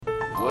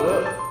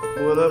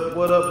What up,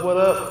 what up, what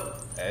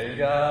up? Hey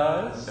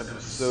guys.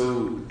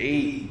 Episode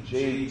 8,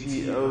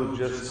 JTO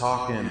Just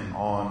Talking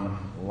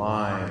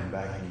online,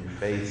 back in your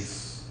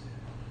face.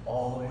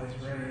 Always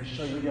ready to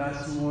show you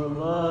guys some more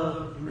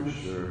love. For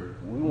sure.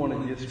 We want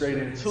to get straight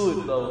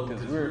into it though,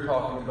 because we're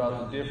talking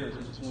about the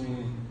difference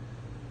between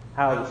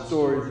how the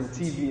stories in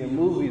TV and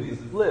movies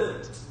is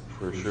flipped.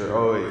 For sure.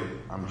 Oh wait,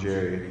 I'm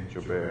Jerry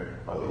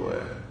Jobert, by the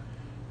way.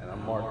 And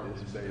I'm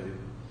Marcus Bailey.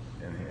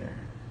 In here.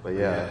 But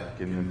yeah,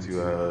 getting into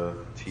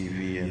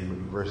TV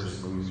and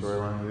versus movie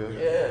storyline, I guess.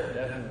 Yeah,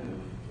 definitely.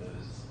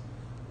 Because,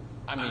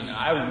 I mean,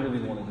 I really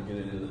wanted to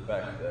get into the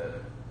fact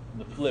that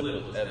the flip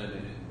was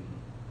evident.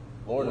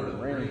 Lord of the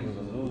Rings was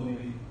a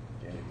movie,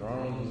 Game of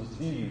Thrones was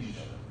a TV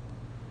show.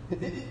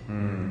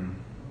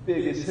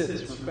 Biggest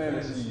hits for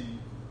fantasy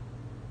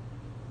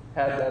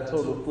had that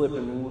total flip.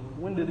 And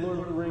when did Lord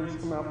of the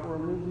Rings come out for a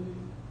movie?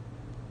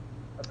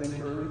 I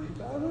think early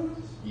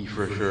 2000s? Yeah,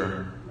 for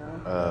sure.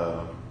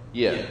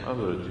 Yeah, I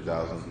was in the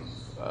 2000s,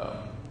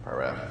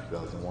 probably after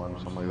 2001,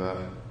 something like that.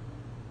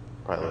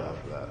 Probably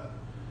after that.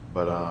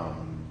 But,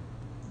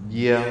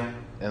 yeah,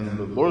 and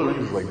the Lord of the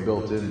Rings is like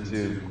built in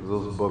too, because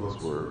those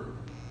books were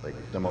like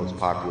the most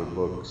popular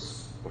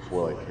books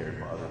before like Harry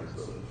Potter and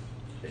stuff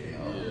came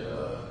out.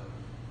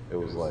 It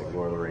was like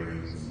Lord of the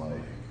Rings and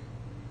like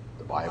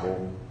the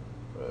Bible.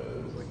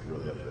 It was like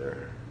really up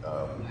there.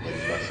 Like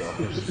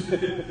bestsellers.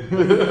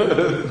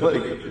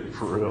 Like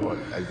for real, like,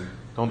 I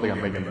don't think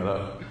I'm making that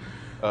up.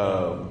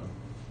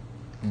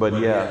 But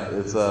yeah,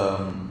 it's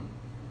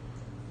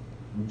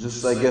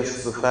just I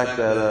guess the fact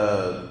that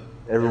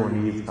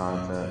everyone needs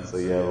content, so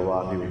you have a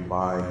lot of people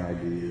buying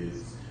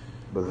ideas,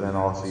 but then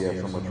also you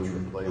have so much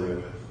room to play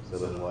with,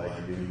 instead of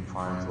like being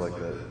trying to like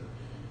a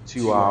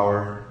 2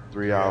 hour,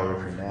 3 hour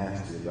if you're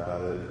nasty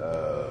about it,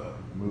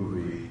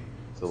 movie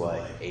to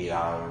like 8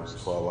 hours,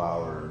 12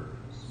 hours,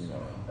 you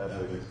know,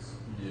 epics.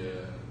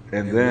 Yeah.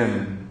 And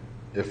then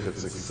if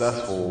it's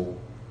successful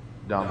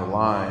down the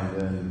line,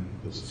 then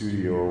the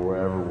studio or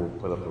wherever will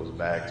put up those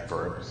bags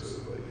per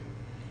episode. Like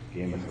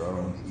Game of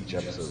Thrones, each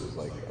episode was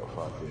like a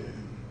fucking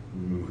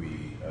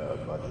movie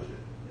budget.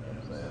 You know what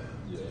I'm saying?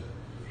 Yeah.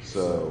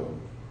 So,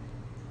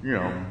 you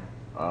know,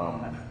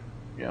 I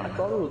yeah.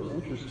 thought it was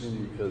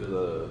interesting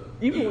because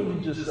even when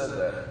you just said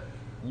that,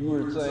 you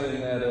were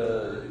saying that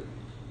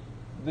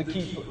the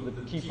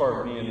key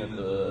part being that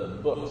the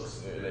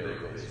books they were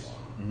based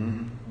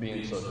on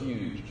being so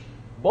huge.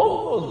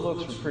 Both of those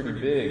books were pretty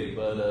big,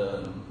 but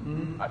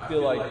I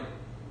feel like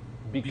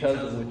because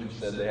of what you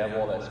said, they have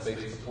all that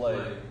space to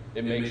play.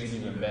 It makes it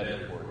even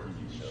better for a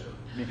TV show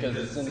because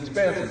it's an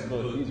expansive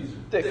book. These are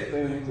thick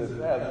things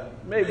that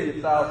have maybe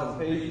 1,000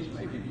 pages,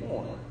 maybe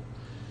more.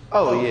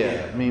 Oh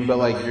yeah, I mean, but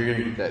like you're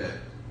gonna get that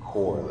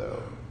core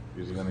though.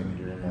 You're gonna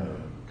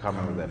come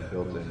in with that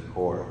built-in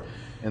core,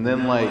 and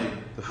then like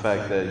the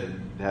fact that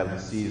you have the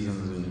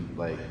seasons and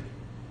like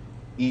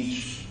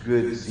each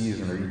good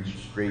season or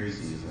each great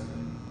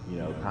season, you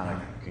know, kind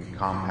of can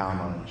compound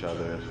on each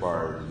other as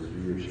far as the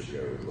viewership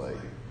goes. Like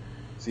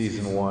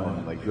season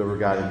 1, like whoever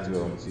got into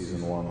it on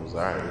season 1 was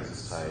alright, this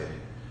is tight.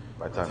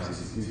 By the time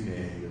season 2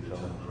 came, you're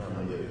telling a friend,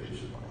 like, yeah, you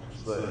should watch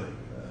this thing.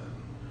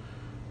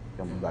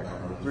 Coming back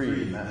on number 3,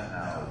 and that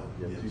now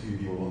you have 2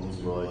 people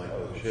who are like,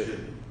 oh shit,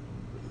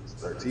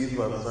 our team's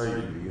about to start, you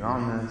can get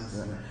on this.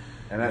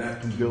 And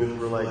that can build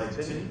for like 10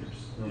 years.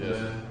 You know what I'm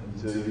saying?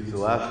 Until you get to the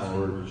last one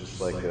where it's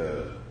just like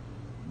a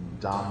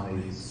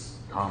dominates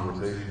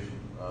conversation.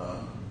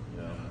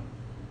 You know,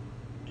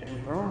 Game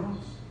of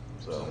Thrones.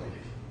 So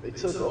They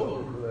took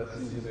over for that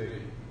season 8.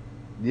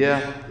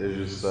 yeah, there's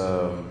just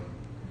I'm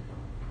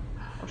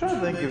trying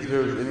to think if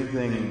there's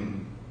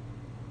anything.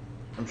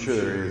 I'm sure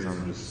there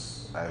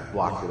is. I've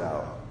blocked it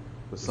out.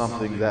 But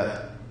something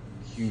that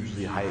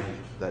hugely hyped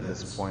that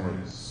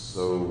disappointed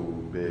so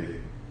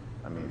big.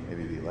 I mean,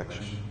 maybe the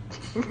election.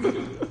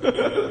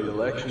 The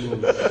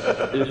election was,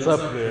 it's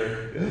up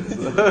there. It's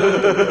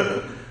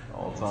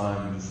all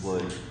time, just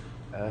like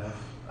F.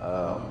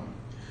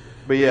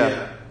 But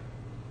yeah,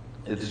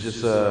 it's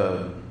just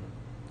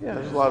yeah,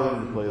 there's a lot of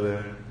room to play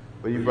there.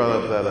 But you brought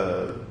up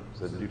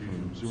that dude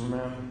from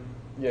Superman.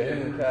 Yeah,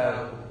 him and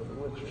Cavill for The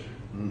Witcher.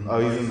 Oh,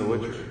 he's in The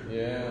Witcher.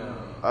 Yeah.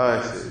 Oh,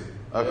 I see.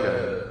 Okay.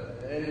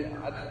 Yeah. And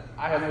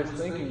I was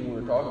thinking when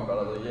we were talking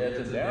about it, yeah,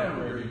 it's a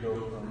downgrade to go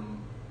from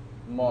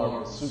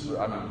Marvel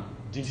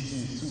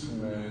DC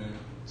Superman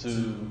to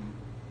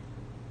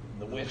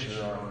The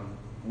Witcher on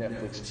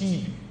Netflix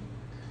TV.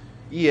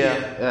 Yeah,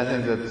 and I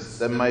think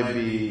that might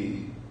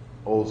be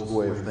old school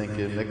way of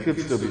thinking. That could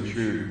still be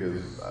true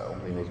because I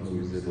don't think those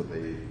movies did what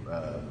they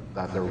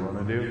thought they were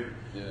going to do.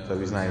 Yeah. So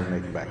he's not even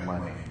making back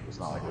money. It's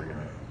not like we're going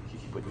to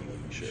keep putting you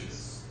in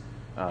shits.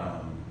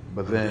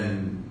 But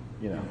then,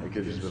 you know, it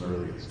could have just been a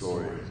really good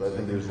story. So I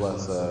think there's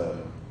less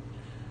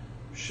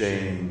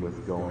shame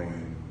with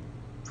going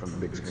from the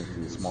big screen to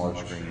the smaller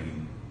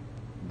screen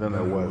than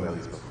there was at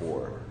least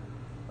before,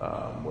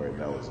 where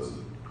that was a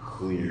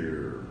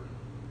clear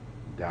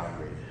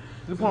downgrade.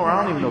 To the point where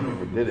I don't even know if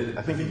people did it.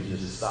 I think it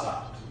just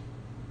stopped.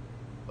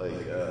 Like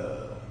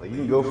you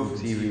can go from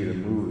TV to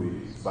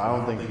movies, but I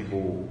don't think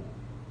people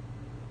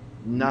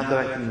not that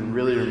I can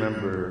really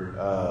remember.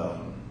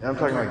 And I'm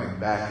talking like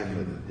back in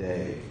the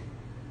day,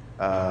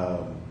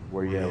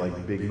 where you had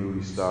like big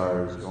movie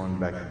stars going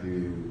back to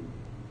do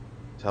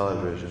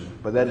television.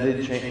 But that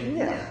did change.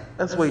 Yeah,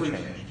 that's way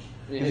changed.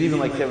 Because even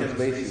like Kevin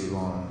Spacey was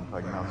on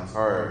like House of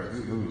Cards, he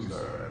was a movie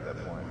star at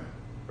that point,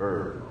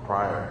 or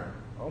prior.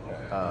 Okay.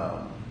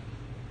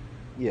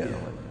 Yeah, like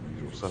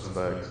Usual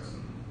Suspects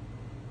and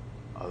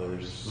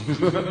others. I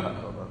don't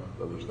know,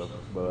 other stuff.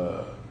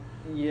 But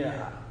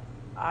yeah,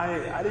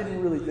 I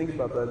didn't really think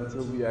about that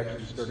until we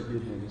actually started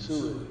getting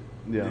into it.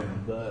 yeah.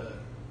 But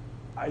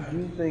I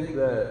do think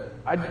that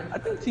I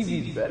think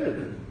TV is better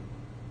than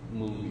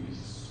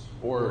movies,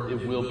 or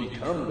it will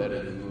become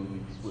better than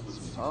movies with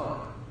some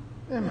time.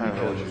 It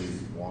matters what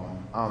you want.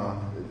 I don't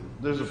know.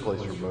 There's a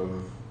place for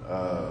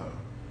both.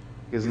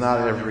 Because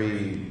not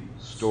every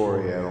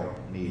story, I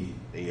don't need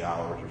 8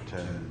 hours or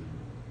 10,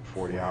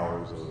 40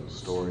 hours of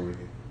story.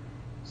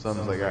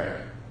 Some's like, all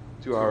right,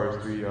 2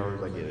 hours, 3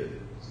 hours, I get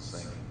it. It's the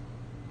same.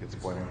 Gets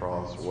the point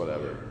across or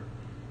whatever.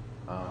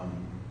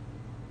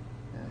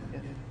 Yeah.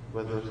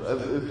 But I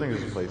think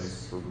there's a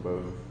place for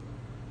both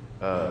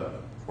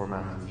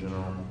formats in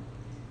general.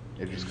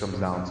 It just comes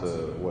down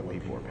to what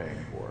people are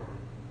paying for.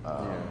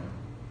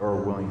 Or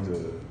willing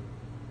to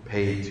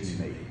pay to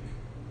make.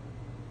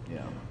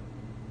 Yeah.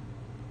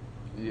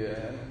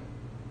 Yeah.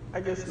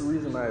 I guess the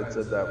reason I had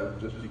said that was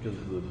just because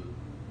of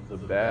the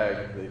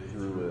bag they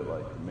threw at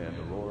like The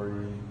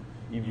Mandalorian,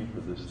 even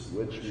for this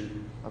Witcher.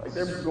 Like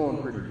they're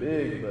going pretty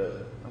big,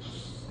 but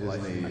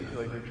like, Disney. I feel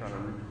like they're trying to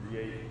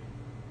recreate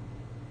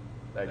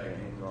that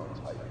Game of Thrones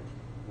hype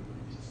with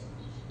these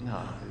things.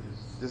 No,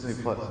 it's Disney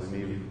Plus. They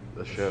need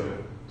a show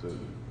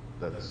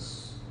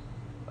that's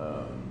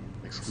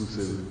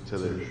exclusive to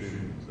their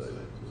streaming site,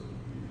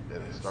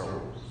 and it's Star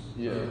Wars.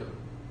 Yeah.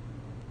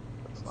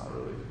 That's not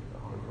really a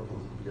hard problem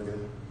to put together.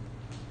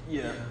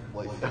 Yeah.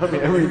 Like, I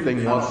mean,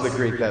 everything wants to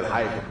create that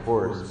hype, of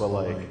course, but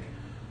like,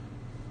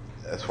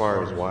 as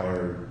far as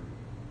Wire,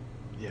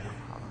 yeah,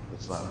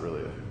 that's not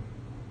really a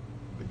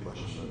big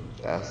question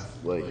to ask.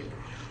 Like,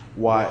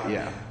 why?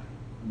 Yeah,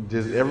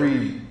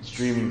 every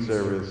streaming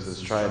service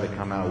has tried to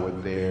come out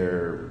with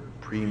their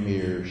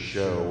premiere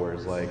show, where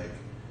it's like,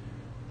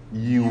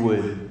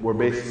 where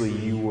basically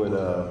you would,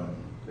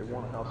 They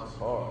want a House of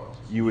Cards.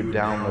 you would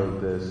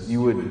download this,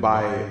 you would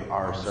buy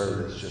our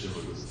service just for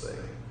this thing.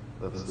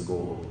 That's the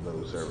goal of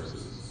those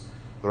services.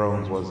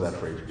 Thrones was that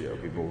for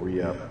HBO. People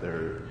re-up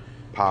their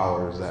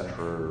Powers, that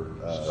for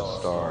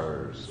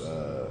Stars.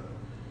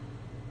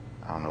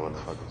 I don't know what the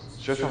fuck is.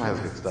 Showtime has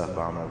good stuff. I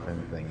don't know if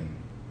anything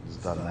has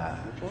done that.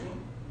 Which one?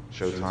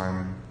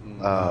 Showtime.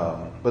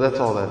 But that's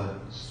all that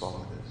it is.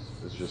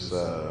 It's just,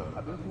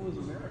 I think Who is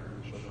America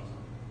was Showtime.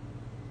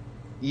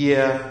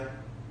 yeah.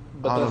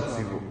 But I don't that's know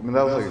if not- people, I mean,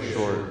 that was like a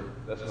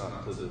short. That's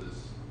not to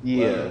this.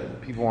 Yeah, level.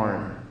 people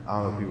aren't.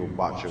 I don't know if people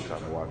bought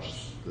Showtime to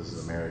watch This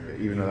Is America,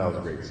 even though that was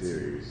a great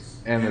series.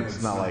 And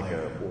it's not like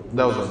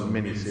that was a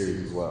mini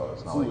series as well.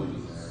 It's not like Who is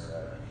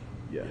America?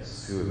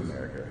 yes, Who is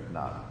America,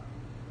 not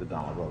the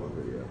Donald Glover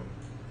video.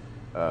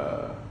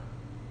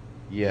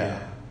 Yeah,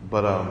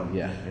 but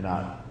yeah, you're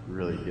not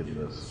really getting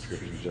the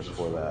subscription just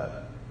for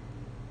that,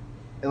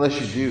 unless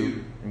you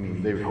do. I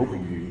mean, they would hope you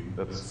do.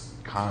 That's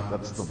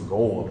the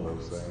goal of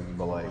those things.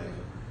 But like,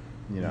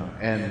 you know,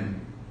 and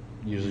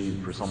usually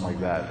for something like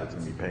that, that's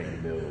gonna be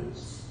paying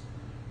bills.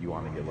 You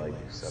want to get like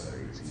 7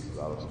 or 8 seasons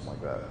out of something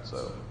like that.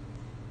 So,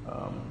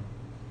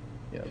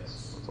 yeah,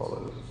 that's all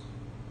that is.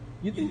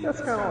 You think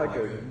that's kind of like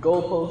a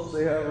goalpost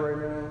they have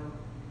right now?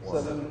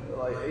 What? 7,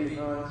 like 8,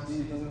 9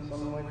 seasons,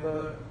 something like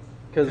that?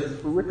 Because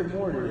for Rick and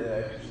Morty,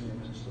 they actually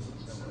mentioned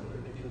something similar.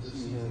 They get to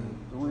season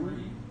 3,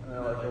 and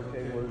they're like,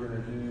 okay, we're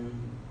going to do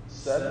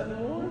 7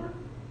 more?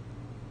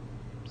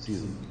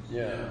 Season.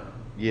 Yeah.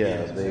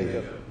 Yeah, To they. make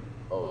up-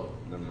 Oh,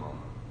 never mind.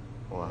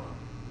 What?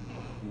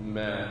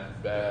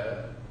 Math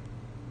bad.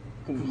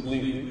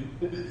 Completely.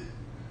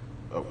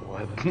 Oh,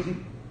 what?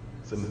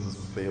 Sentences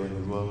failing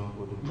as well.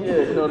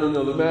 Yeah,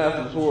 no, the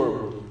math was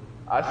horrible.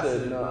 I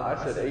said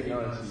 8,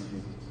 9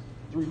 seasons.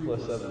 3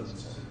 plus 7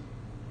 is 10.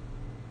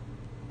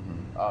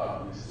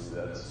 Obviously,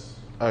 that's.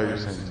 Oh, you're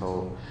saying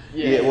total?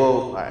 Yeah. Well,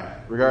 all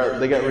right. Regardless,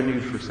 they got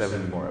renewed for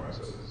 70 more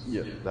episodes.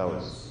 Yeah. That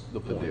was the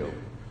point. deal.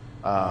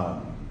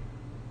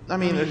 I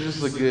mean, it's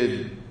just a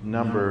good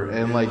number,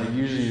 and like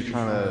usually you're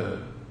trying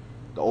to.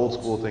 The old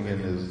school thinking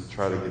is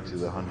try to get to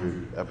the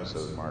 100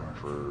 episode mark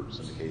for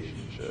syndication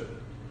and shit.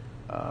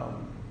 I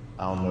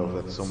don't know if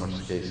that's so much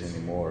the case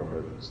anymore,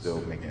 but still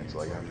making it to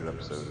like 100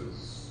 episodes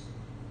is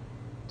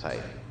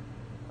tight.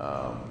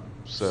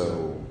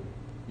 So,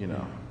 you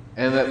know,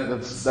 and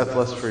that's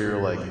less for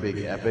your like big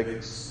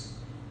epics.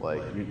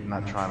 Like you're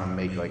not trying to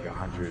make like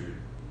 100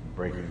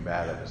 Breaking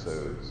Bad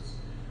episodes,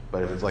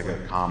 but if it's like a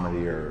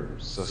comedy or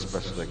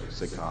especially like a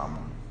sitcom,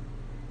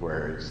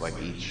 where it's like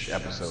each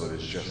episode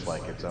is just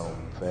like its own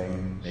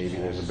thing. Maybe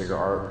there's a bigger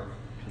arc,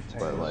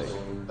 but like,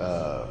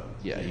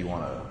 yeah, you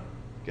want to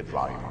get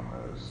volume on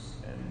those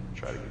and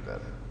try to get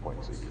that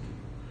point so you can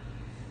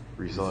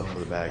resell it for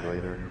the bag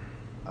later.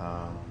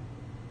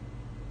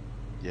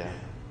 Yeah,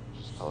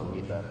 Just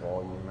get that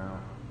volume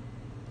out.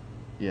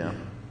 Yeah.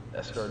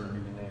 That started to be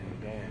the name of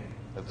the game.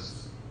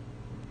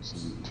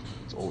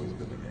 It's always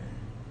been the game.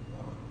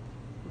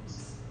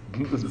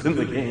 It's been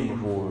the game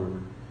before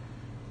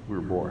we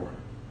were born.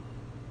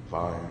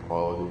 Volume,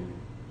 quality,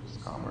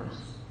 just commerce.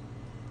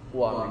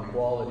 Well, I mean,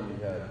 quality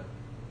had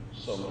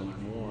so much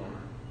more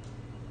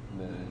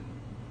than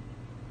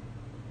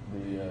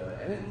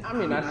and I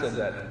mean, I said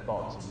that in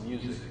thoughts of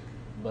music,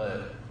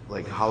 but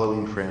like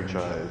Halloween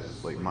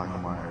franchise, like Michael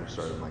Myers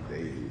started in like the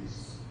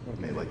 80s.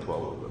 Made like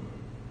 12 of them.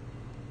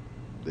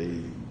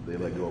 They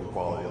let go of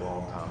quality a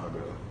long time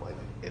ago, like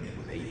and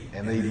with 8,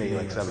 and they made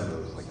like 7 of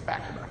those, like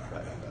back to back to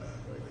back to back.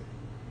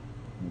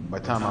 Like, by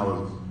the time I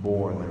was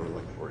born, they were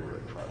like already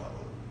like 5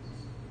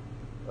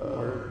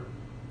 albums.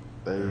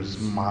 There's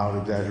mild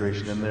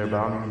exaggeration in there, but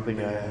I don't even think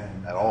I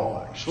am at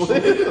all, actually.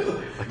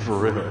 Like, for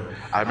real.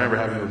 I remember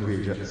having those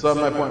VHS. So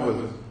my point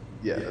was,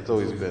 yeah, it's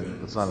always been,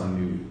 it's not a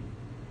new...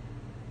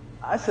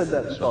 I said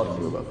that in thought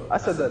of, I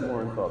said that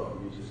more in thought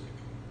of music.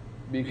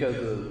 Because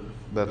of...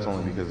 That's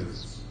only because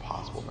it's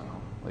possible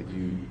now. Like,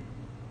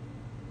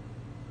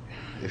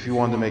 if you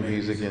wanted to make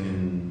music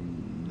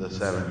in the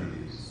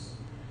 70s,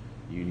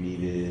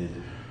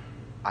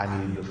 I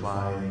needed to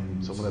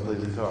find someone that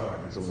plays guitar,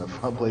 I need someone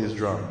that plays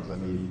drums,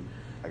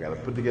 I gotta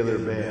put together a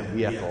band.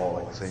 We have to all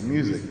like the same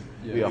music.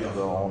 Yeah. We have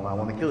to all not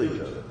want to kill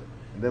each other.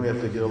 And then we have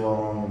to get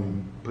along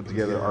and put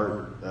together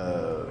art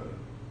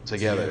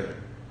together.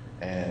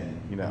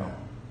 And, you know,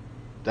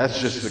 that's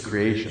just the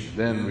creation.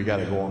 Then we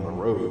gotta go on the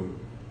road.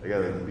 I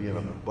gotta be in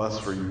a bus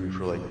for you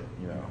for like,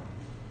 you know,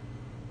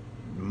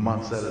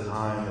 months at a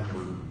time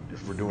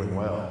if we're doing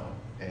well.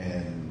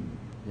 And,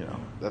 you know,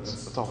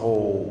 that's a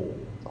whole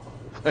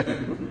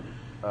thing.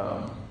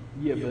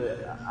 Yeah,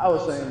 but I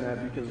was saying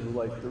that because of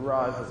like the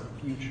rise of the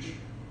Future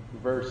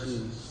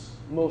versus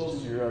most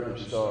of your other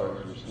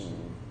stars you're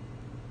seeing.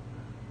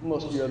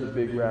 Most of your other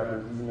big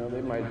rappers, you know,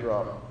 they might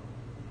drop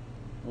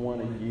one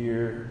a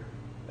year.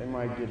 They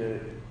might get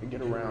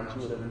around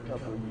to it every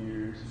couple of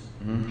years.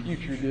 Mm-hmm.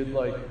 Future did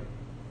like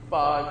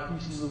 5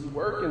 pieces of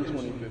work in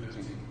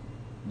 2015.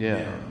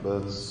 Yeah,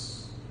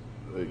 that's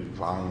like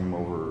volume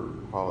over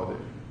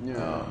quality.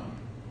 Yeah.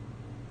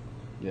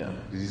 Yeah,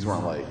 these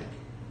weren't like.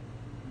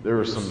 There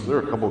were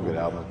a couple of good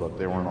albums, but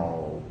they weren't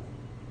all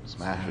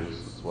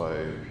smashes. That's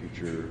why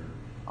Future,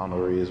 I don't know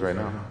where he is right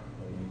now.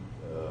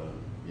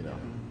 You know,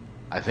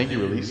 I think he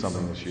released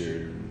something this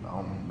year. I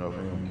don't know if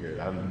anyone cared.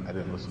 I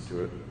didn't listen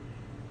to it.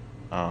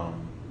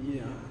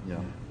 Yeah. You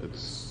know,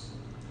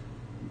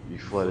 you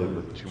flooded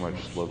with too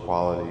much low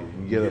quality.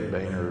 You get a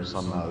banger or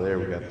something out of there.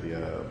 We got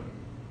the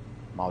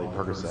Molly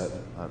Percocet,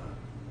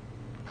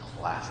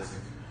 classic.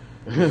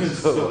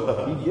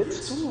 So, he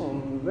gets to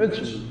them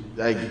eventually.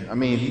 I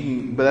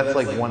mean, but that's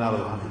like 1 out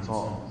of 100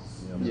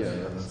 songs. You know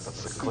yeah,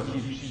 that's the clip.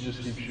 She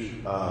just keeps shooting.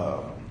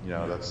 You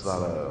know, that's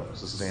not a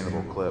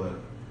sustainable clip,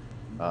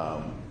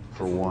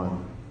 for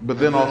one. But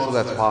then also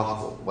that's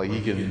possible. Like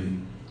he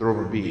can throw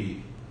up a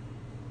beat,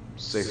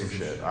 say some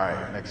shit. All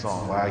right, next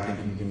song. Well, I think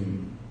he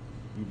can.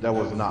 That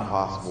was not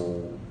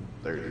possible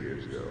 30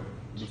 years ago,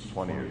 just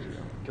 20 years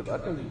ago. Because I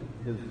think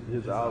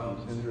his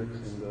albums, Hendrix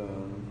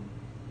and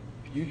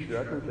Future,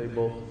 I think they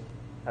both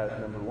had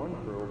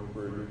 #1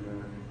 for a good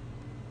minute.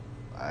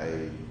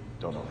 I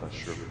don't know if that's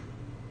true.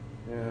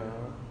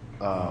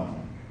 Yeah.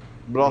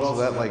 But also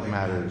that like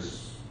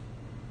matters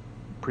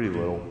pretty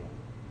little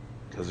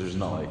because there's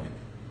not like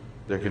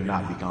there can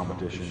not be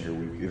competition your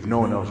week. If no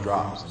one else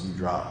drops and you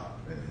drop,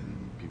 then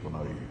people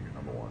know you're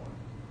 #1.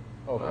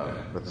 Okay.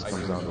 That just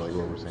comes down to like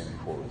what we were saying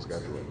before with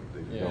scheduling.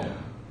 They don't.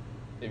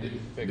 If you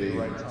pick the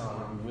right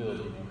time, you will.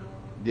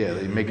 Yeah,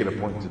 they make it a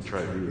point to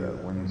try to do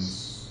that.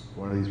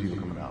 When are these people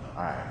coming out?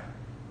 All right,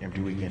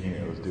 empty weekend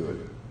here. Let's do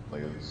it.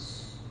 Like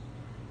it's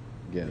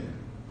again,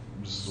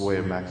 just a way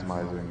of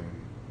maximizing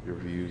your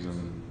views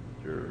and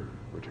your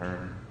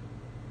return.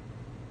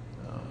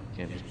 You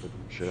can't just put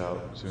shit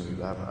out as soon as it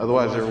happens.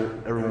 Otherwise,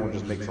 everyone would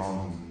just make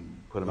songs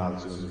and put them out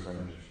as soon as they're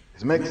finished.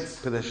 It's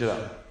mixed. Put that shit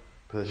out.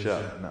 Put that shit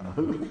out. No,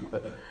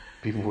 but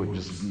people would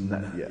just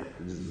not. Yeah,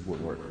 it just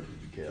wouldn't work. It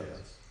would be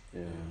chaos.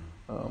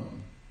 Yeah.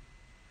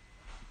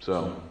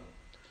 So.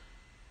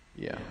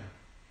 Yeah.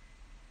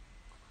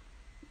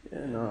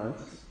 Yeah, no,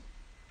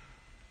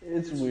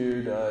 it's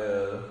weird.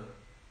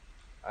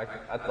 I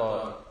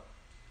thought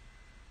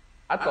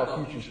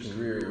Future's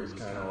career was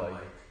kind of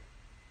like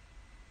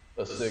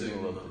a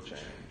signal of the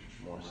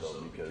change, more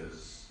so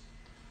because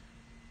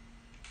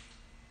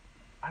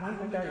I don't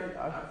think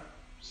I've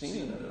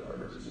seen another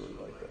artist do it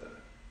like that.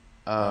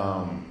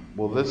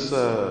 Well, this,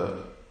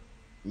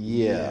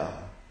 yeah,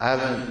 I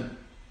haven't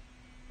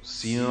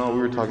seen it all. We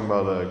were talking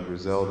about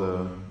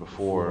Griselda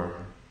before.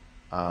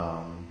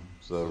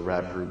 The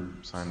rap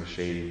group signed to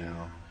Shady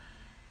now.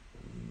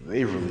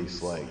 They've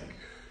released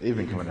they've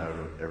been coming out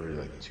every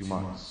 2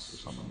 months or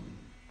something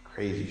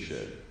crazy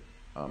shit.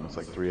 It's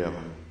like 3 of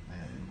them,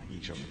 and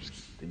each of them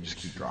they just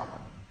keep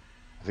dropping.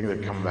 I think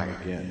they're coming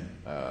back again,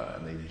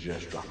 and they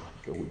just dropped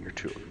like a week or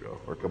 2 ago,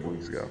 or a couple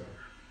weeks ago.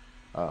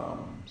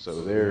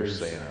 So they're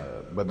saying,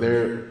 but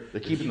they're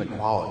keeping the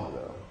quality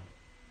though.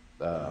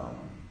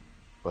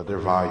 but their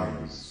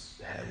volume is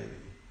heavy.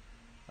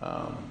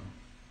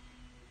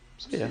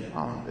 So yeah,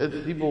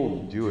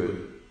 people do it.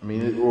 I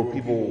mean, or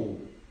people.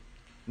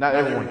 Not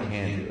everyone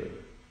can do it.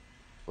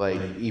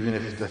 Like even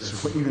if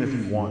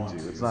you want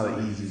to, it's not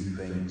an easy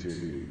thing to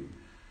do.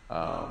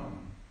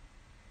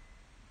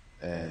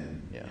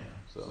 And yeah,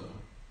 so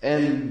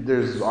and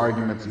there's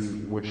arguments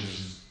which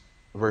is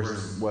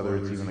versus whether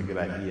it's even a good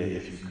idea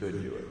if you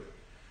could do it.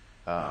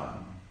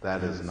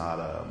 That is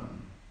not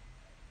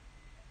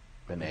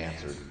been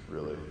answered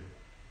really.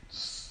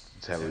 It's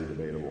heavily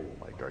debatable.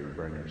 Like, are you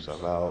burning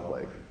yourself out?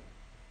 Like,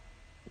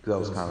 because that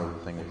was kind of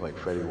the thing with like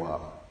Fetty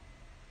Wap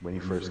when he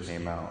first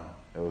came out.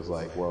 It was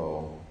like,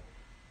 well,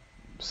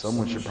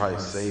 someone should probably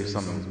save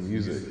some of his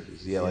music.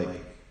 Yeah, like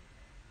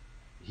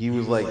he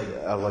was like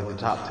out of like the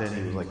top 10,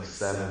 he was like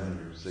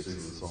 7 or 6 of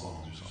the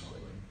songs or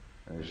something,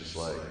 and it's just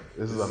like,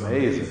 this is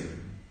amazing,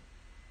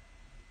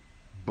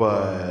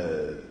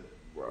 but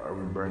are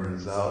we burning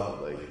this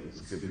out? Like,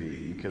 this could be,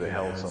 you could have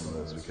held some of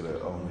this, we could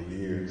have owned the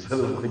year instead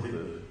of like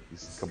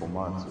these couple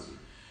months, or,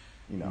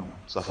 you know,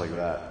 stuff like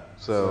that.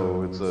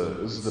 So it's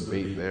there's a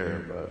debate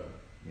there, but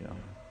you know,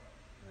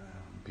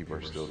 people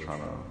are still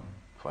trying to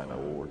find out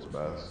what works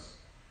best.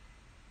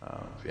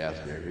 If you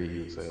ask Gary Vee, he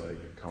would say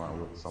like, come out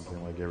with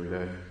something like every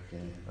day.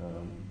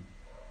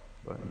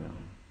 But you know,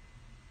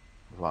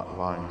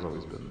 volume's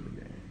always been in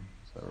the game.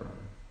 So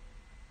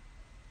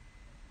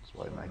that's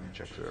why Nike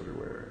checks are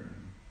everywhere. And,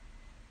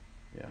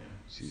 yeah,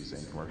 you see the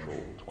same commercial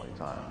 20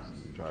 times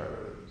and you're tired of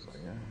it. It's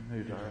like, yeah, I know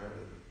you're tired of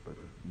it, but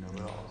you know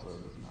it all, so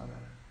it doesn't matter.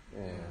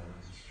 Yeah,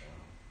 that's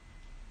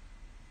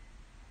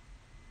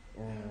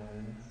true.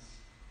 And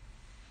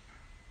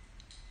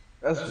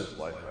that's just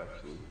life,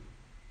 actually.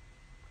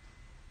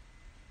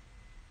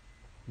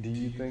 Do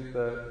you think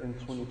that in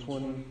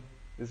 2020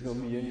 there's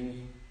going to be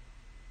any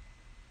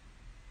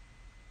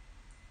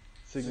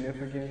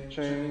significant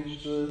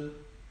change to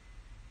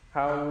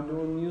how we're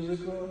doing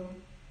music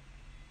on?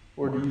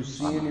 Or do you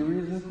see any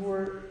reason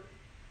for it?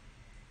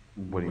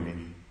 What do you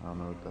mean? I don't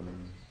know what that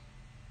means.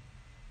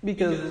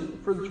 Because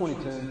for the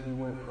 2010s, we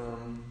went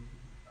from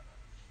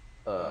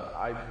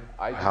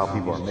how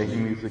people are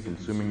making music,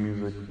 consuming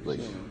music,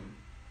 like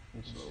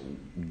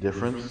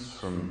difference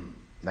from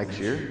next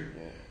year?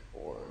 Yeah.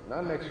 Or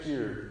not next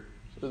year,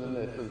 for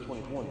the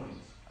 2020s.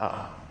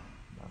 Oh.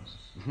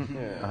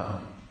 Yeah.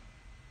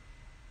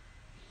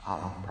 I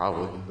don't know,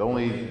 probably. The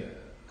only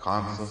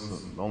constant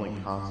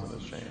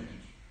is change.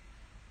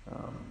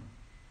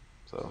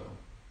 So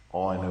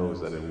all I know is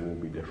that it will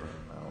be different.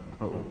 I don't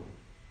know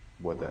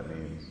what that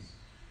means.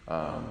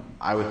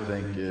 I would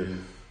think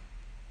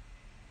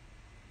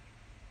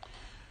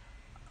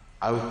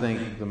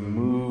the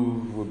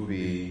move would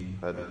be,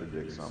 if I had to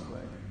predict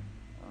something,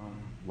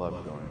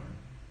 love going,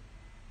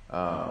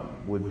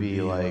 would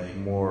be like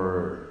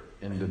more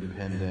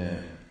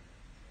independent,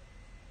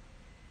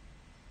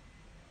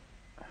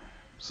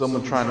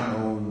 someone trying to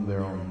own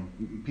their own,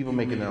 people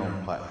making their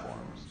own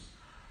platforms.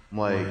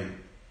 Like,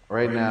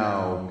 right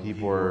now,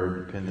 people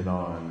are dependent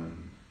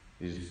on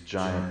these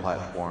giant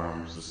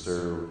platforms to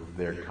serve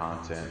their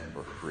content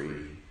for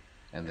free,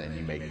 and then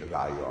you make the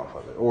value off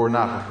of it. Or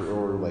not for free,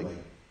 or like,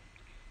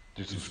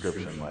 do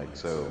subscription, like,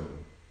 so,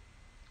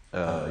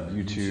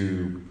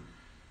 YouTube,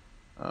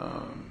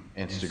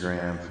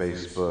 Instagram,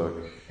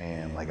 Facebook,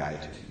 and like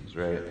iTunes,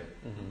 right?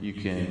 Mm-hmm. You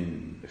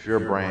can, if you're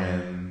a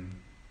brand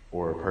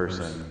or a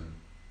person,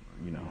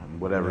 you know, in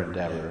whatever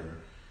endeavor,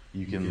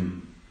 you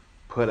can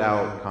put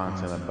out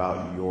content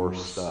about your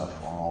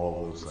stuff on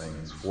all of those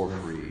things for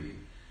free,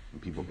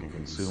 and people can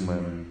consume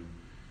them.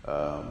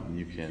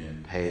 You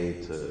can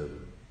pay to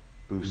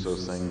boost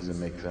those things and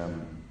make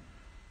them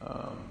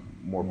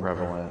more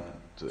prevalent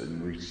to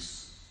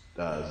reach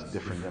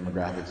different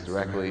demographics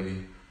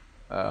directly.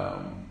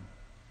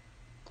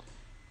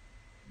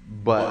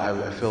 But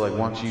I feel like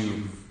once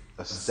you've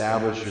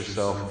established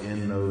yourself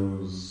in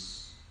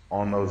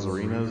on those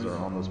arenas or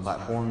on those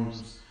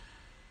platforms,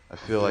 I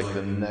feel like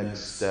the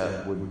next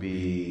step would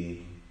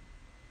be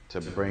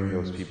to bring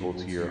those people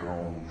to your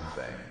own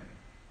thing.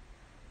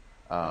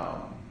 I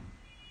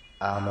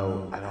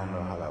don't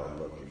know how that would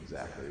look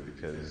exactly,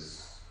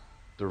 because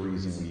the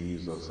reason we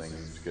use those things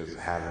is because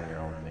having your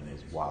own thing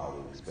is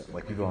wildly expensive.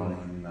 Like, people don't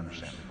even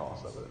understand the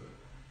cost of it.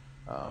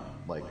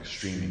 Like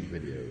streaming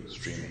videos,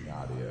 streaming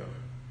audio,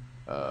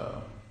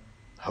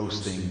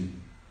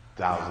 hosting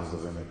thousands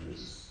of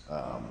images,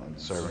 and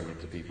serving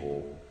it to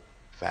people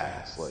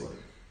fast. Like,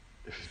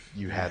 if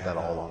you had that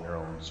all on your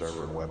own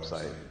server and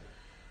website,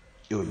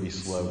 it would be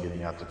slow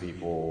getting out to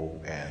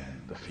people,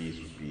 and the fees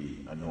would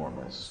be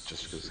enormous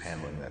just because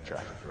handling that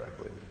traffic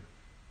directly.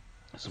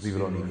 So people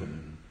don't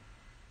even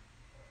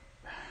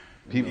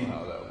know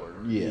how that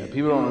works. Yeah,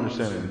 people don't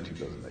understand that YouTube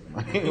doesn't make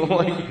money.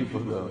 Like,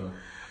 people don't.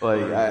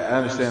 Like, I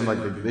understand,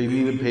 like, they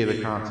need to pay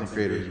the content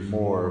creators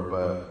more,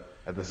 but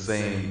at the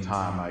same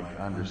time, I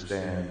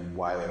understand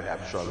why they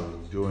have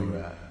struggles doing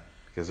that,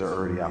 because they're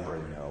already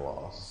operating at a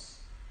loss.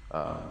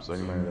 So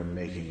any money they're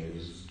making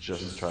is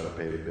just to try to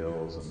pay the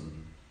bills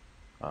and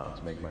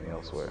to make money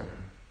elsewhere.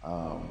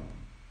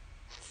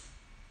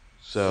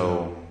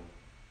 So,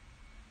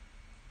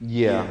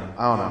 yeah,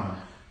 I don't know.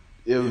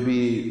 It would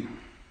be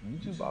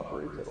YouTube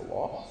operates at a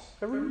loss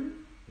every year?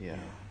 yeah.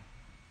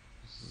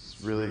 It's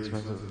really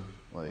expensive.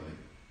 Like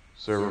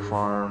server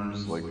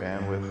farms, like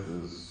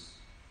bandwidth is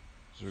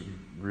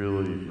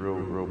really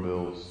real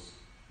bills,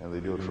 and they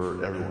do it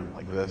for everyone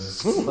like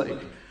this. Like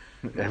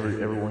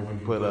everyone can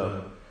put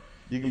up.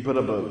 You can put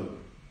up a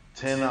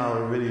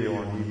 10-hour video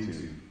on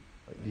YouTube.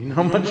 Like, you know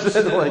how much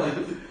that like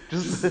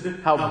just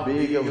how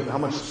big of how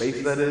much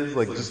space that is.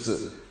 Like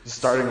just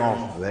starting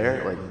off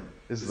there. Like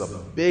this is a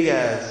big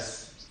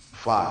ass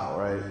file,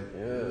 right?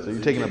 Yeah. So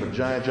you're taking up a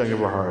giant chunk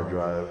of a hard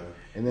drive,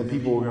 and then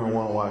people are gonna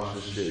want to watch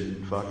this shit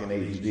in fucking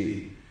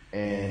HD.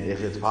 And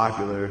if it's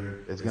popular,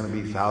 it's gonna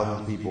be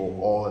thousands of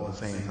people all at the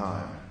same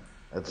time.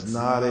 That's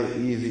not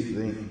an easy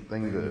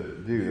thing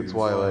to do. That's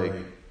why, like,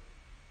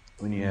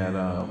 when you had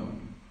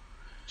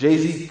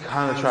Jay-Z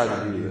kind of tried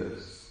to do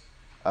this.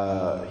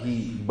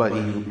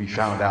 We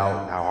found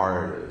out how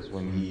hard it is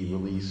when he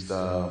released.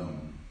 I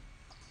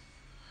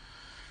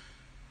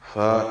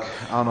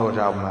don't know which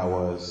album that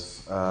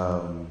was.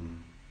 I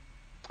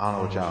don't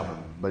know which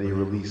album, but he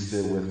released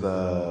it with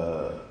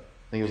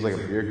I think it was like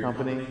a beer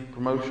company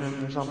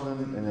promotion or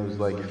something, and it was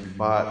like if you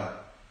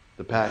bought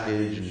the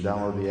package and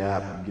download the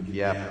app, you get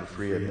the app for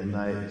free at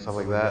midnight and stuff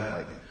like that.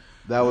 Like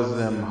that was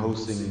them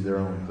hosting their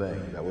own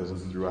thing. That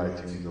wasn't through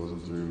iTunes. That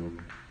wasn't through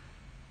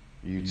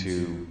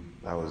YouTube.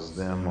 That was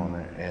them on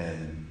there,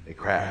 and it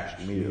crashed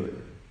immediately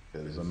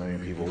because a million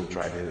people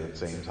tried it at the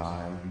same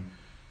time.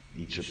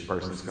 Each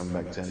person's coming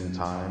back 10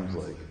 times,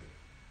 like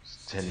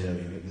 10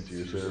 million hits to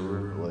your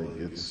server. Like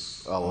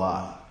it's a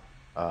lot.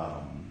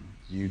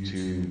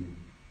 YouTube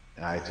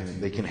and iTunes,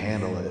 they can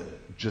handle it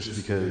just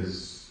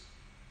because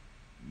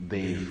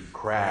they've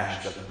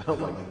crashed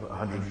like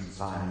hundreds of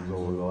times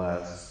over the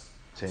last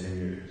 10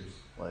 years.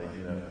 Like,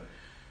 you know,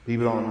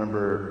 people don't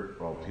remember,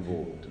 well,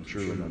 people I'm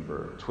sure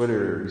remember,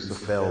 Twitter used to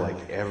fail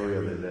like every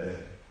other day.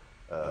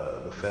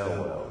 The fail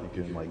well, you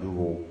can like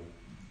Google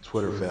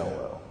Twitter fail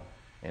well,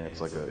 and it's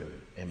like an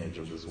image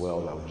of this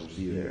well that would just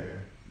be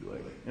there. Be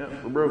like, yeah,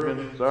 we're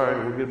broken,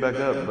 sorry, we'll get back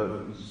up, but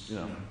you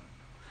know,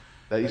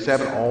 that used to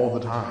happen all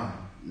the time.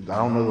 I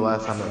don't know the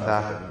last time that's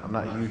happened. I'm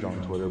not huge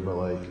on Twitter, but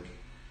like,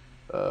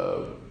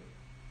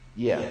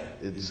 yeah,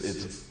 its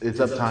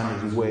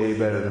uptime is way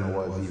better than it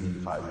was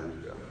even 5 years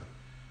ago.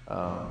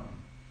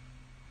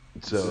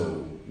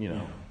 So you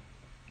know,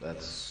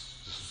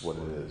 that's just what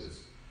it is.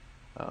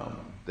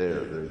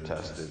 They're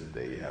tested.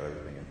 They have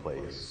everything in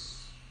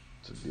place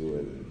to do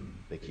it, and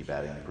they keep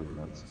adding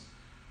improvements.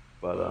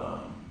 But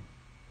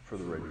for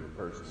the regular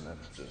person,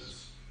 that's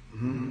just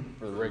mm-hmm.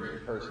 for the regular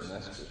person,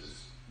 that's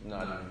just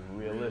not even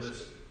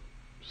realistic.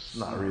 It's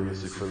not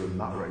realistic for the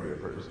not regular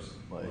person.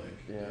 Like,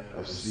 yeah,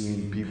 I've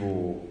seen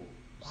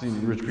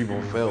rich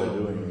people fail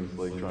doing this,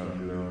 like trying to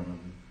do their own.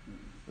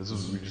 We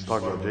just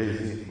talked about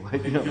Jay-Z.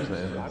 Like, you know what I'm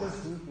saying? Why does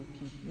Google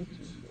keep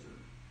YouTube?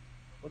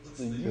 What's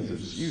the use? Because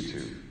it's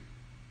YouTube.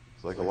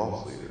 It's like a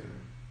loss leader.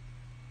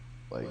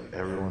 Like,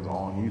 everyone's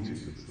on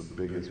YouTube. It's the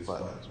biggest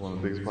platform. It's one of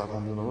the biggest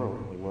platforms in the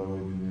world. Like,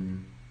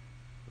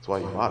 that's why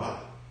you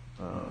bought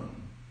it.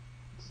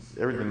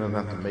 Everything doesn't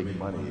have to make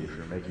money if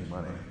you're making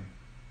money.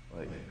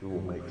 Like,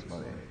 Google makes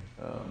money.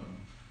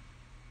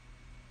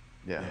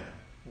 Yeah.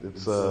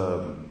 It's, you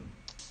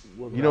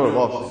know what a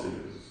loss leader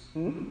is?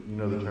 You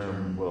know the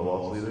term, what a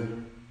loss leader?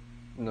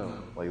 No.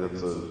 Like,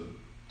 that's a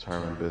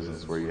term in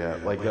business where you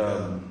have, like,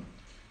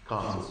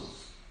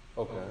 consoles.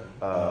 Okay.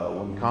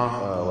 When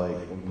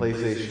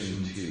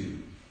PlayStation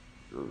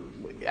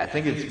 2, I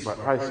think it's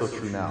probably still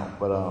true now,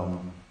 but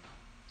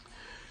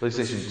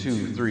PlayStation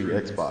 2, 3,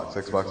 Xbox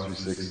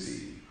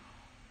 360,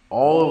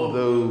 all of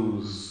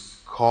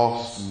those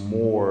cost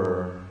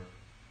more.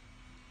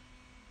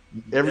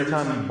 Every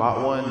time you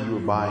bought one, you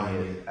were buying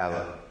it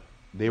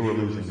they were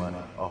losing money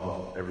off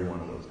of every one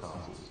of those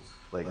consoles.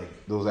 Like,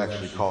 those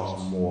actually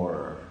cost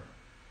more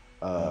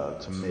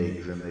to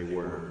make than they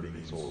were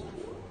being sold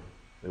for.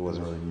 It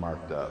wasn't really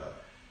marked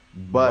up.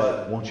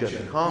 But once you have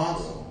the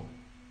console,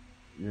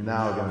 you're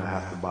now going to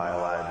have to buy a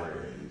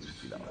library of these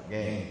 $50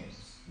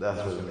 games.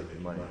 That's where they make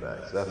your money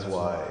back. So that's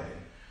why,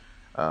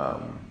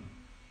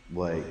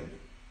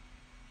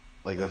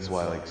 that's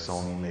why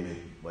Sony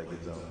made like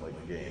its own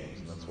like games,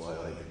 and that's why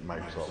like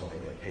Microsoft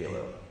made like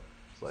Halo.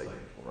 It's like,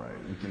 right,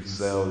 we can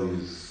sell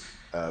these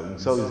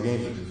games for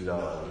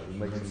 $50. We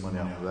make some money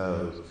off of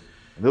those,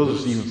 and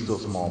those are even still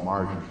small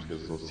margins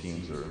because those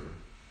teams are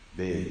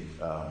big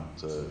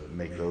to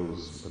make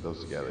put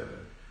those together.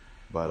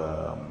 But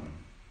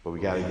we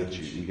gotta get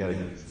this in the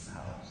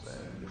house,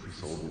 and if we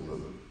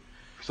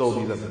sold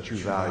these at the true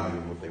value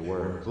of what they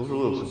were, those were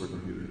little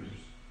supercomputers.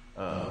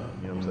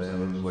 You know what I'm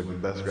saying? Those were like the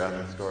best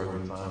graphics cards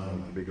at the time,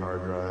 like the big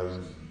hard drives,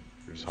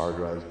 or just hard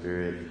drives,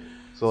 period.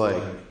 So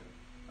like,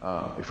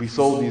 if we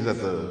sold these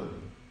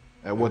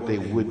at what they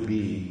would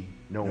be,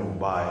 no one would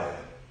buy it.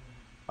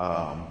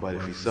 But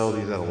if we sell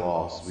these at a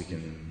loss, we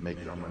can make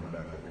our money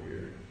back over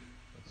here.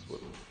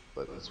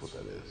 That's what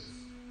that is.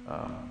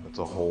 It's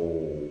a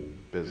whole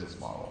business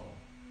model.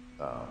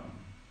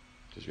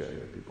 Just gotta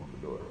get people in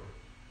the door.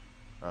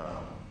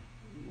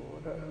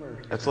 Lord have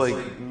mercy. It's like,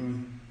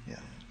 yeah,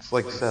 it's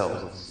like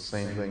sales. It's the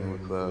same thing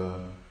with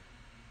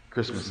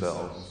Christmas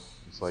sales.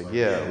 It's like,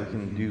 yeah, we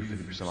can do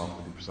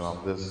 50%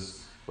 off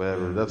this,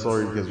 whatever. That's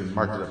already because we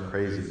marked it up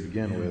crazy to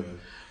begin with.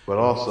 But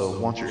also,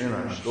 once you're in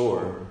our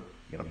store,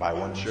 you're gonna buy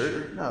one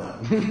shirt? No,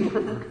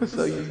 we're gonna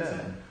sell you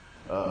 10.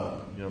 You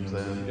know what I'm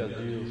saying? We got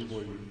deals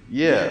for you.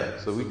 Yeah,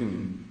 so we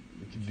can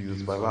do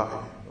this by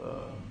volume.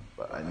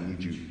 But I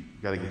need you,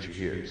 gotta get you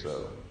here.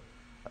 So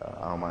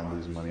I don't mind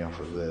losing money off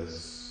of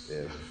this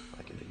if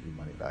I can get you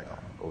money back on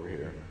over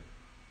here.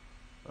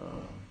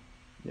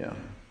 Yeah.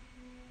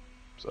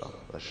 So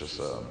that's just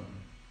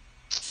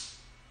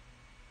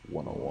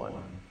 101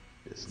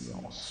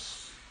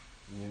 business.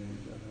 Yeah, you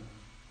gotta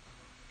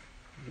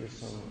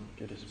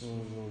get a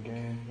smooth little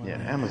game.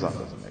 Yeah, Amazon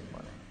doesn't make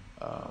money.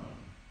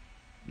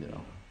 You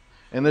know,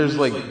 and there's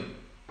like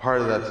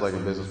part of that's like a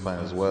business plan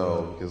as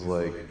well, because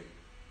like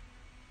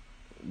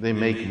they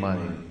make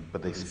money,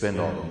 but they spend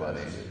all the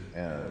money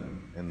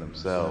in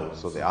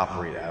themselves, so they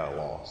operate at a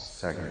loss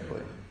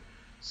technically.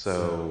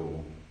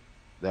 So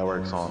that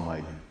works on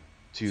like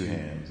two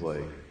hands.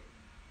 Like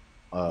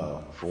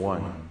for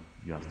one,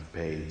 you don't have to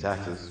pay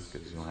taxes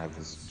because you don't have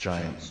this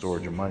giant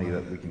storage of money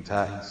that we can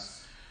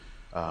tax.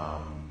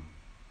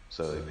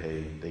 So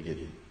they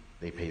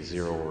pay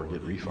zero or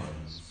get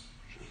refunds,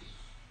 which is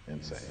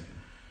insane.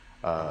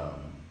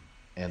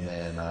 And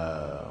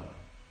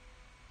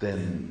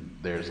then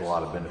there's a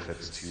lot of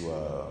benefits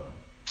to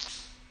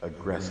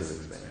aggressive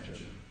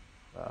expansion,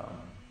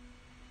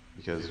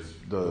 because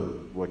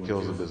what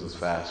kills the business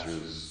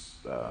fastest,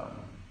 I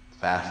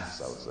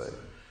would say,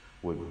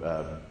 would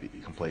be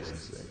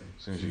complacency.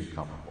 As soon as you get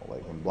comfortable,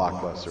 like when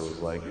Blockbuster was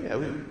like, yeah,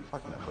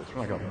 fuck Netflix,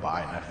 we're not gonna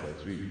buy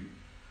Netflix.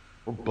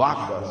 We're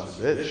Blockbuster,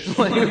 bitch.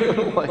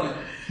 like,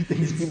 you think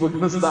these people are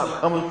gonna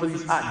stop coming for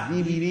these hot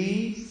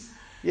DVDs?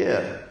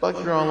 Yeah,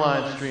 fuck your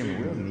online streaming.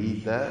 We don't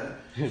need that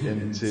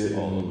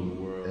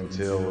until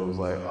it was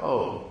like,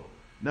 oh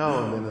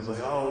no, and then it's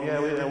like, oh yeah,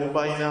 we'll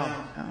buy you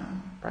now.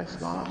 Price is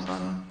gone up,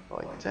 son. For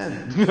like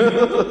 10.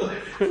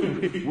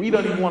 We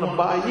don't even want to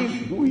buy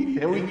you.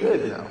 We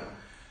good now.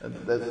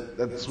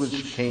 That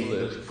switch came.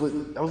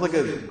 That was like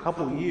a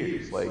couple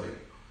years. Like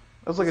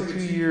that was like a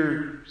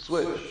 2-year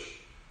switch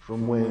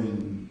from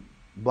when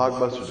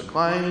Blockbuster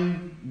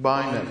declined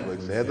buying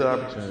Netflix. They had that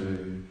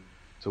opportunity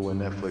to when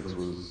Netflix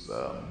was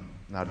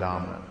now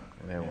dominant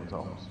in everyone's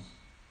homes,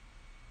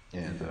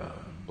 and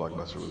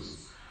Blockbuster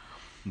was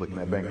looking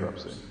at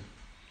bankruptcy.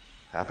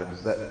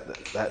 Happens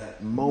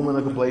that moment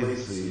of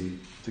complacency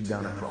took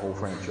down that whole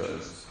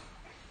franchise.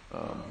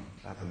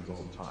 Happens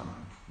all the time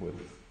with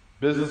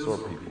business or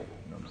people.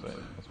 You know what I'm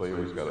saying? That's why you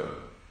always gotta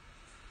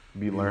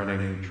be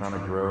learning, trying to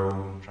grow,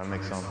 trying to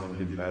make something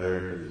get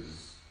better.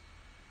 Because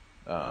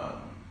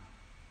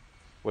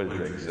what did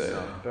Drake say?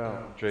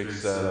 Drake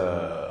said,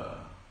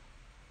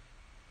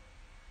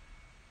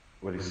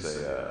 what did he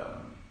say?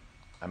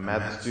 I'm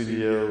at the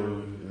studio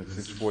and it's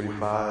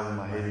 6:45.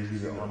 My haters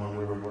either on the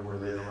way to work or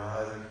they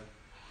arrive.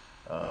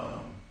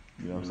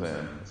 You know what I'm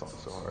saying? That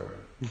song's so hard.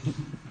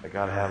 I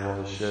gotta have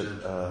all this shit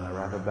I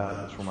rap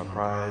about. It's for my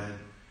pride.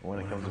 And when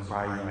it comes to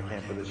pride, you know, I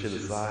can't put this shit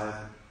aside.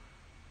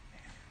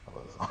 I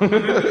love this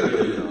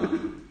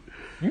song.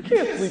 You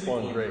can't sleep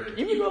on Drake,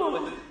 even though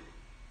like,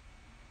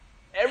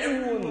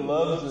 everyone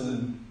loves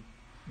and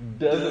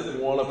doesn't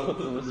want to put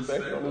the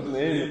respect on his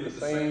name at the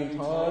same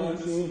time. It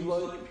seems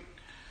like.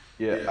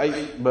 Yeah,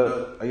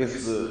 but I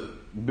guess the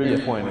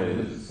bigger point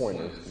is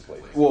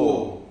complacent.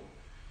 Well,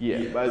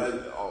 yeah, but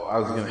I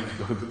was gonna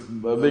go.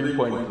 The bigger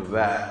point to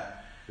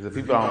that is that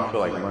people don't feel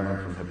like learning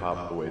from hip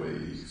hop the way they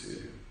used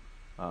to.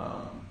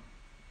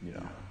 You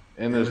know,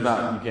 and you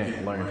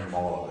can't learn from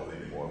all of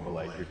it anymore. But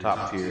like your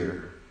top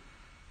tier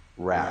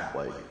rap,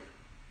 like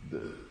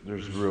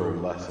there's real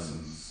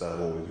lessons that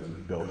have always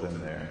been built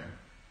in there,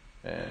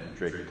 and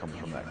Drake comes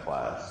from that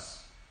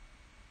class.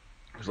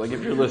 It's like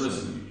if you're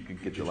listening, you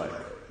could get your life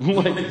right.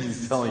 Like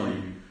he's telling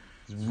you,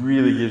 he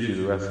really gives you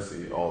the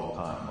recipe all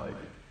the time. Like,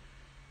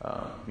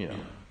 you know,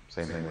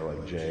 same thing with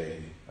like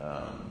Jay,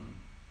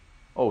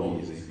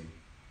 Old Easy.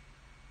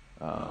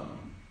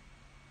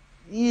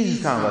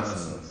 He's kind of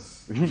less than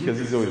this because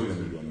he's always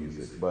been doing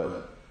music,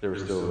 but there were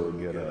still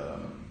really good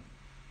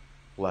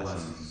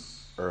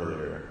lessons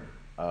earlier,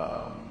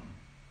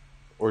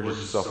 or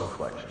just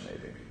self-reflection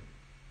maybe.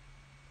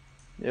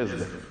 Yeah, it's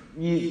different.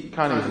 He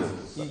kind of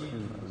he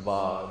can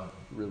vibe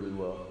really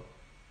well.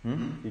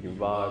 He can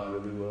vibe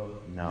really well.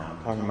 No, I'm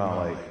talking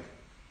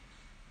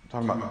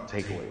about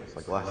takeaways,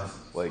 like lessons.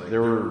 Like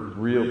there were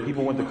real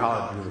people went to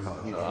college because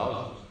of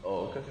college.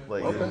 Okay.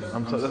 Like that's what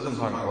I'm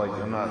talking about. Like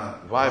I'm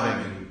not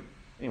vibing.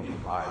 Anyone can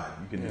vibe.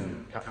 You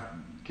can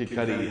Kid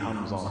Cudi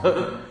hums on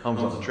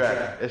the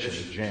track. That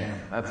shit's a jam.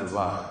 That's a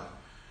vibe.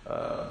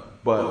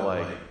 But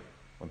like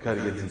when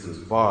Cudi gets into his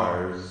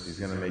bars, he's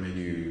gonna make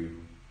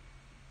you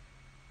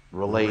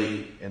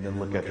relate and then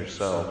look at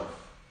yourself.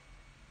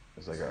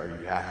 It's like, are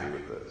you happy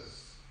with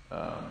this?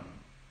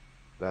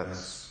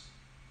 That's,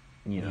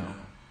 you know,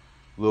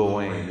 Lil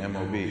Wayne,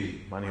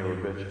 M.O.B., money over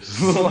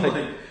bitches.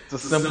 Like, it's a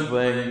simple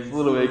thing, it's a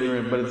little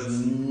ignorant, but it's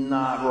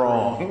not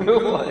wrong.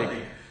 Like,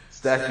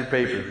 stack your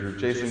papers. If you're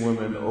chasing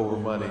women over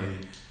money,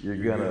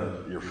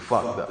 you're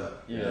fucked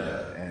up.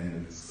 Yeah.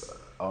 And it's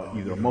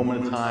either a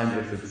moment in time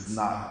if it's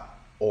not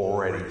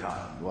already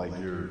time. Like,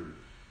 your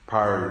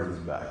priorities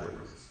is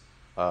backwards.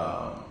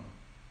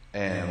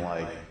 And,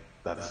 like,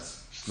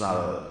 that's just not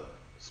a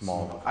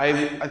small...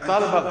 I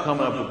thought about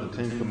coming up with the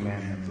 10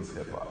 Commandments of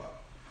hip-hop.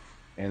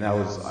 And that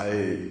was, I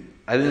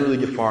didn't really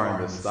get far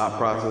into this thought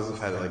process. I've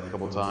had it like a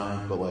couple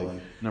times, but like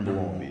number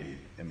one would be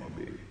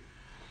M.O.B.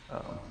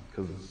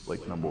 Because it's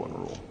like number one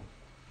rule.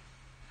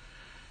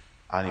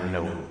 I don't even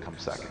know what would come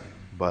second.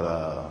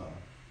 But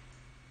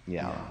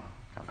yeah, I'll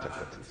kind of take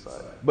that to the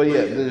side. But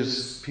yeah,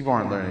 people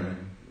aren't learning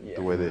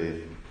the way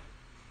they...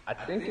 I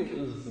think it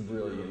was the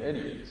Brilliant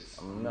Idiots.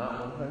 I'm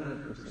not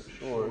 100%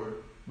 sure.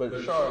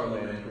 But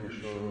Charlemagne, I'm pretty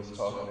sure, was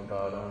talking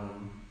about...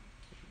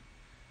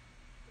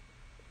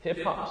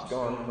 hip-hop's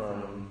gone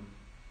from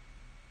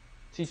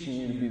teaching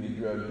you to be the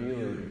drug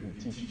dealer to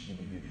teaching you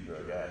to be the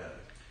drug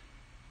addict.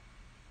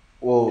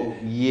 Well,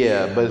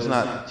 yeah, but it's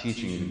not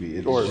teaching you to be.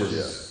 It's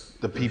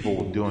just the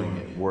people doing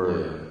it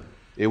were.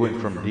 It went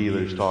from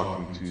dealers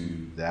talking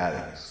to the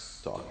addicts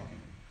talking.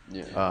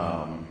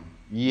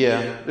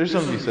 Yeah, there's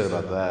something to be said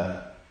about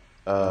that.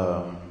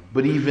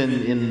 But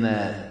even in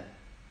that,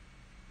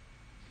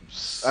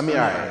 I mean,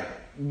 all right,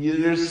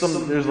 there's a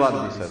lot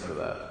to be said for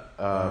that.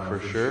 For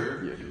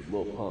sure. Yeah,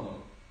 Lil Pump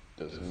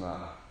does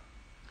not.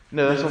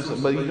 No, that's what I'm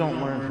saying. But you don't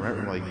learn from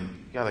everyone. Like, you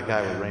got a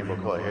guy with rainbow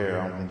colored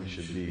hair. I don't think you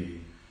should be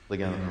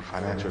looking for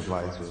financial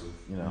advice with,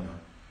 you know.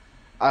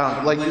 I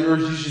don't like, or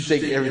you should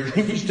take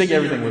everything. You should take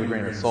everything with a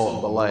grain of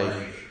salt. But like,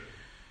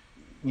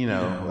 you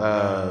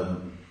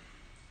know,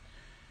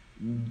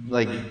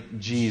 like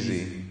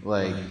Jeezy,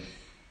 like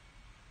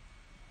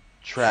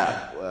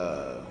trap.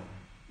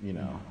 You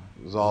know,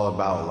 it was all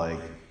about like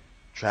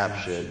trap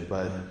shit,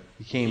 but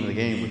he came in the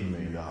game with $1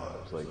 million.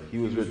 Like, he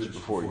was rich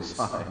before he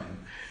signed.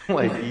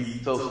 Like, he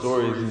tells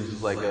stories and it's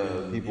just like,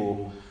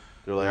 people,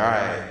 they're like, all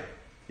right,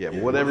 yeah,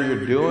 but whatever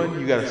you're doing,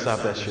 you gotta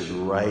stop that shit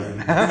right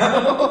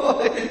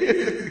now.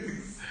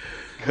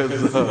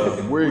 Because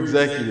we're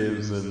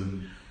executives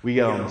and we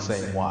got on the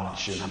same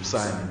watch and I'm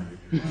signing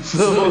you.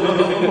 So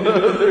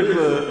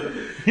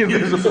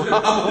there's a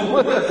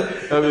problem.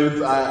 I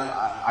mean,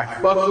 I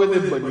fuck with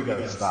it, but you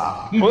gotta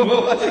stop.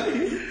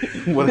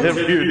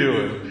 Whatever you're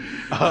doing.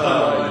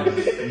 Yeah,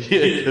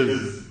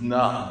 because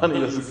money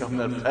doesn't come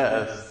that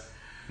fast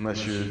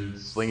unless you're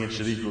slinging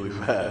shit equally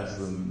fast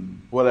and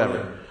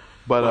whatever.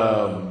 But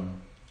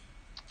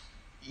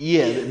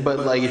yeah,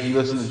 but like if you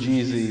listen to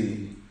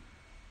Jeezy,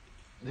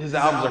 his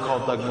albums are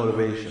called Thug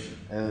Motivation,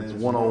 and it's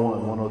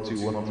 101,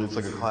 102, 103. It's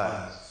like a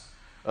class.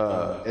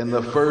 And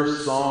the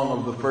first song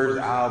of the first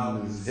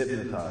album is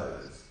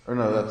Hypnotized. Or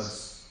no,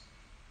 that's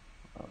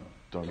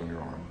don't get me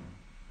wrong.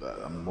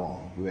 I'm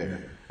wrong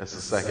there. That's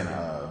the second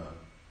album.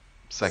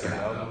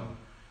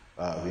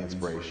 The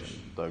Inspiration,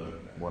 Thug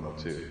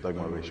 102, Thug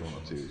Motivation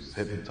 102, is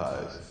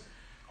Hypnotized.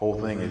 Whole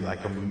thing is I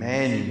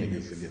command you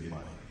niggas to get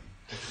money.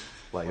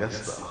 Like,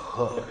 that's the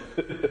hook.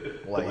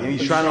 Like, and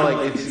he's trying to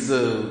like, it's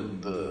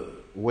the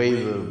way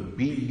the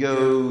beat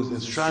goes.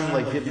 It's trying to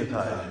like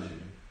hypnotize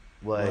you.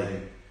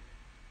 Like,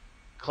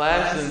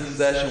 class in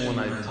session when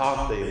I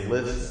talk, they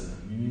listen.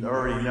 You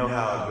already know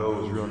how it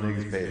goes. Real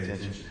niggas pay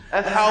attention.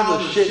 That's how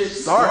the shit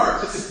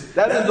starts.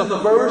 That is the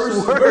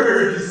first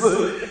words.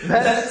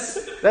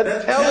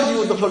 That tells you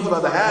what the fuck's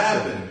about to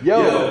happen.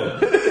 Yo,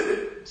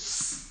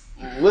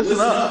 listen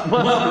up.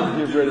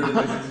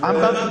 I'm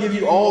about to give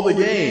you all the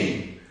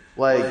game.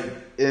 Like,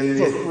 and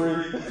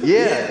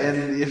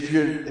if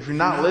you're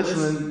not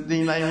listening, then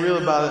you're not even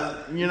real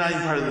about it. You're not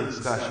even part of the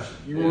discussion.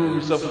 You remove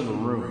yourself from the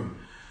room.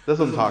 That's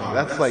what I'm talking.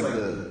 That's like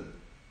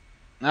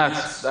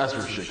that's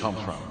where shit comes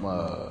from.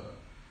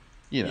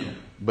 You know,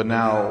 but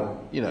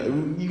now, you know,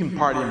 you can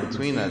party in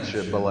between that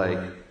shit, but like,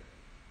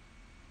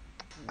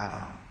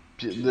 I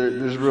don't know.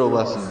 There's real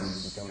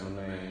lessons. Become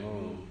the main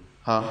move.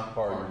 Huh?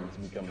 Partying to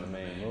become the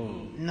main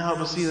move. No,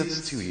 but see,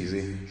 that's too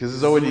easy. Because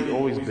it's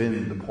always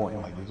been the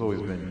point. Like, it's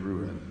always been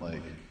proven.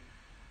 Like,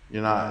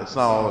 it's not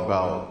all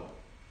about,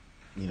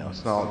 you know,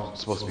 it's not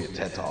supposed to be a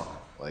TED Talk.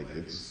 Like,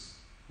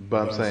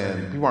 but I'm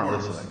saying, people aren't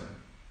listening.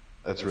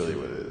 That's really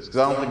what it is.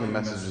 Because I don't think the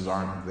messages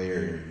aren't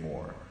there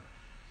anymore.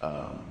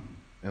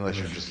 Unless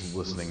you're just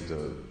listening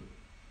to,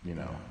 you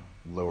know,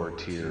 lower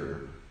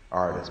tier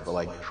artists. But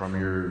like, from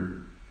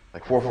your,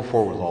 like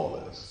 444 was all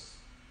this.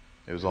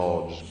 It was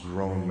all just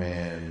grown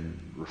man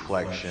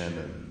reflection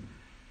and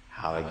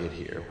how I get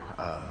here.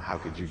 How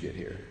could you get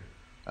here?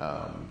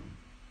 But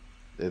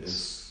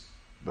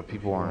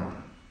people aren't,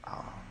 I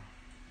don't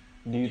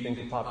know. Do you think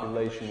the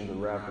population of the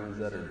rappers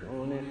that are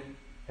doing it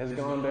has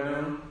gone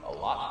down a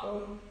lot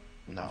though?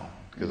 No,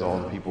 because all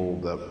the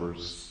people that were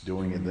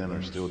doing it then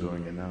are still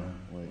doing it now.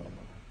 Like,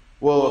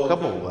 well, a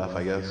couple left,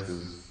 I guess,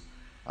 because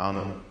I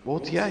don't know. Well,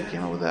 T.I.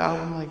 came out with that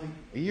album like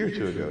a year or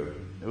two ago.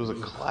 It was a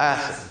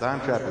classic.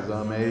 Time Trap is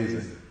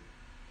amazing.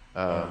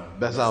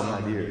 Best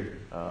album that year.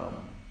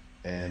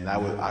 And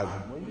that was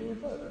When year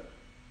was that?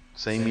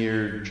 same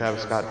year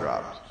Travis Scott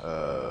dropped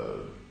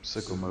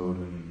Sicko Mode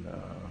and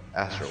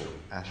Astro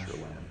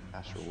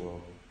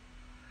World.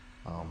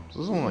 So this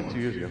was only like 2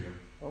 years ago.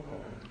 Okay.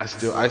 I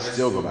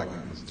still go back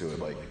and listen to it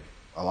like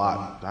a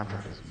lot. Time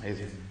Track is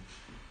amazing.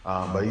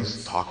 But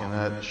he's talking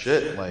that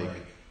shit like,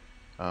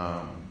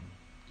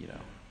 you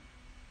know,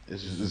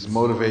 it's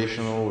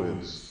motivational.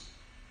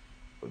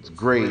 It's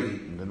great,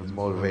 and then it's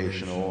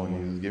motivational, and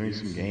he's giving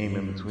some game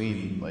in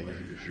between. Like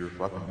if you're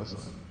fucking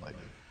listening, like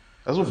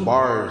that's what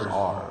bars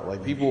are.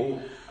 Like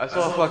people, I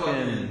saw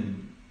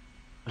fucking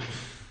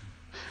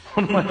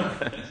one of my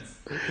friends.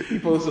 He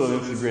posted on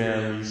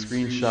Instagram.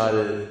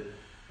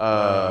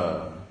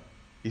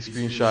 He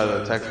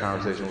screenshotted a text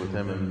conversation with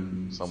him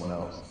and someone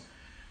else,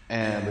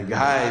 and the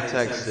guy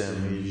texts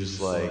him. He's just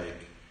like,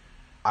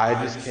 "I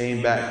just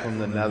came back from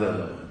the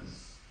Netherlands.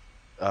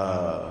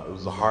 It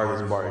was the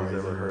hardest bar he's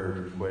ever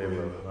heard from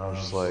Quavo." And I was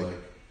just like,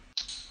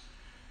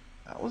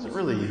 that wasn't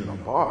really even a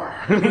bar.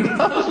 I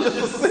was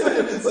just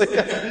saying, it's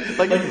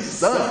like it's a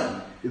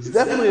stunt. It's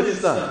definitely a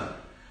stunt,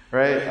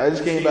 right? I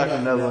just came back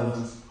from the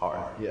Netherlands.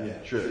 Hard, yeah,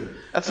 true.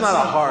 That's not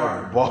a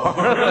hard bar.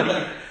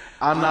 Like,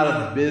 I'm not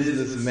a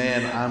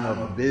businessman. I'm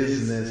a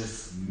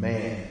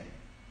businessman.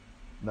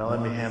 Now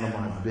let me handle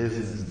my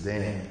business,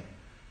 damn.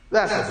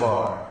 That's a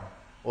bar.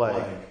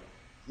 Like,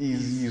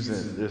 he's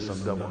using, there's a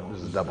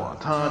double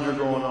entendre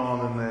going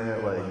on in there,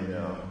 like, you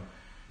know,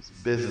 he's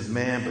a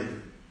businessman, but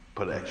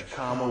put an extra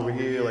comma over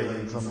here, like,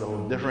 in something a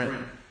little different.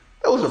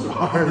 Those are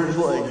bars,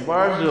 like,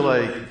 bars are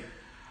like,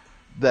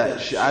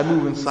 that shit, I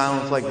move in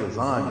silence like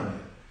lasagna,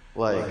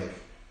 like,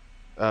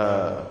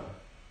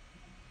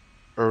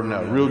 or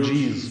no, Real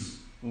G's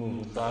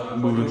move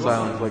in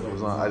silence like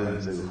lasagna. I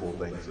didn't say the full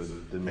thing, so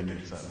it didn't make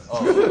any sense.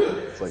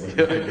 It's like,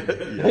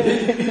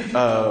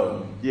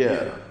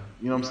 yeah.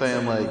 You know what I'm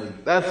saying?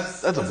 Like,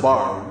 that's a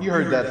bar. You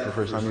heard that for the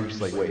first time, you're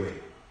just like, wait.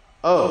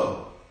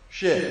 Oh,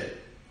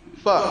 shit.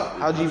 Fuck.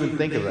 How'd you even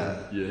think of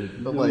that? Yeah.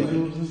 But like, you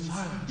know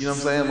what I'm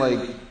saying?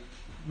 Like,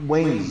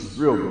 Wayne's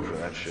real good for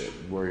that shit,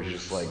 where he's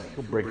just like,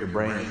 he'll break your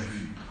brain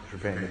if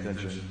you're paying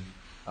attention.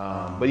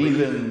 But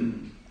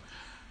even,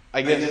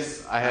 I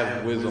guess I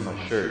have Wiz on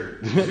my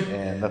shirt,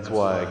 and that's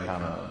why I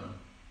kind of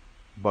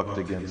bucked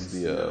against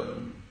the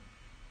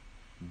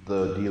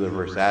Dealer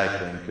versus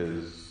Addict thing,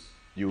 because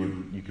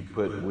you could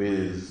put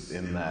Wiz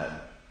in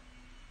that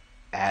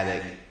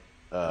addict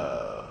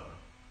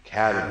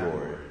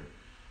category.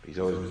 He's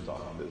always been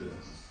talking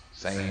business.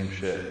 Same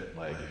shit.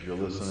 Like, if you're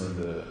listening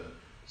to,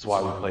 that's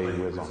why we played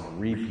Wiz on a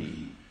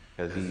repeat,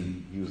 because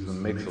he was the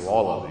mix of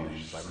all of it. He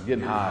was just like, I'm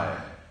getting high,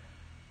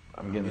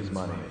 I'm getting this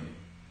money,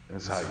 and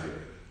this is how you do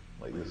it.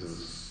 Like, this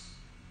is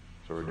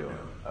what we're doing.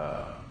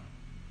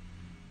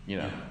 You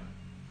know,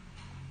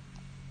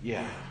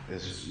 yeah,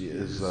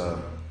 yeah,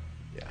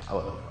 I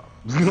love it.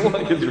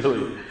 Like,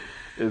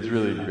 it's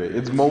really great.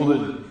 It's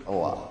molded a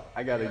lot.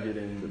 I gotta get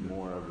into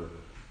more of it.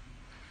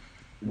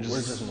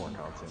 There's just more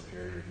content,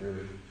 period,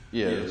 really.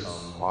 Yeah, it's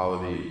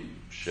quality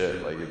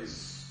shit. Like,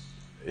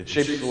 it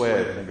shapes the way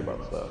I think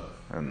about stuff.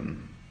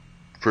 And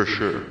for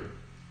sure.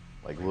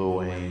 Like Lil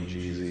Wayne,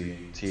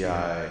 Jeezy,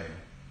 T.I.,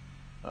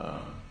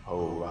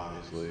 Hov,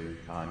 obviously,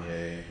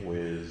 Kanye,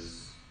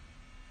 Wiz.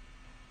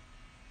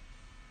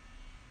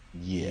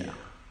 Yeah.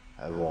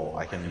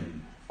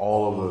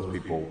 All of those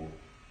people,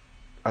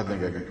 I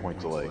think I can point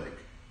to like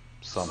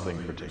something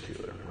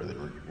particular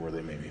where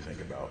they made me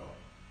think about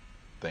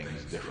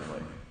things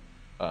differently,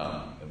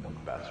 in one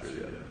capacity or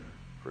the other,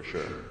 for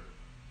sure.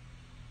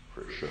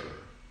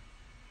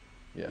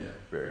 Yeah,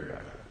 very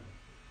impactful.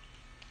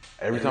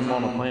 Every time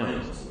I'm on a plane, I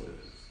listen to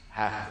Wiz.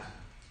 Have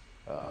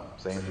to.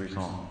 Same 3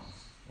 songs.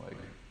 Like,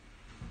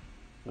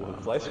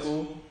 Flight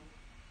School?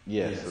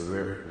 Yes, so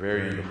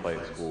very into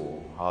Flight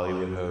School.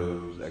 Hollywood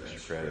Hoes, extra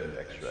credit.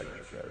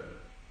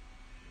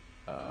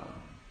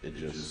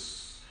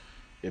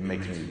 It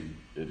makes me,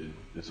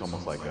 it's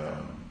almost like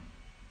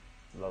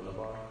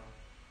Lullaby?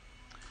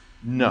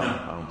 no,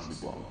 I don't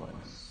sleep well on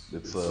planes.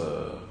 It's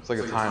like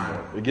a time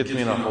warp. It gets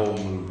me in a whole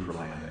mood for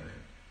landing.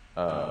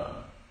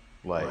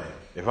 Like,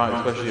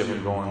 especially if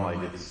I'm going, like,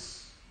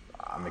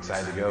 I'm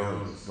excited to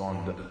go, it's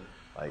going to,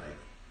 like,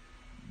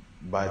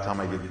 by the time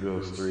I get to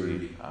those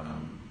 3,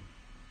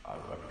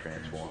 I've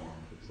transformed.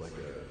 It's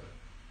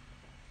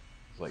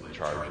like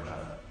charging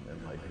out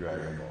and like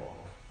Dragon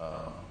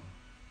Ball.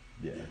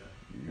 Yeah,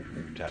 you're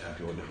tapping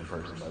into a different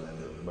person by the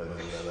end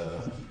of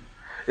that.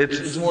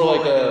 It's more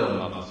like I'm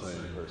not the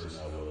same person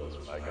I was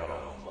when I got on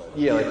the flight.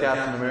 yeah, like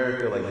Captain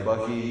America, like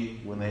Bucky,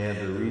 when they had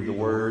to read the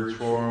words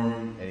for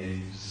him, and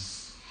he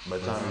just, by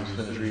the time he was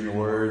finished reading the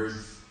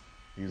words,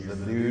 he was the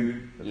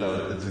dude.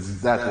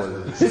 That's what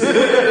it is.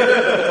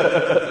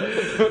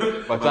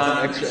 By the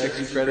time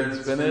extra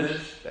credits finish,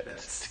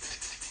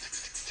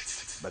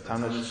 by the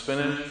time that's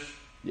finished,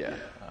 yeah,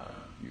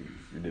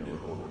 you're dealing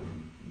with older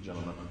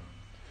gentlemen.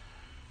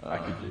 I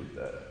could dig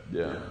that.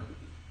 Yeah.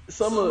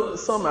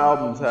 Some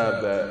albums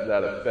have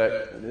that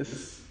effect, and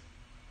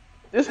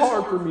it's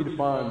hard for me to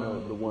find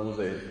the ones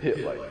that hit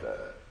like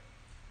that.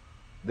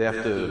 They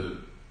have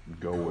to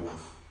go with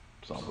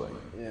something.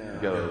 Yeah. You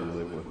gotta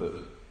live with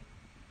it.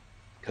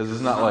 Because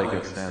it's not like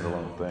a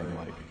standalone thing.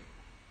 Like,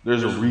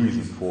 there's a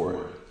reason for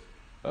it.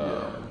 You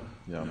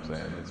know what I'm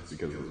saying? It's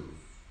because of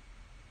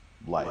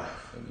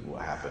life and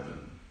what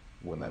happened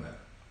when that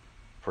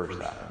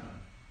first happened.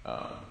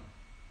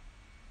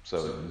 So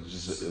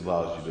it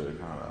allows you to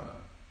kind of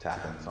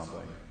tap into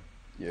something.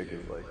 Yeah,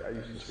 because like I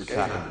used to skate.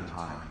 Tap into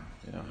time,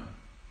 you know.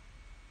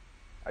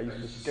 I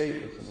used to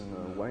skate listening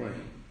to Wayne.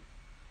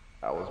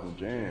 That was my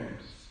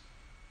jams.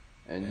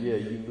 And yeah,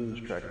 you lose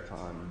track of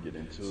time, you get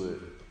into it.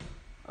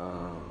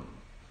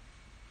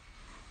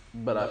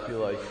 But I feel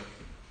like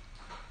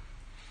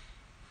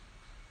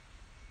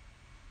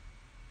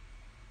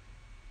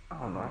I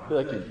don't know. I feel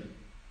like it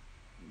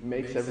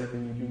makes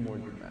everything you do more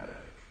dramatic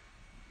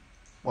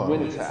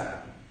when it's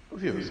happening.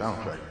 If you have a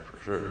soundtrack, for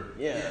sure.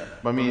 Yeah.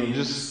 But I mean,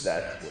 just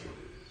That's what it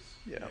is.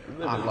 yeah. You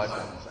live your life on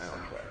the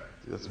soundtrack.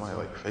 That's my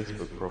like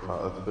Facebook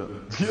profile.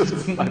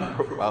 That's been my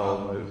profile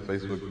on my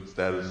Facebook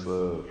status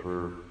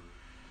for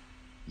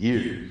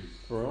years.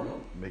 For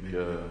real?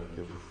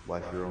 Give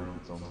life your own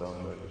its own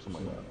soundtrack or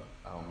something like that.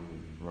 I don't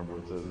even remember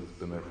what it says. It's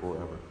been there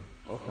forever.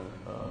 Okay.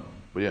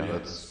 But yeah,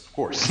 that's of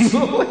course.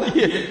 Like,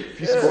 yeah,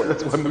 if you score,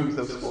 that's why movies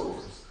have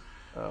scores.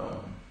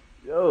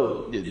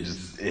 It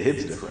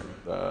hits different.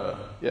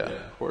 Yeah,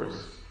 of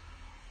course.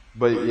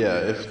 But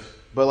yeah,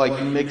 but like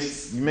you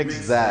mix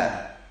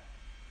that,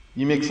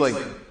 you mix like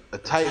a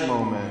tight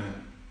moment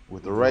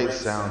with the right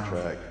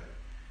soundtrack,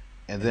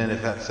 and then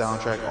if that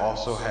soundtrack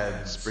also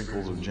had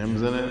sprinkles of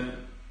gems in it,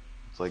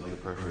 it's like the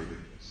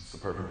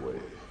perfect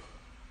wave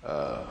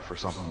for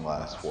something to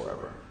last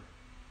forever.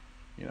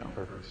 You know,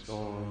 Perfect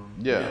storm.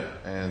 yeah,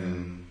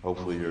 and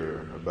hopefully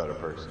you're a better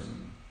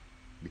person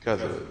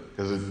because of it.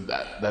 Because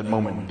that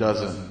moment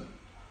doesn't.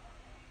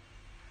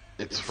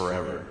 It's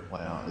forever.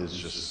 Like, it's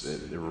just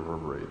it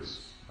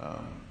reverberates,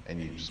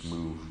 and you just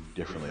move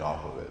differently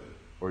off of it,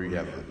 or you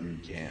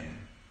can,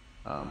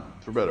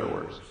 for better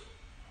or worse,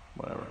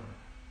 whatever.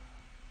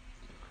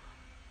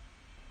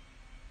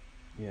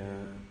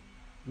 Yeah.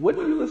 What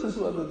do you listen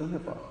to other than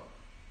hip hop?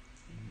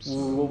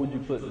 What would you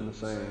put in the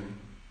same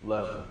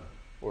level?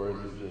 Or is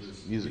it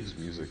just Music's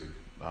music.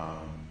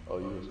 oh,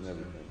 you listen to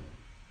everything?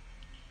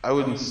 I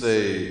wouldn't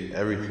say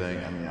everything.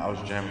 I mean, I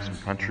was jamming some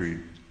country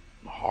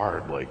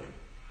hard like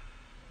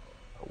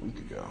a week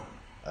ago.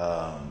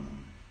 Oh,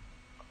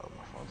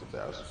 my phone's up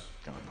there. I was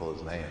gonna pull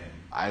his name.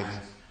 I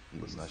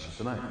listen to that shit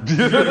tonight.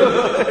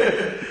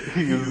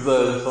 He was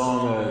the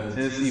song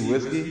Tennessee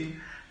Whiskey.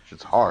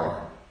 Shit's hard.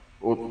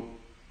 Well,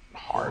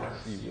 hard.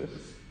 Tennessee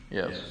Whiskey.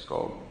 Yeah, that's what it's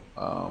called.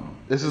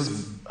 This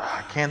is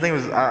I can't think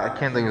of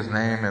his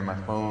name, and my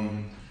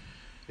phone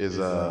is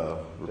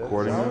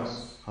recording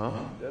this. Huh?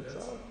 That's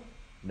all.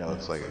 No,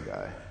 it's like a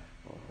guy.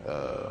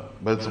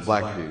 But it's a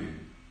black dude.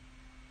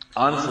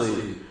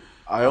 Honestly,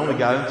 I only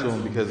got into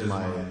him because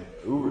my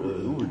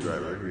Uber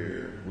driver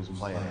here was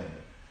playing it.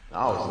 And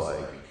I was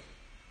like,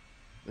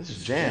 this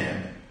is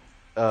jamming.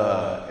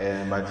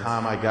 And by the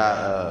time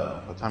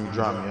he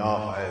dropped me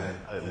off, I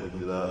had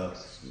looked it up,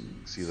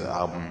 see the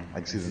album, I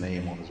could see the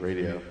name on his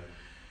radio.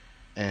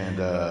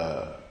 And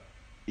I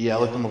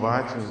looked him up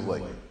on iTunes, was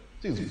like,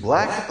 dude's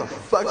black, what the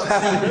fuck's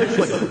happening? It's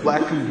like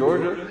black from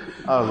Georgia.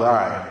 I was like,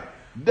 alright,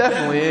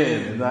 definitely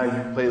in. And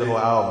I played the whole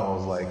album, I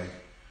was like,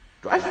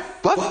 do I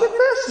fuck with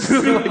this?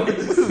 Like,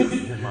 this is,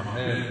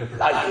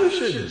 like, this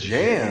shit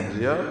jams,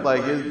 yo.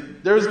 Like,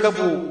 there was a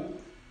couple,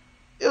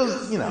 it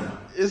was,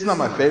 it's not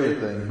my favorite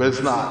thing, but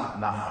it's not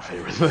my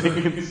favorite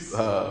thing. It's,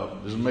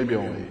 there's maybe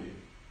only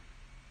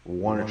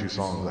one or two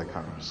songs I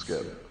kind of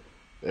skip.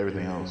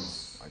 Everything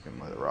else, I can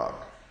let it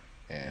rock.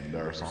 And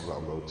there are songs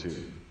I'll go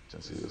to,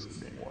 Tennessee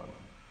Whiskey being one.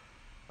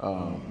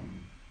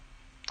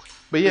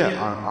 But yeah,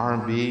 on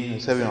R&B, I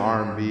was heavy on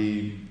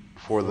R&B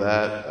before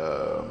that.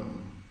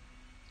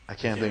 I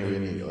can't think of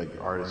any like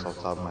artists off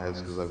the top of my head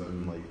because I've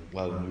been like a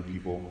lot of new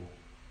people,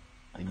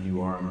 like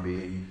new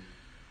R&B.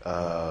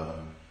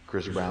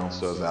 Chris Brown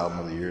still has the album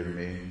of the year to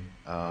me,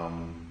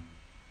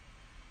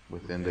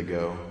 with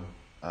Indigo.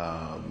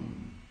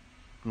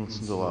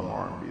 Listened to a lot more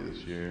R&B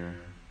this year.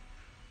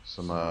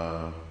 Some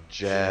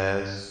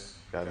jazz.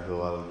 Got into a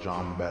lot of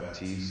John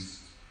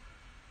Baptiste.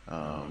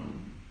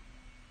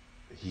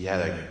 He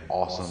had an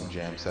awesome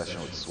jam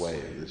session with Sway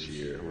this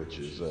year, which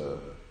is I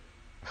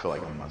feel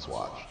like a must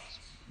watch.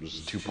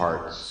 There's 2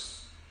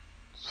 parts.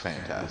 It's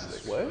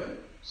fantastic.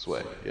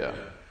 Sway, yeah.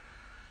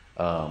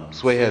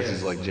 Sway has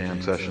his like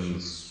jam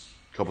sessions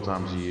a couple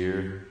times a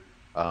year,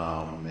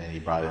 and he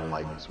brought in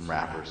like some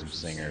rappers, some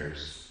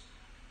singers.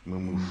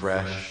 Mumu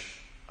Fresh,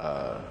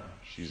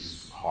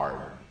 she's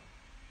hard,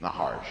 not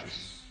hard.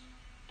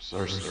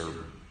 Her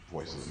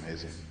voice is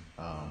amazing.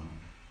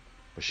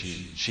 But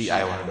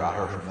I learned about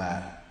her from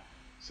that,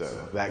 so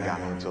that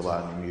got me into a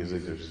lot of new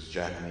music. There's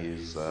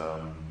Japanese,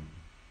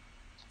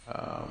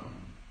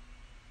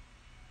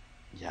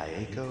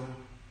 Yaeko.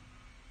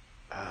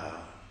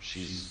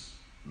 She's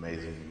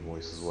amazing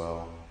voice as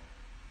well.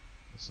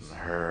 Listen to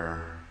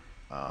her.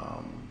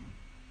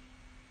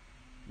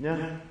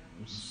 Yeah,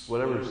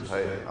 whatever's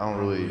tight. I don't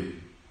really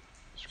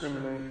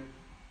discriminate.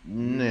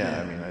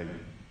 Yeah, I mean,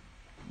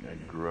 I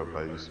grew up.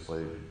 I used to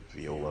play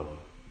viola,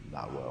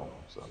 not well.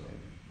 So I mean,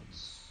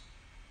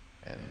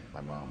 and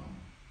my mom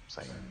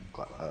sang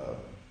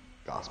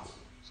gospel.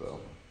 So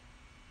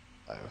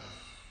I've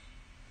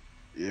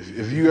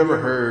if you ever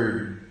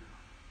heard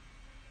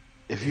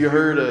if you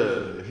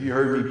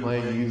heard me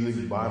playing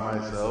music by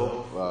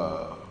myself,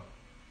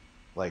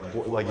 like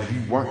if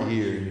you weren't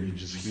here and you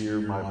just hear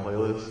my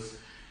playlist,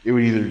 it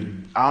would either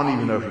I don't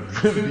even know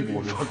if people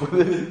would fuck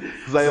with it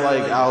because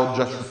I'll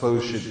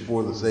juxtapose shit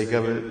for the sake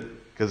of it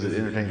because it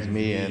entertains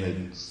me and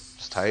it's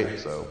just tight.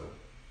 So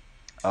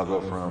I'll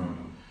go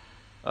from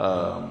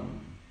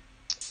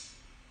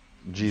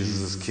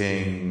Jesus is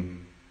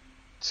King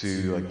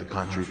to like the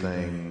country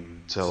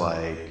thing to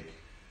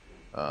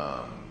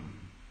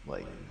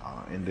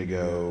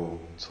Indigo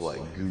to like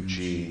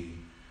Gucci.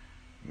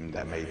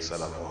 That may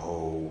set up a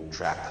whole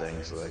trap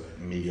thing, so like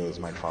Migos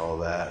might follow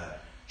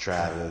that.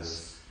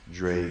 Travis,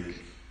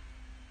 Drake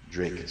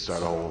could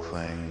start a whole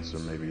thing, so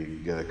maybe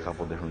get a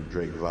couple different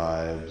Drake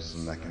vibes,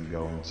 and that can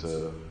go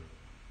into,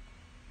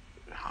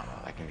 I don't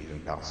know, I can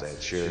even bounce Ed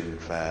Sheeran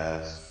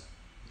fast.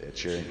 Ed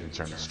Sheeran can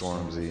turn to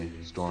Stormzy.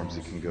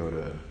 Stormzy can go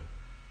to,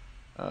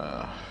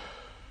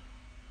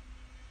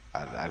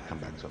 I'd come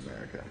back to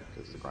America,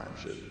 because the grime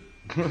shit.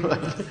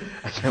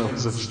 I can't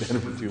listen to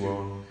stand for too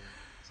long.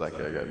 It's like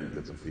I gotta do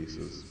bits and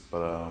pieces.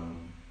 But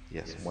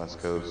yes, West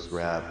Coast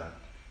rap,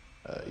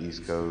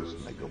 East Coast,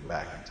 might go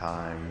back in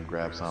time,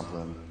 grab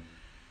something.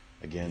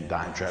 Again,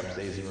 Dime Trap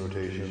stays in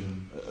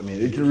rotation. I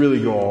mean, it can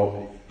really go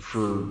all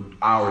for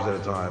hours at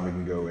a time. It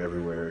can go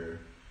everywhere.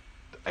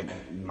 I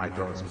might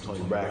throw in some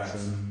Tony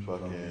Braxton,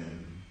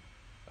 fucking,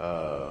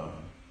 yeah,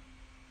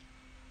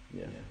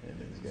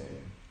 anything's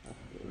game.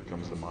 It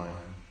comes to mind.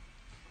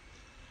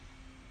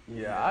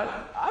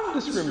 Yeah, I've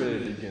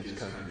discriminated against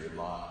country a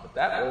lot, but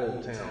that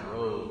Old Town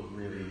Road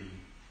really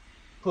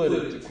put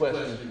it to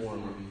question for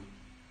me.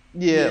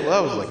 Yeah,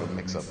 well, that was like a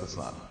mix-up. It's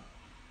not.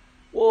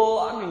 Well,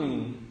 I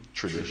mean,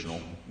 traditional.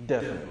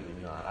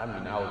 Definitely not. I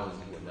mean, I was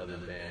into another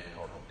band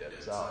called the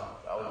Dead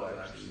South. That was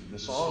actually the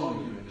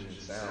song you mentioned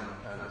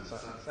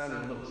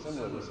sounded a little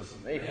similar to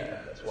something they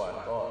had. That's why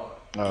I thought.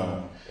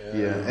 Oh,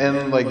 yeah,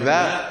 and like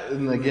that,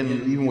 and again,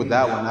 even with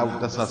that one,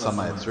 that's not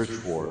something I had searched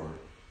for,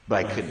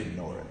 but I couldn't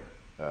ignore it.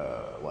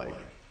 Like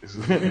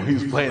when he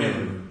was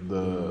playing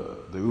the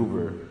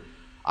Uber,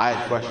 I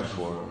had questions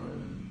for him,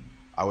 and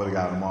I would have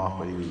got him off,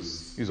 but he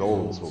was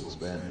old and spoke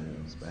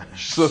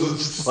Spanish, so it's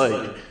just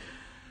like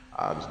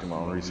I'll just do my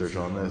own research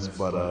on this.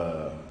 But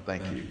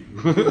thank you.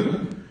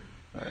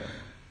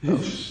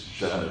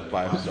 Definitely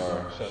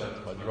 5-star. Shout out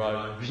to my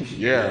driver.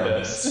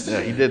 Yeah,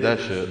 yeah, he did that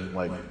shit.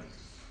 Like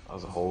I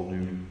was a whole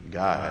new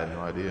guy. I had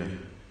no idea.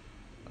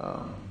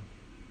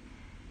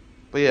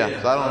 But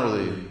yeah, so I don't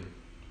really.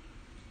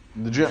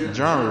 The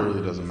genre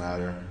really doesn't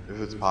matter. If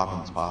it's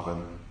popping, it's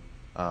popping.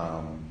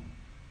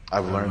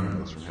 I've learned the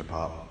most from hip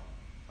hop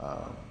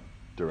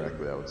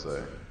directly, I would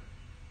say.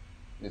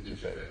 It's your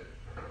favorite.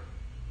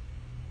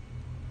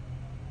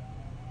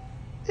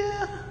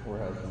 Yeah. Or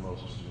has the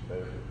most of your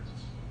favorites?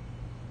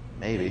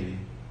 Maybe.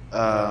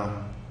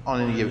 On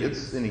any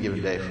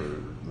given day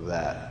for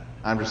that.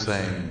 I'm just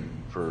saying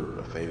for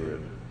a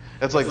favorite.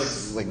 That's like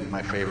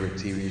my favorite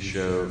TV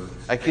show.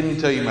 I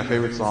couldn't tell you my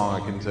favorite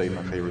song. I couldn't tell you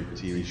my favorite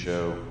TV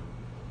show.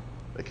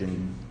 I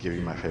can give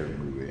you my favorite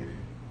movie.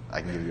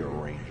 I can give you a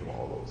range of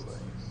all those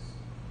things.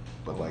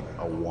 But like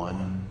a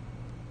one,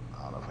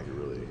 I don't know if I could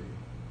really.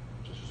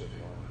 Just pick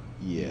one.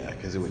 Yeah,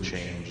 because it would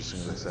change as soon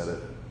as I said it.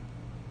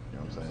 You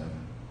know what I'm saying?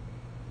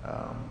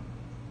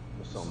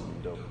 There's so many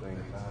dope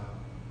things now.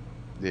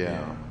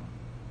 Yeah,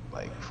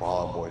 like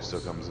Fall Out Boy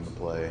still comes into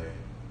play.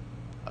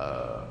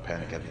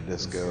 Panic at the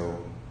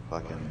Disco,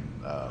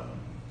 fucking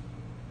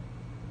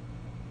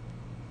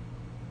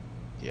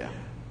yeah.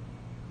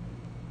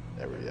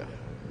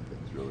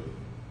 Everything's really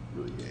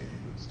game.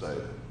 It's tight.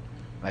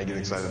 And I get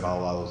excited about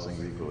a lot of those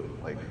things equally.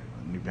 Like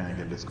a new Panic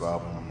at the Disco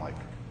album, I'm like,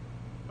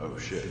 oh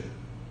shit.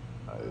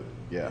 I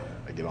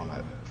get on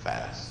that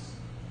fast.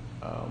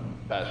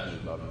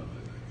 Passionate about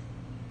music.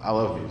 I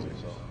love music.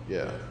 So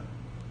Yeah.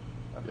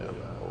 I feel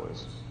that.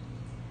 Always.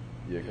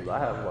 Yeah, because I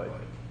have like,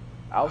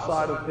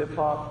 outside of hip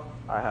hop,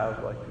 I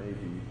have like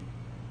maybe,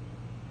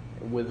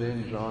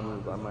 within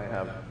genres, I might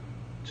have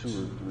 2 or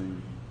 3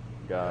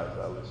 guys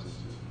I listen to,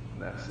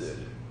 and that's it,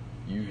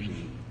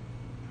 usually.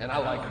 And I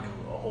like them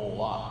a whole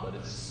lot, but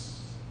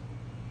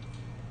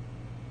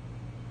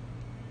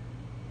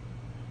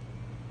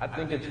I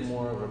think it's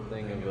more of a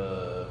thing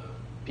of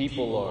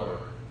people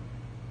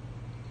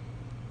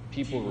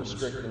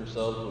restrict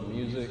themselves with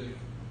music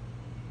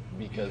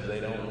because they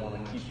don't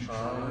want to keep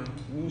trying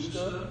new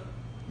stuff.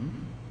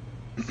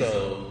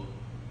 So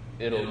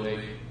it'll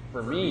make,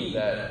 for me,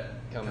 that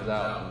comes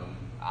out, and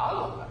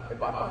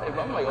if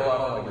I'm like, oh, I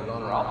don't like a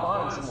genre,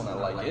 I'll find someone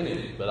I like in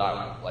it. But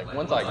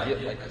once I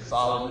get like a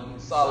solid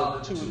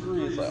 2 or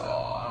 3, it's like,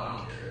 oh, I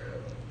don't care.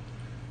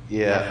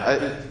 Yeah,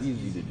 it's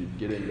easy to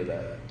get into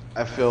that.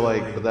 I feel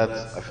like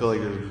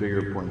there's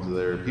bigger points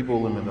there.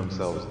 People limit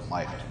themselves in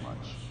life too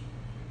much,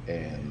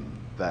 and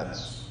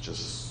that's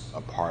just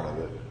a part of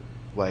it.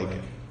 Like,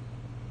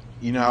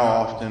 you know how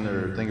often,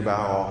 or think about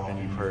how often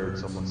you've heard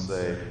someone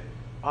say,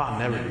 "Oh, I'll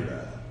never do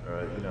that,"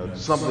 or you know,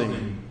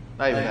 something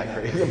not even that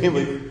crazy. I mean,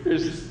 like,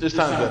 there's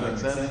times that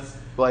makes sense.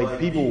 But like,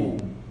 people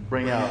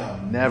bring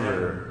out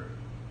never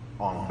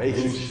on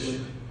basic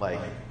shit. Like,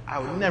 I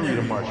would never eat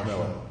a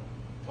marshmallow.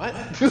 What?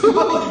 You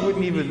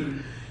wouldn't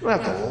even. You don't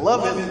have to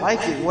love it,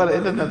 like it. What? It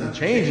doesn't have to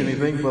change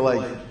anything. But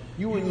like,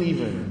 you wouldn't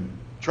even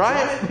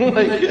try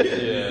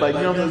it. Like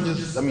you know,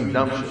 just I mean,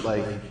 dumb shit.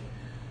 Like,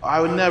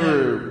 I would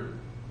never.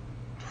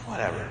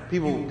 Whatever.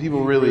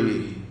 People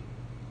really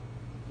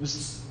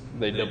just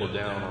they double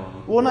down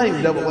on. Well, not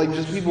even double. Like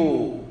just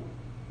people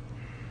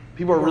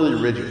are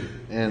really rigid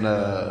and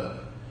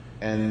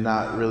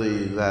not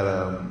really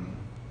that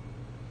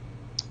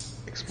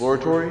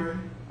exploratory,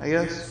 I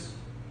guess.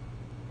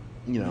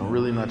 You know,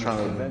 really not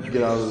trying to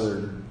get out of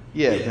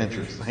their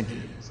adventurous. Thank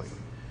you. It's like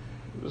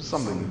there's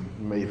something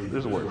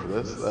there's a word for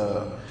this.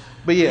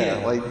 But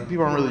yeah, like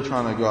people aren't really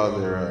trying to go out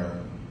of their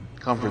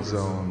comfort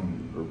zone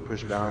or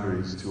push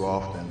boundaries too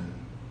often.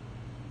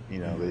 You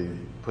know, they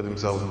put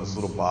themselves in this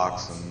little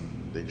box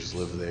and they just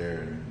live there.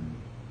 And,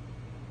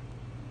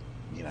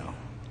 you know,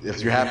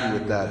 if you're happy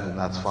with that, then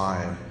that's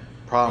fine.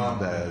 Problem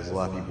with that is a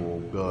lot of people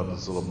build up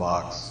this little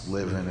box,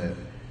 live in it,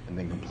 and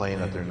then complain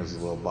that they're in this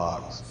little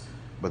box,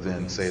 but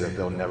then say that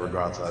they'll never go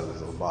outside of this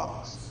little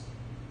box.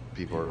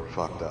 People are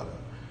fucked up.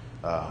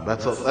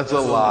 That's a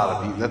lot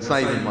of people. That's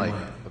not even like,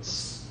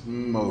 that's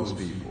most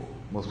people.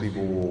 Most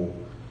people will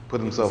put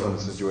themselves in a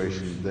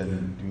situation,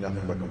 then do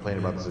nothing but complain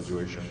about the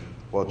situation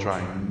while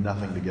trying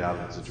nothing to get out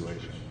of the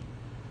situation.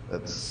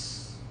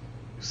 That's,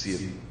 you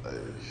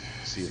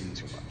see it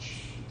too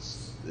much.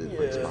 It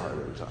breaks my heart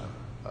every time.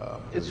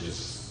 It's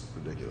just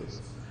ridiculous.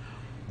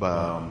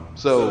 But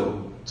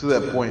so to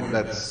that point,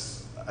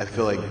 I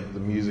feel like the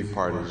music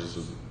part is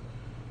just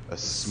a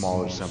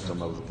smaller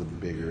symptom of the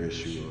bigger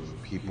issue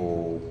of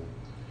people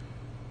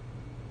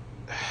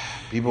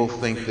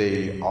think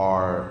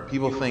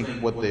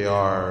what they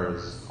are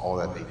is all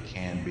that they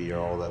can be or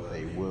all that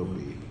they will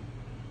be.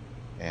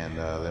 And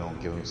they don't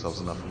give themselves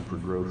enough room for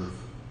growth.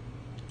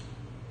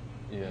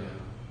 Yeah.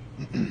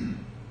 You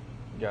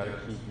gotta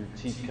keep your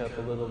teacup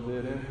a little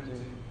bit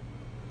empty.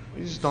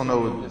 You just don't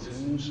know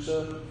This new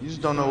stuff. You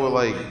just don't know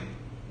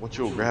what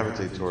you'll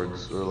gravitate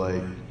towards, or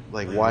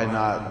like why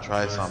not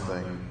try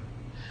something?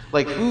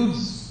 Like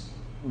food's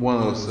one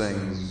of those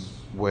things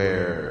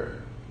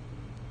where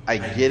I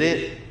get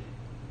it,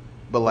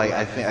 but like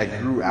I think I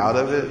grew out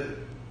of it.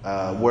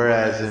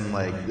 Whereas in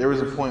like there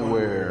was a point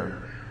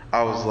where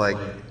I was like,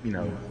 you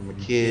know, from a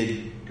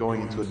kid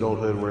going into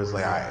adulthood, where it's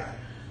like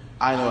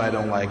I know I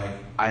don't like,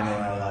 I know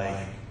I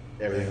like,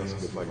 everything else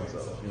is good fucking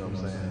stuff. You know what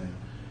I'm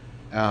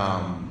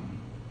saying?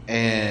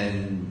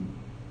 And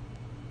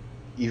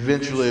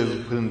eventually I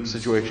was put in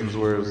situations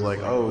where it was like,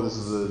 oh, this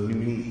is a new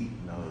meat.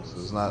 You know, so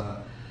it's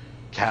not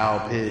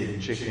cow,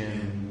 pig,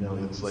 chicken. You know,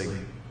 it's like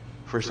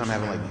first time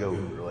having like goat,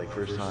 or like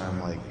first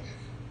time like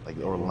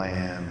or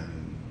lamb,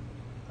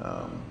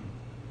 and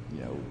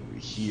you know,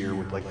 here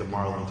with like the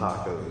marlin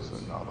tacos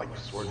and like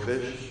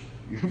swordfish.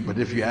 But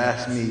if you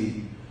asked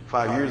me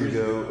 5 years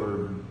ago,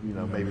 or you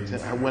know, maybe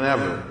 10, or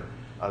whenever,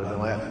 I'd have been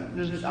like,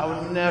 I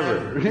would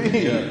never.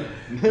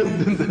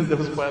 That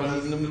was why I'm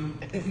eating them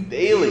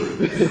daily.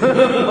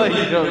 Like,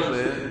 you know what I'm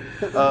saying?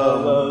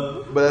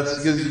 But that's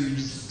because you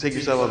just take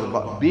yourself out of the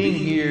box. Being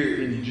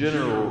here in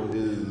general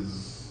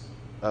is,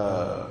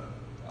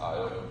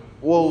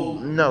 well,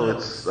 no,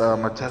 it's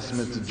a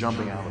testament to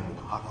jumping out of the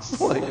box.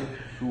 Like,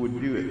 who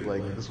would do it?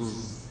 Like, this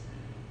was,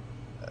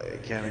 I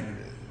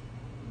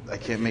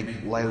can't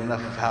make light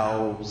enough of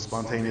how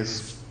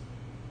spontaneous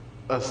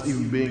us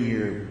even being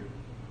here,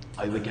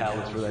 like the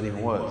catalyst for that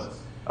even was.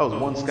 I was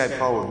one Skype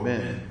call with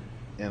Ben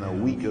in a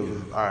week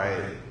of, all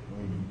right,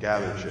 we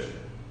gather shit.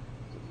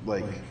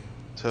 Like,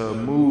 to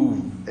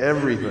move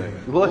everything.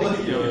 Like,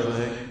 you know what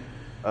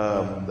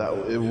I'm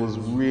saying? It was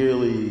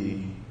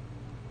really,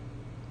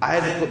 I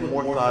had to put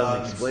more thought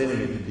in explaining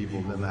it to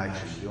people than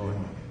actually doing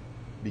it.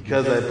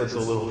 Because I put so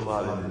little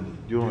thought into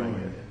doing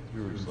it,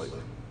 we were just like,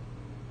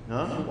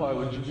 huh? Why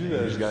would you do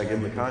that? You just gotta give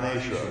them the Kanye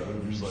shrug.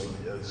 And we're just like,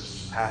 yeah, it's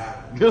just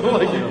happened.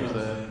 Like, you know what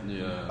I'm saying?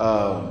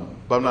 Yeah.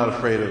 But I'm not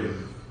afraid of,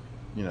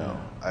 you know,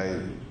 I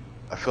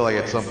feel like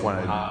at some point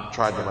I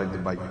tried to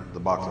light the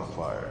box on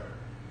fire.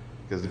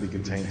 Because to be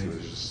contained to it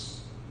is just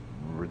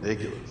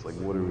ridiculous. Like,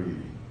 what are we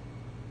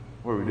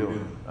doing?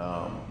 You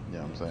know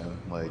what I'm saying?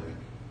 Like,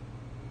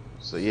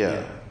 so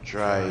yeah,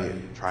 try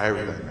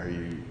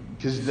everything.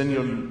 Because then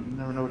you'll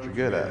never know what you're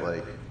good at.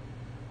 Like,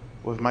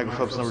 what if Michael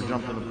Phelps never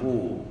jumped in the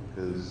pool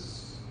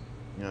because,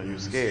 you know, he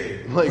was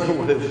scared? Like,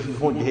 what if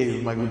no one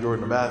gave Michael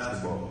Jordan a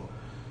basketball?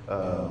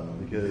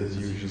 Because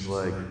he was just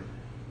like,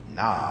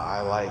 nah,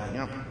 I like, you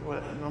know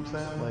what I'm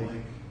saying? Like,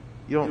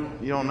 you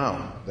don't know.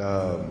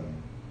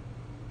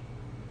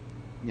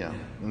 Yeah,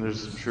 and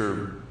there's, I'm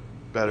sure,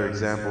 better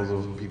examples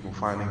of people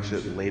finding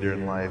shit later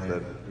in life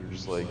that are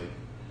just like,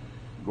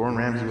 Gordon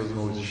Ramsay wasn't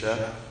always a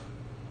chef.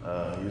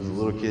 He was a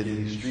little kid in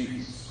these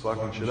streets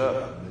fucking shit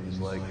up. And he's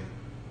like,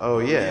 oh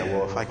yeah,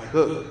 well if I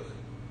cook,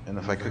 And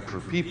if I cook for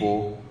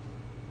people,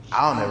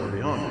 I'll never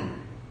be hungry.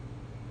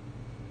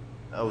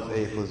 That was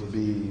A plus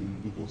B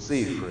equals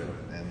C for him,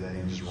 and then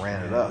he just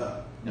ran it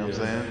up. You know what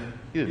I'm saying?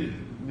 He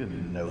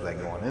didn't know that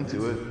going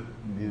into it.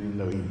 He didn't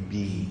know he'd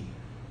be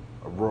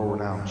a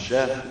world-renowned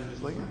chef. He was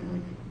just like, let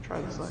me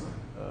try this thing,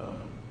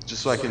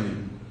 just so I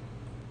can.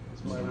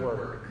 It's my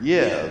work.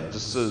 Yeah,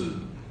 just so,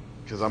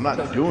 because I'm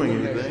not doing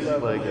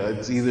anything. Like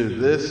it's either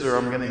this or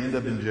I'm gonna end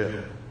up in jail. You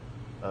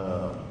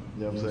know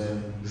what I'm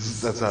saying?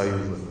 That's how he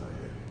was living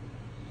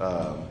out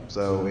here.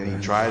 So, and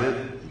he tried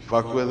it. He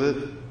fucked with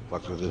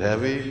it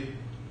heavy.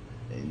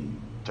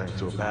 And turns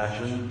into a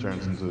passion,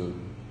 turns into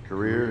a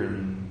career,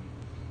 and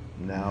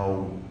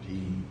now he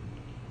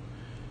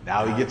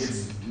gets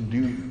to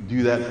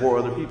do that for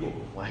other people.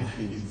 Like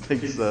he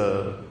takes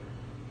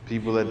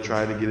people that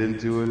try to get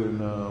into it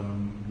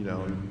and you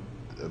know,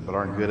 but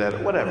aren't good at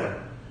it,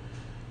 whatever.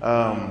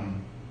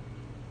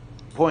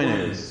 Point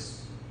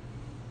is,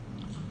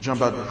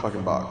 jump out the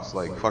fucking box.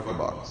 Like fuck the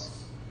box.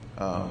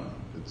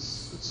 It's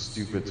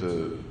stupid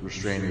to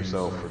restrain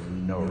yourself for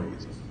no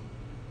reason.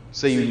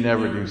 Say you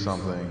never do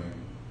something,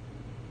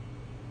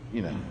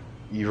 you know,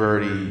 you've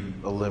already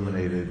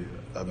eliminated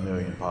a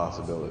million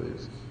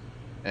possibilities.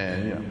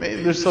 And, you know,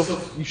 maybe there's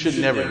stuff you should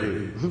never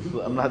do. This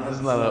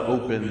is not an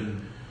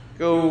open,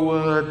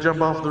 go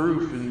jump off the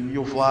roof and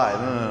you'll fly,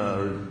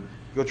 or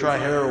go try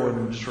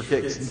heroin just for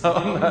kicks.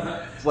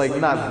 No, it's like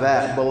not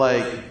that, but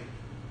like,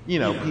 you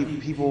know,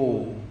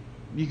 people,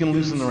 you can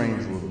loosen the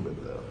reins a little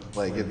bit though.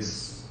 Like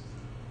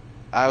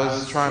I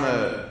was trying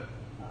to,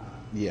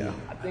 yeah.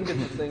 I think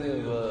it's a thing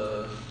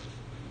of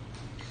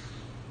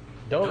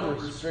don't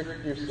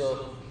restrict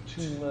yourself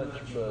too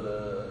much,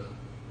 but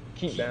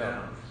keep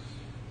balance.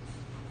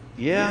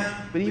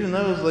 Yeah, but even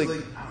those, like,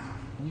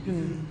 you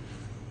can.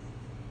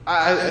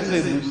 I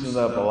say loosen it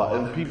up a lot,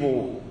 and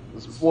people.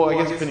 Well, I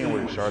guess depending on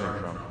where you're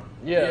starting from.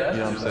 Yeah, you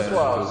know what I'm saying. That's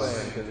what I was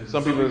saying.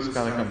 Some people this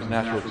kind of comes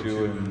natural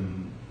to,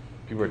 and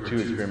people are too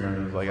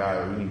experimental. It's like, all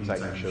right, we need to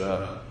tighten shit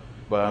up.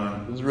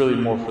 But it's really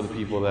more for the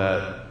people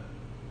that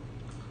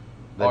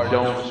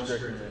don't.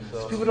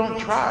 People don't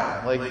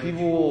try. Like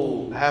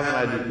people have an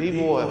idea.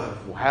 People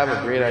have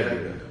a great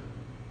idea,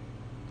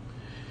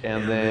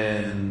 and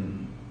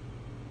then,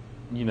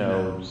 you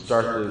know,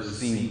 start to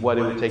see what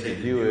it would take to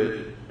do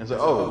it, and say,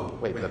 oh,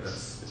 wait,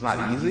 it's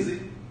not easy,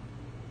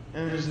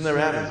 and it just never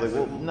happens. Like,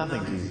 well,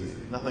 nothing's easy.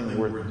 Nothing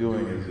worth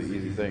doing is the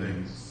easy thing.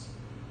 It's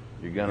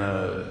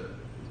gonna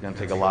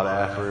take a lot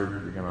of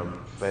effort. You're gonna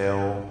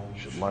fail. You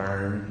should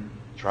learn.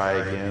 Try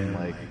again.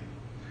 Like,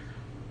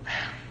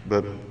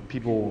 but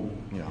people,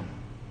 you know,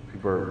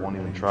 won't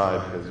even try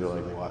because they're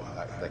like, well,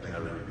 that can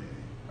never be me.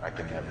 I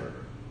can never.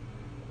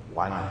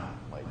 Why not?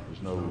 Like,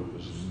 there's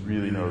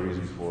really no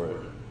reason for it.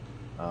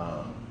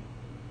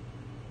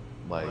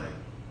 Like,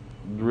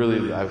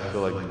 really, I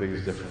feel like the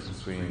biggest difference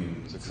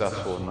between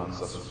successful and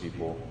non-successful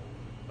people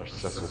are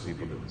successful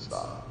people didn't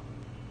stop.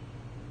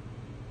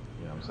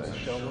 You know what I'm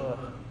saying? Show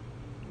up.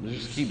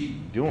 Just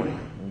keep doing.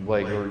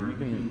 Like, or you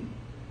can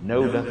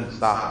know doesn't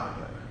stop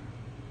anything.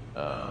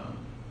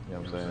 You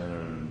know what I'm saying?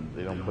 And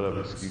they don't put up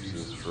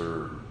excuses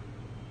for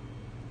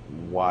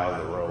why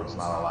the world's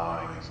not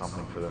allowing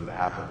something for them to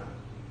happen.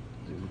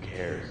 Dude, who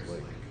cares? Like,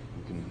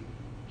 you can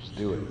just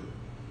do it.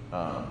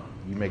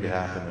 You make it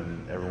happen,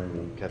 and everyone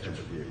will catch up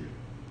with you.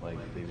 Like,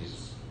 they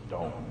just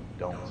don't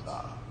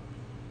stop.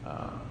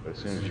 But as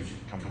soon as you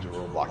come to a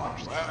roadblock, you're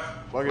just like,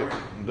 fuck it,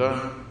 I'm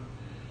done.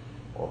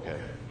 Okay,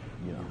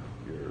 you know,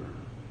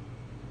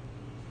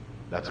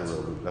 that's a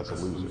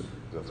loser.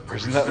 That's a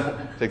person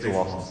that takes a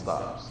loss and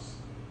stops.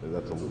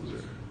 That's a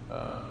loser.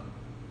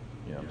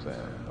 You know what I'm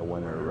saying? A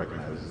winner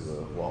recognizes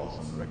a loss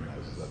and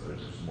recognizes that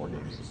there's more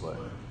games to play.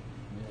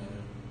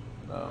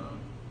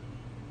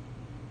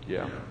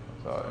 Yeah,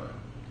 that's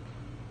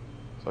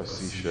how I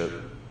see shit.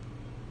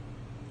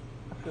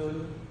 I feel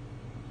you.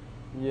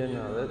 Yeah,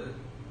 no,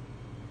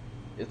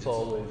 it's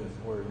always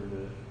important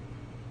to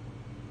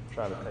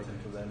try to take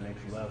it to that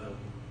next level,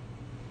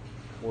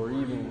 or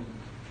even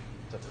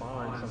to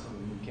find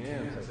something you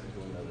can take it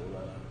to another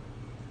level,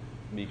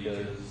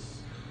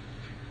 because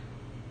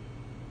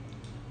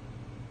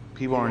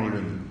people aren't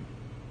even.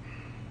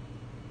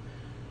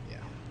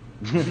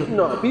 Yeah.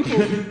 No,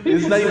 people.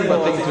 It's not even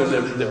about taking it to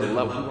a different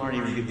level. People aren't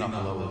even getting off the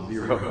level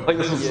 0. Like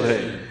that's what I'm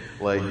saying.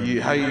 Like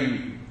you.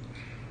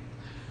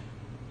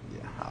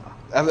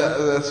 At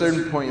a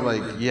certain point,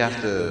 like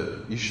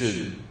you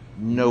should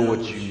know what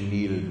you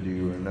need to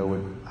do, or know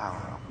what, I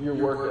don't know. Your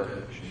work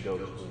ethic should go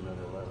to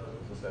another level.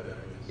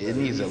 It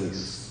needs to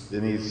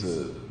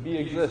be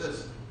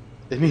existent.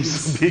 It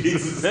needs to be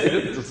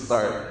existent to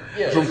start.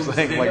 Yeah, that's what I'm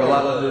saying. Like a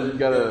lot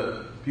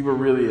of people are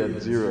really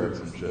at 0 at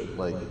some shit.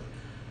 Like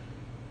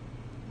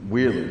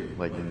weirdly,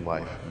 like in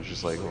life, it's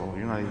just like, well,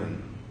 you're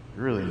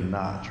really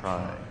not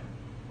trying,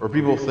 or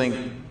people think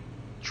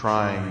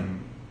trying.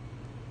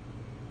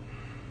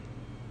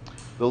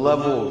 The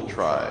level of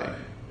try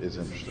is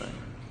interesting.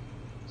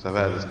 So I've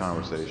had this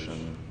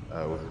conversation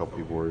with a couple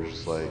people where it's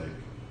just like,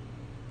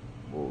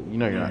 well, you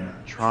know, you're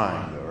not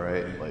trying though,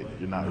 right? Like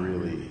you're not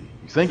really.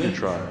 You think you're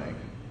trying,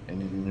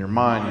 and in your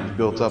mind you've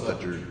built up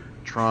that you're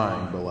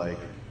trying, but like,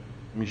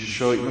 let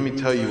me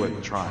tell you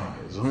what trying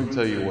is. Let me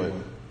tell you what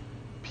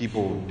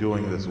people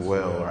doing this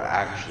well are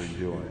actually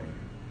doing.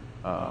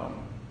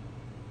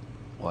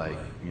 Like,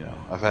 you know,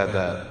 I've had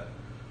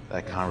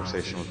that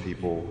conversation with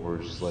people where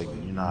it's just like,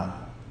 you're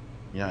not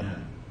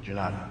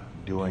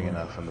doing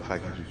enough, and the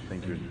fact that you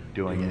think you're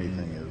doing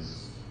anything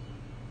is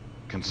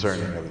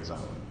concerning of its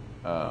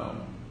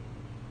own.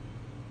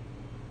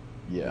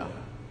 Yeah,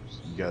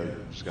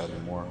 just gotta do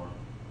more.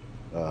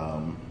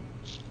 Yeah,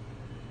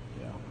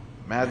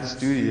 I'm at the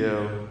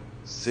studio,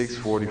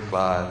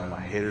 6:45. My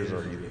haters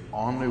are either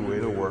on their way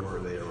to work or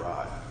they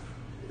arrive.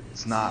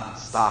 It's not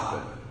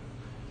stopping.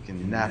 You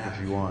can nap if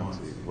you want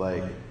to.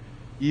 Like,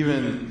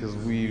 even because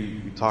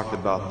we talked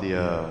about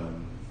the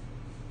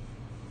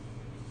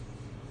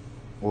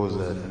what was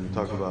that? And we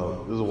talked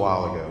about, it was a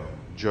while ago,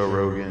 Joe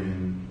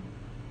Rogan,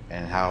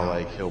 and how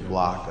like he'll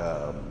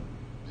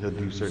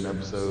do certain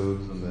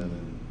episodes and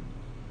then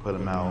put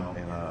them out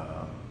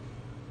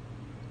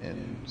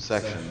in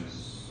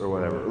sections or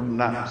whatever.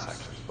 Not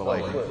sections, but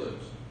like,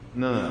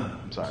 no,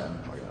 I'm sorry,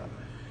 I'm fucking up.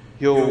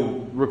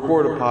 He'll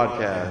record a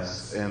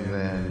podcast and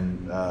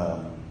then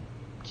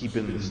keep it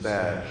in the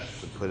stash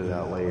to put it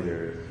out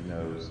later if he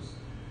knows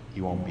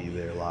he won't be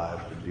there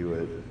live to do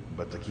it,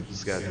 but to keep the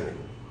schedule.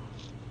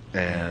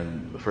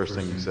 And the first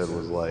thing he said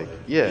was like,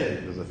 yeah,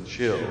 he does have to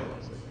chill. And I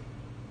was like,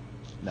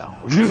 no.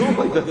 You know,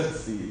 like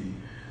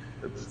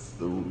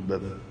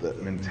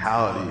that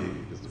mentality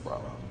is the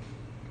problem.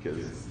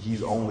 Because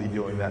he's only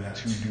doing that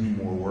to do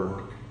more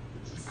work.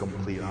 It's the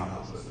complete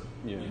opposite.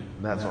 Yeah.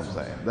 And that's what I'm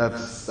saying.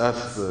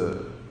 That's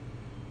the,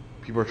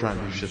 people are trying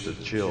to do shit to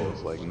chill.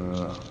 It's like,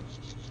 no.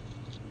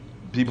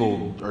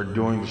 People are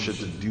doing the shit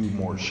to do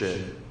more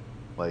shit.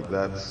 Like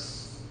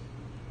that's,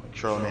 like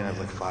Charlamagne has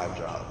like 5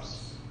 jobs.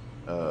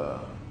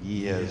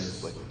 He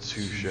has like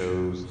 2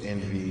 shows,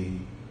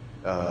 Envy.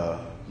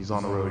 He's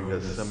on the road, he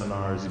does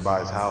seminars, he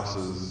buys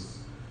houses.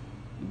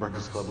 The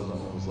Breakfast Club is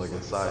almost like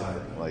a side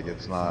thing. Like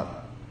it's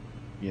not,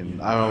 you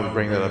know, I only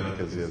bring that up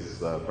because he has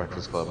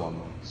Breakfast Club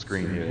on the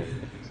screen here.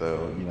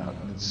 So, you know,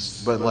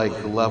 but like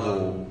the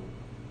level,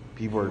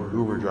 people are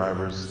Uber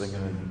drivers thinking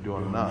they're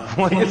doing enough.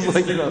 Like it's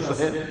like, you know what I'm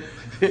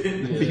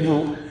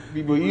saying?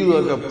 People you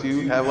look up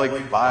to have like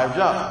 5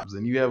 jobs,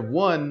 and you have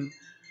one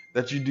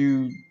that you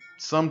do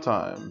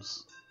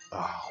sometimes.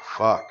 Oh,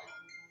 fuck.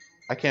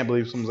 I can't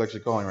believe someone's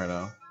actually calling right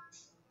now.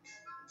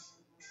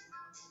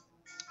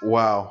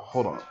 Wow,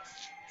 hold on.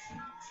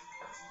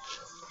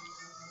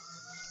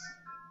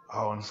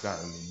 Oh, and it's got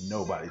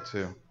nobody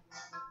too.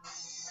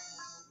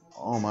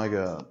 Oh my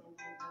god.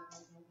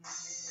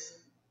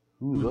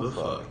 Who the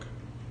fuck?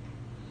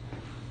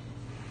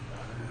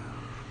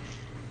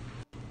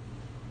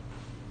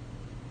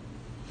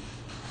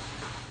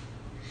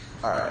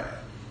 Alright.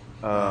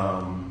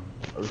 Are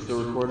we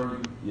still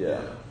recording?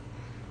 Yeah.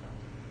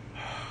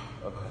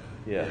 Okay.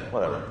 Yeah,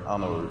 whatever. I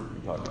don't know what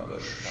we're talking about.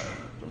 That kind of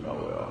threw me all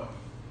the way off.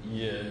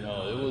 Yeah,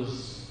 no, it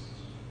was,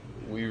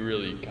 we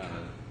really kind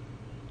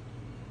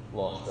of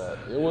lost that.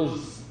 It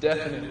was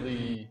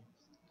definitely.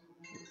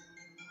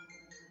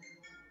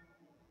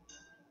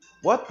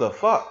 What the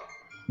fuck?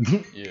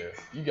 Yeah,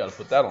 you gotta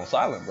put that on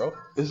silent, bro.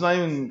 It's not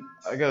even,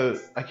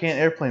 I can't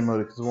airplane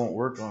mode it because it won't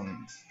work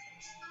on.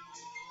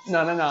 No,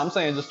 I'm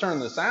saying just turn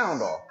the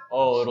sound off.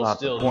 Oh, it'll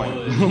still do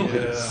it.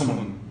 Yeah.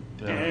 Someone,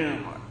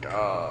 damn, my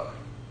God.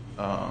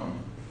 I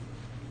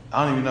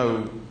don't even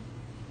know.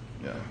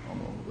 Yeah, I don't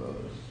know what that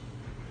is.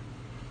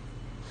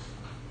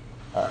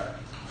 Alright.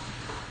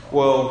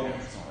 Well, yeah,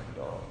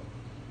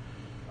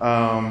 I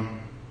don't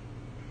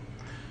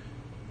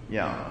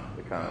know.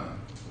 They kind of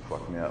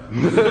fucked me up.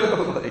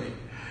 Like,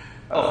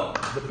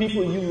 the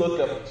people you look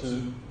up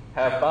to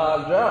have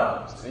 5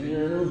 jobs, and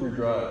you're an Uber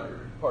driver,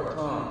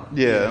 part-time.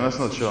 Yeah, and that's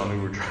not shit on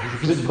Uber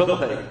drivers, but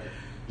like,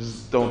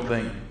 just don't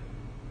think.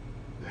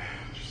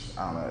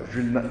 I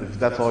don't know. If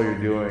that's all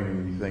you're doing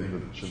and you think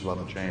that shit's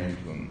about to change,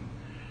 then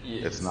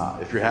it's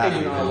not. If you're happy,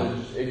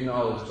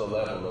 acknowledge the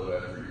level of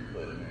effort you're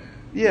putting in.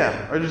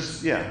 Yeah, or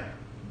just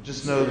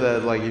know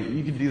that like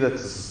you can do that to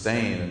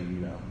sustain, and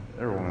you know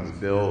everyone has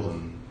bills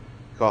and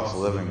cost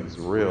of living is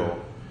real.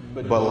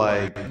 But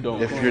like,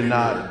 if you're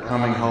not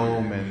coming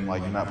home and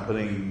like you're not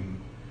putting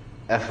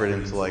effort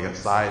into like a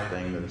side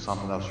thing, there's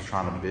something else you're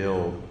trying to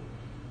build.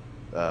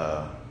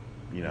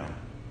 You know,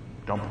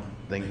 don't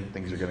think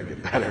things are gonna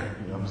get better.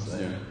 You know what I'm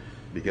saying? Yeah.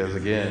 Because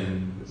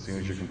again, as soon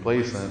as you're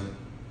complacent,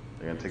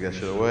 they're gonna take that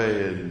shit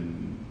away,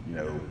 and you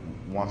know,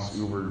 once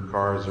Uber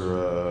cars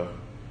are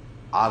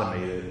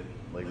automated,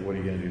 like what are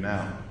you gonna do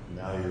now?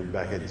 Now you're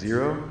back at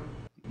 0.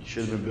 You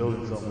should have been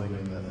building something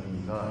in that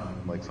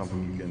meantime, like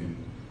something you can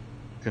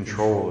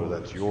control or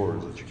that's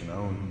yours, that you can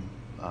own.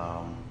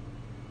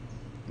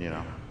 You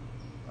know,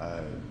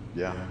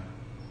 yeah,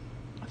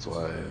 that's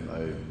why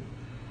I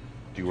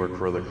do work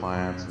for other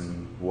clients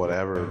and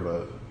whatever,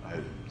 but I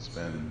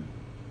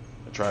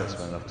try to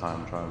spend enough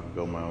time trying to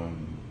build my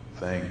own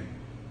thing,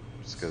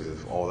 just because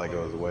if all that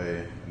goes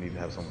away, I need to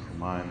have something for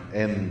mine.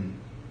 And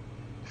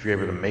if you're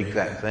able to make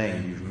that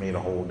thing, you've made a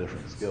whole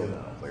different skill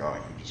now. It's like, oh, I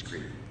can just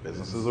create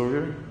businesses over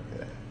here?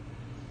 Okay.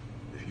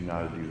 If you know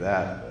how to do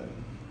that, then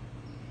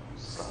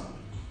stop.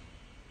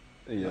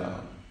 Yeah.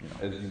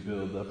 As you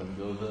build up and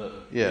build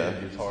up, Yeah.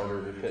 it gets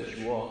harder to cut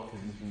you off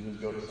because you can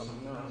just go to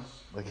something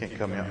else. They can't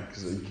cut me off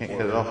because you can't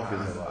cut it off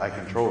because I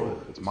control it.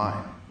 It's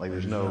mine. Like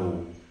there's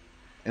no,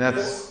 and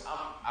that's.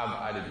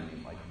 I didn't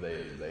mean like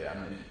they. I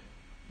mean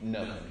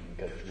nothing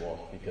can cut you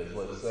off because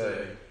let's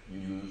say you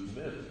lose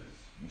the business,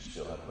 you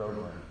still have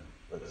programming.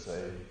 Let's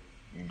say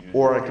you do.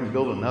 Or I can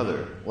build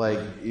another. Like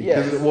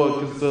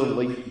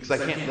because I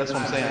can't. That's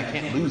what I'm saying. I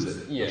can't lose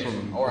it. Yeah. I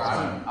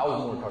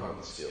was more talking about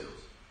the skills.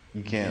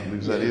 You can't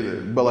lose that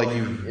either. But like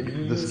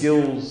the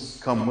skills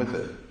come with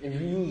it. If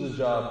you lose a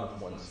job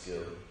with one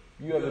skill,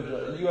 you have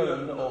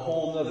a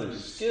whole other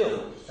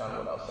skill. Is kind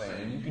of what I was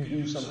saying. And you can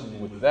do something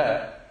with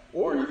that,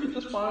 or you can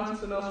just find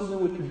something else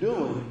within what you're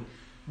doing.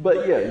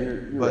 But yeah,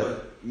 you're but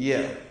right.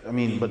 yeah, I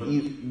mean, but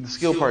the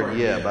skill part,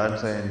 yeah. But I'm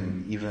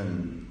saying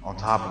even on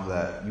top of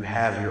that, you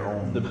have your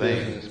own The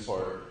thing. business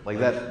part. Like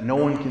that, no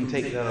one can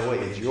take that away.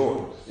 It's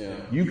yours. Yeah.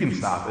 You can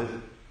stop it.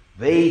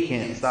 They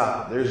can't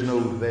stop it. There's no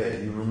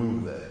they. You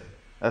remove they.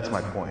 That's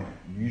my point.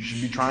 You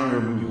should be trying to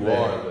remove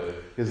they.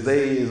 Because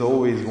they is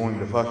always going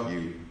to fuck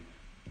you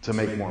to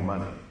make more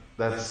money.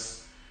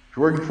 If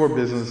you're working for a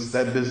business,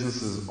 that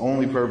business's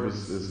only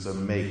purpose is to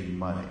make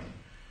money.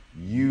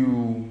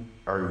 You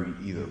are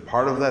either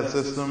part of that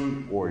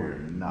system or you're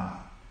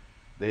not.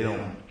 They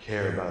don't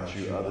care about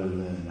you other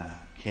than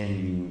can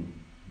you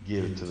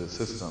give to the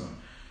system.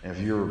 And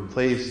if you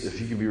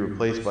can be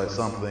replaced by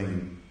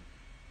something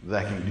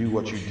that can do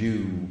what you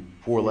do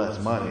for less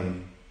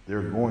money,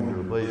 they're going to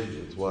replace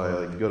you. That's why,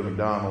 like, you go to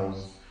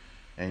McDonald's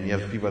and you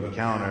have people at the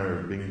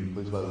counter being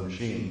replaced by the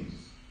machines.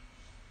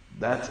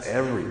 That's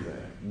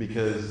everything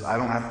because I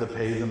don't have to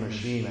pay the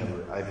machine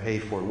ever. I pay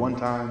for it one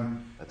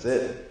time. That's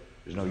it.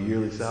 There's no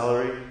yearly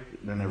salary.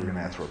 They're never going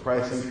to ask for a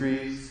price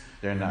increase.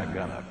 They're not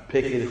going to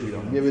pick it if you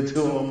don't give it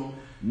to them.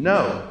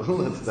 No,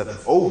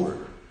 that's over,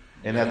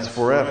 and that's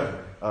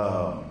forever.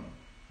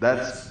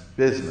 That's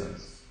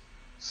business.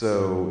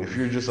 So if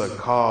you're just a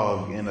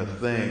cog in a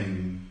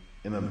thing,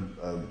 in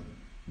a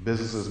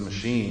business's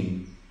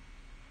machine,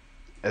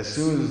 as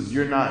soon as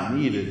you're not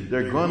needed,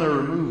 they're gonna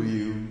remove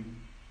you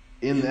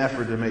in the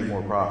effort to make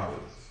more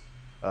profits.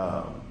 You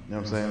know what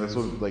I'm saying? That's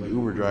what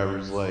Uber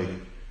drivers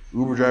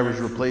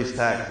replace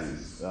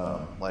taxis.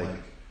 Like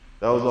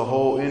that was a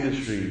whole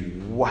industry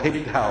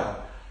wiped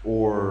out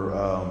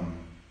or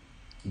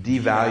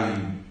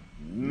devalued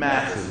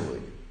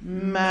massively,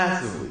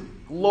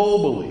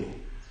 globally,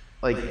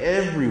 like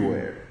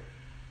everywhere.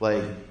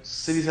 Like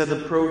cities had to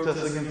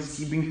protest against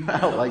keeping you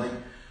out. Like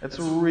that's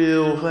a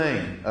real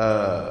thing.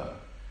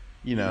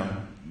 You know,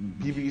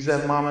 people used to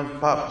have mom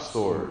and pop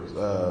stores.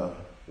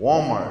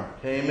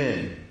 Walmart came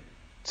in,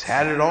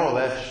 tattered all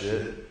that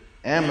shit.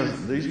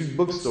 Amazon, there used to be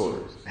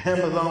bookstores.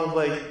 Amazon was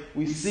like,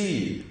 we see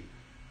you.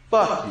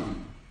 Fuck you.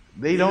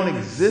 They don't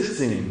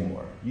exist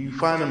anymore. You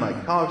find them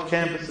like college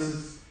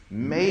campuses,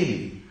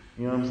 maybe.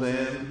 You know what I'm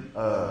saying?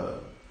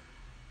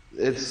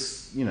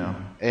 It's, you know,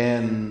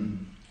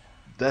 and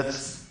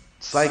that's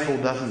cycle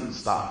doesn't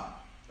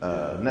stop.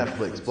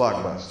 Netflix,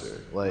 Blockbuster,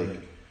 like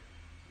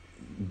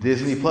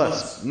Disney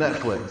Plus,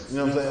 Netflix. You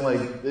know what I'm saying?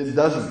 Like it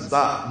doesn't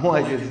stop.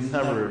 Like it's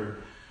never.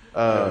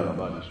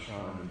 Everybody's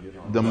trying to get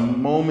on. The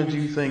moment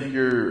you think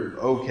you're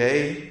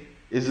okay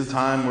is the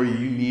time where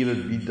you need to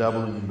be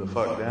doubling the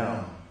fuck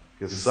down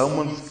because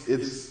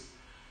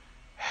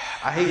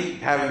I hate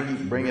having to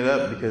keep bringing it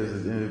up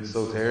because it's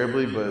so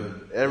terribly, but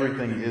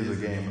everything is a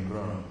Game of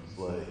Thrones.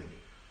 Like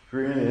if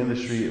you're in an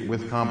industry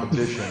with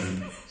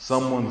competition,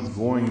 someone's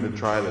going to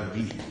try to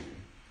beat you.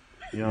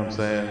 You know what I'm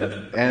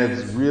saying? And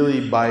it's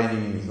really by any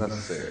means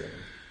necessary.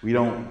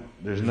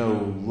 There's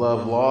no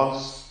love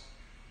lost.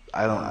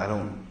 I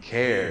don't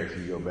care if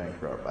you go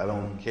bankrupt. I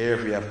don't care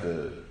if you have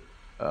to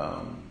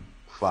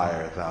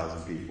fire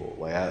 1,000 people.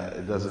 Like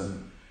it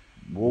doesn't.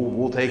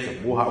 We'll take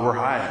them. We're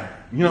hiring.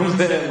 You know what I'm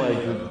saying?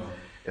 Like,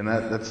 and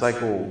that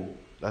cycle.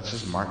 That's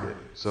just market.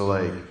 So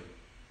like,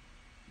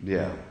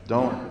 yeah,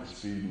 don't. Market's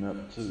speeding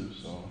up too.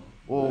 So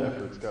the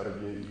effort's got to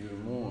get you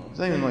more. It's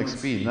not even like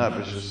speeding up.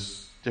 It's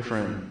just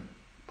different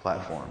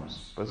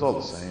platforms, but it's all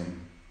the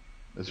same.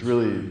 It's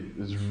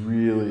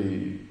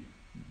really.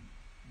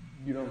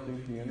 You don't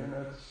think the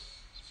internet's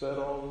sped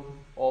all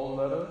of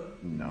that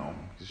up? No,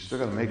 because you still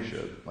got to make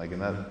shit. Like in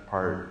that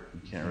part,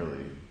 you can't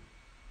really.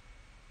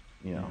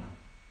 You know,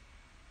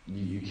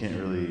 you can't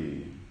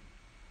really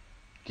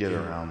get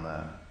around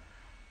that.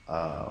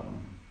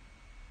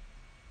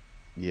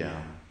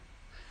 Yeah,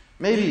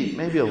 maybe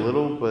a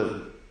little,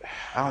 but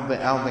I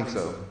don't think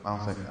so. I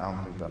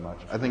don't think that much.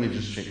 I think it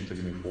just took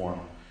a new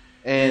form,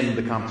 and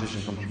the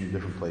competition comes from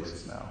different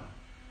places now.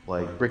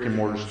 Like brick and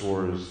mortar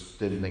stores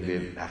didn't think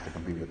they'd have to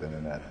compete with the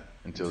internet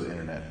until the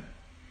internet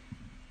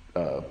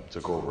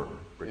took over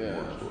brick and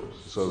mortar stores.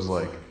 So it's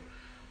like,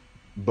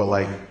 but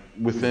like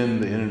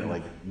within the internet,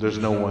 like there's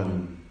no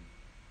one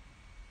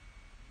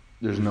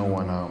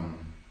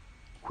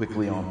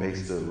quickly on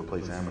pace to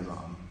replace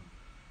Amazon.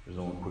 There's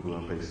no one quickly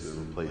on pace to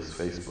replace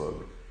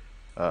Facebook.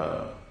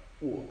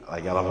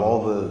 like out of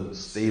all the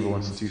stable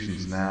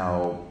institutions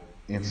now,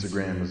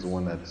 Instagram is the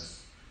one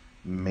that's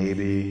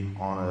maybe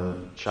on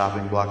a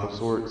chopping block of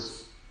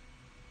sorts,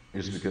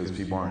 just because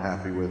people aren't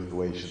happy with the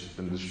way shit's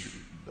been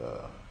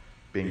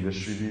being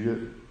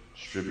distributed,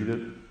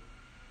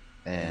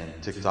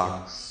 and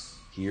TikTok's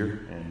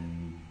here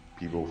and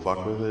people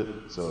fuck with it.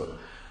 So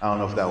I don't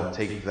know if that will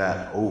take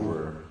that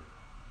over,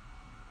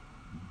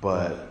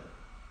 but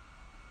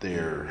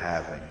they're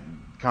having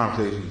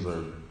conversations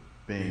are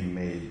being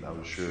made,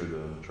 I'm sure,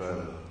 to try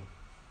to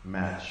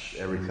match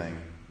everything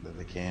that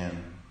they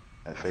can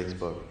at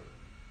Facebook,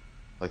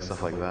 like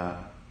stuff like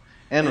that.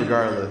 And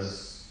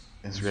regardless,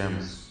 Instagram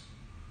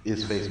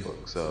is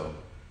Facebook, so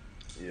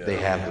they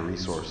have the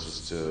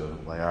resources to,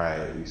 like, all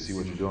right, we see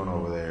what you're doing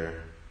over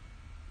there,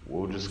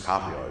 we'll just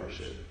copy all your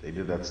shit. They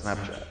did that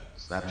Snapchat.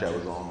 Snapchat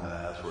was on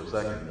that ass for a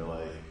second. They're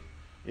like,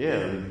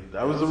 yeah,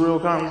 that was the real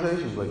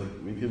conversation. Like,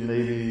 we could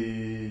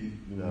maybe,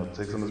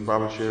 take some of this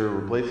profit share,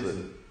 replace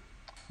it.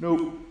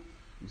 Nope.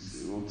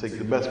 We'll take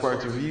the best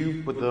parts of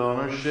you, put that on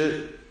our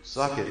shit,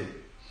 suck it.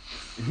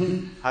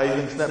 How you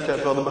think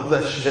Snapchat felt about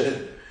that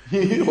shit?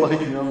 Like, you know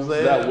what I'm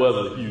saying? That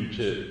was a huge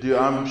hit. Dude,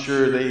 I'm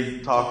sure they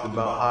talked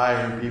about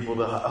hiring people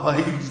to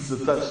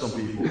touch some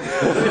people.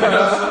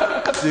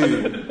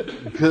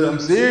 Dude, because I'm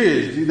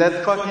serious. Dude,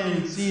 that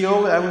fucking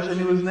CEO, I wish I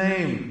knew his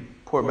name.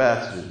 Poor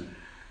bastard.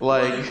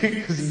 Like,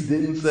 because he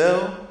didn't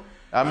sell.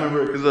 I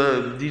remember,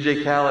 because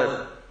DJ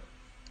Khaled,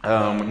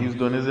 when he was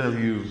doing his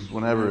interviews,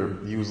 whenever,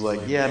 he was like,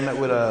 yeah, I met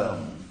with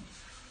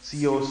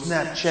CEO of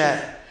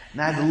Snapchat,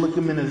 and I had to look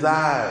him in his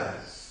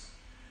eyes,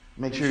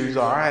 make sure he was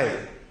all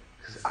right.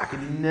 Because I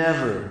could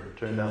never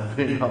turn down $1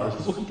 billion.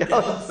 That's what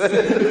Khaled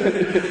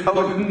said. I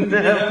would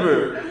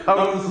never. I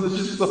was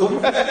just so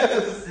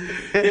fast.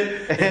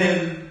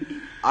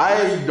 And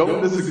I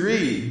don't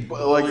disagree.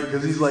 But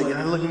because he's like, and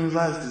I look in his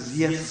eyes because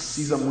he has to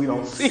see something we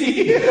don't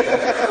see.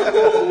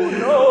 Oh,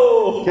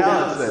 no.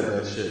 Khaled said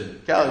that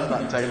shit. Khaled's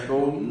not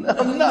technical,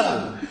 nothing.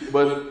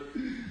 But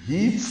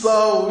he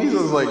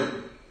was like,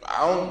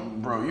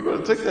 bro, you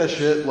better take that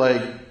shit.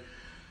 Like,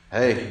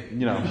 hey,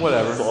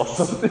 whatever.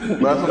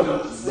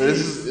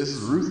 This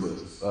is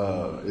ruthless.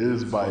 It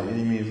is by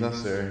any means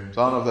necessary.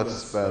 So I don't know if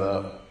that's sped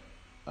up.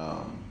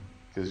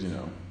 Because,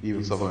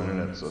 even stuff on the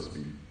internet is supposed to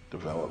be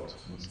developed.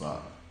 It's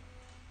not.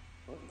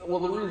 Well,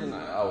 the reason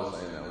I was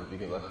saying that was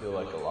because I feel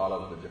like a lot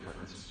of the different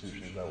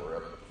institutions that were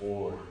up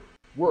before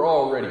were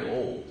already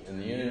old. And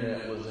the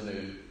internet was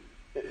in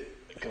a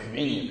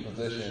convenient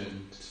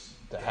position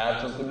to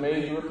have something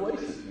made to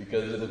replace it.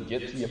 Because it'll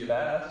get to you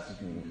fast. You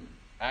can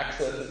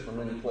access it from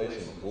any place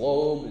in the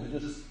globe. It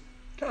just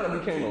kind of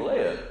became a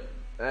layup.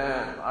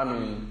 And I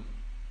mean,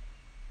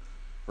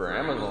 for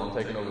Amazon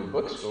taking over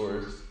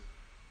bookstores,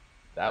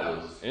 that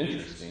was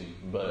interesting.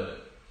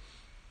 But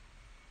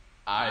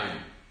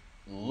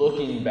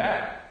looking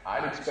back,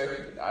 I'd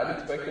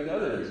expect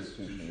another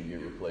institution to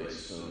get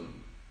replaced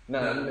soon.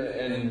 Now,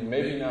 and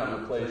maybe not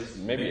replaced.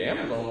 Maybe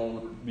Amazon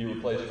won't be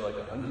replaced for like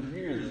 100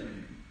 years,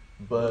 maybe.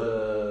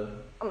 But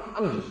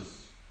I'm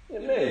just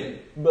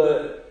maybe.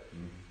 But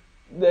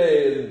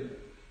they're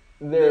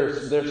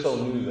so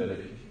new that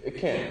it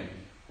can't.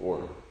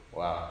 Or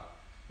wow,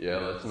 yeah,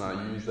 let's not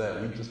use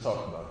that. We just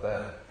talked about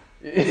that.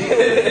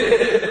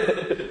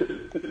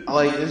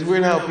 Like, it's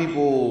weird how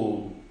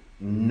people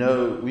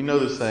know. We know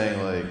the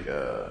saying like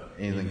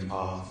anything's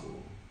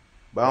possible,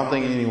 but I don't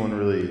think anyone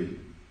really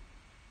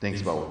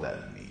thinks about what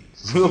that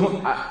means.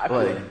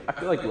 I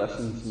feel like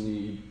lessons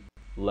need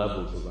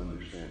levels of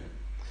understanding,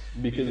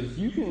 because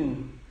you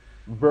can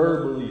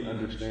verbally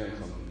understand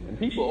something,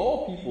 and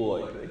all people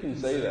like they can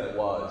say that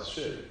wise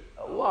shit.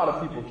 A lot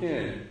of people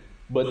can,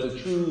 but to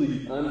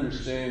truly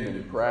understand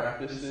and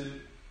practice it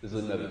is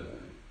another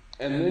thing,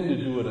 and then to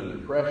do it under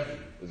pressure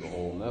is a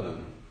whole nother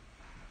thing.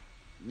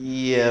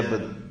 Yeah,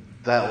 but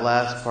that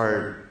last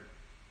part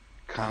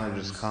kind of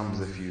just comes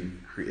if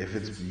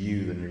it's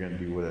you, then you're gonna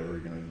do whatever you're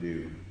gonna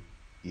do,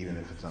 even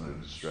if it's under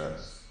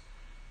distress.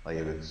 Like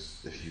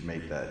if you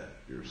make that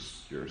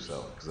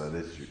yourself, because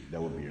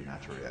that would be your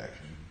natural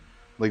reaction.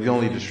 Like the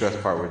only distress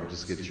part would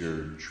just get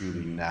your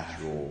truly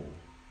natural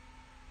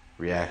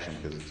reaction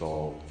because it's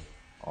all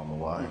on the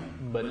line.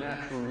 But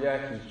natural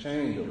reactions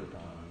change over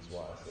time. That's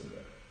why I said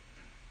that.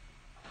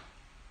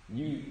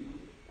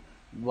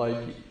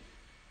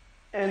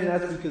 And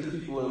that's because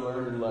people are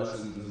learning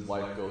lessons as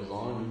life goes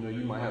on.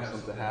 You might have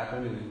something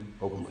happen and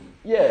Hopefully.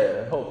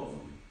 Yeah, hopefully.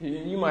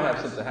 You might have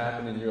something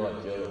happen and you're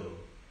like, yo,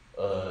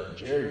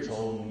 Jerry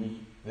told me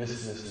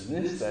this,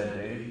 and this that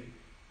day.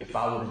 If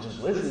I would have just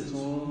listened to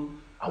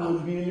him, I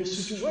wouldn't be in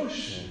this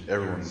situation.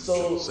 Everyone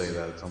should say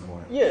that at some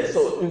point. Yeah,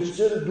 so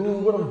instead of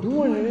doing what I'm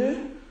doing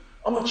then,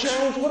 I'm going to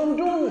challenge what I'm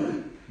doing.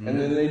 Mm-hmm. And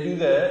then they do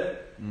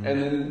that. Mm-hmm.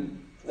 And then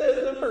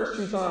the first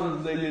few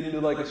times they get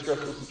into like a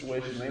stressful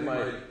situation, they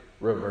might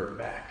revert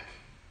back.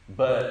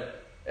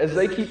 But as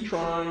they keep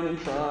trying,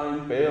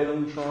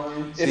 failing,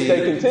 if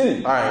they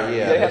continue, all right,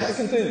 yeah, they have to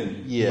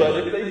continue. Yeah. But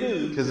if they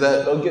do,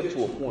 they'll get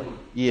to a point.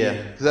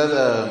 Yeah, because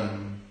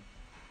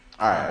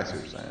all right, I see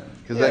what you're saying.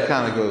 Because that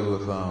kind of goes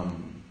with,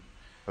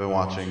 been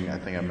watching, I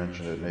think I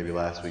mentioned it maybe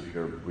last week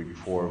or week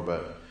before,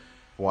 but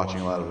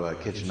watching a lot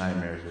of Kitchen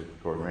Nightmares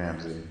with Gordon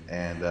Ramsay,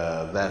 and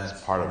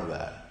that's part of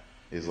that.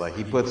 Is like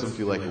he puts him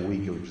through like a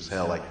week of just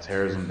hell, like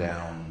tears him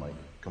down like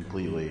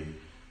completely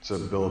to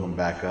build him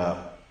back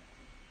up,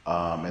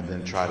 and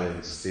then try to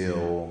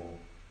instill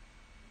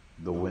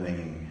the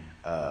winning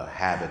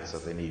habits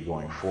that they need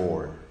going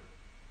forward.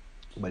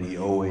 But he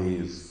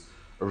always,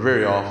 or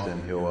very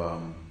often,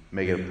 he'll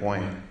make it a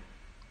point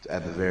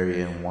at the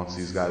very end, once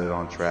he's got it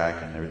on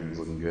track and everything's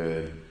looking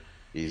good,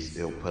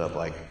 he'll put up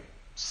like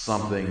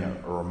something, a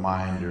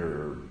reminder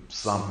or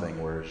something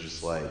where it's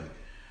just like,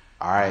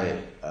 all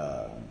right,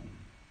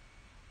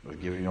 we're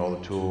giving you all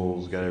the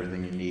tools, got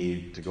everything you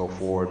need to go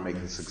forward,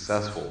 make this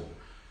successful.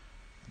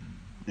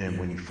 And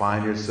when you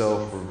find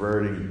yourself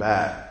reverting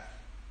back,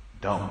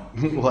 don't.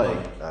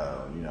 Like,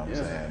 you know what I'm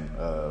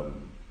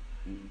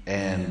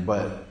saying?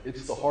 But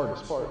it's the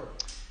hardest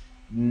part.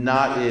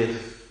 Not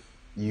if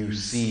you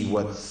see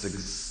what the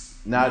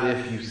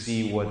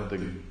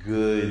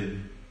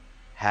good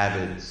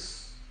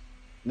habits,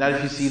 not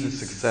if you see the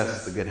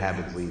success the good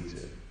habits lead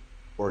to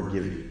or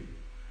give you.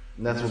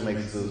 And that's what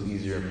makes it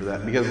easier for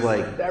that, because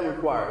like that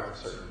requires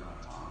a certain amount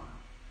of time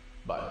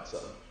by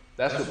itself.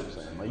 That's what I'm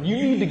saying. Like you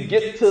need to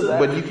get to that.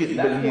 But you can.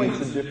 That point's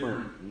a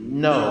different.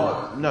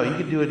 No, you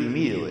can do it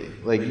immediately.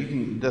 Like you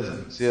can. It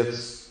doesn't. See,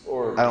 that's.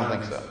 Or I don't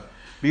think so.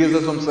 Because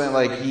that's what I'm saying.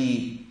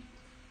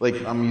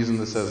 Like I'm using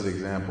this as the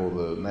example,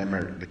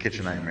 the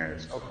Kitchen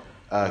Nightmares. Okay.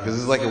 Because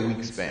it's like a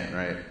week span,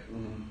 right?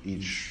 Mm-hmm.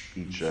 Each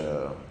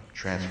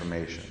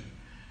transformation.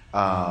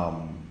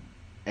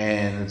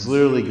 And it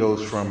literally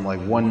goes from like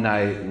one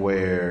night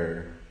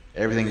where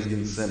everything's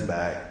getting sent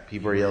back,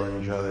 people are yelling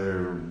at each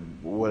other,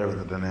 whatever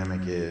the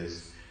dynamic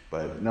is,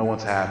 but no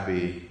one's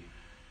happy,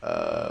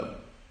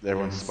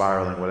 everyone's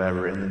spiraling,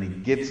 whatever, and then he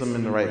gets them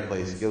in the right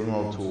place, he gives them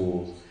all the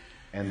tools,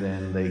 and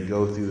then they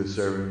go through the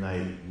serving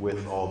night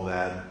with all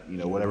that,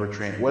 whatever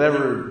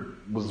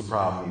was the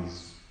problem,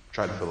 he's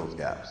tried to fill those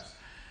gaps.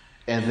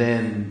 And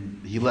then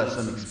he lets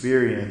them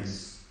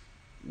experience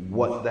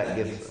what that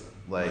gets them.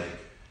 Like,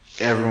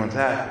 everyone's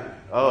happy.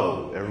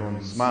 Oh,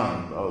 everyone's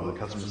smiling. Oh, the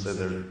customer said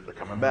they're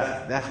coming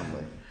back.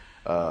 Definitely.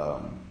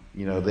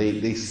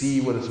 They see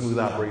what a smooth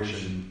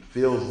operation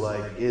feels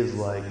like, is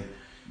like.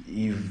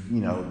 The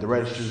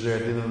register's there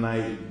at the end of the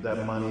night.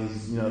 That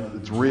money's,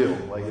 it's real.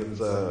 Like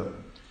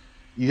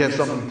you have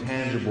something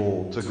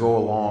tangible to go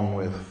along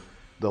with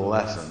the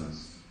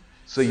lessons,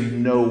 so you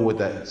know what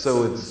that.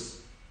 So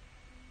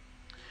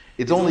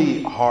it's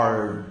only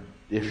hard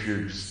if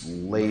you're just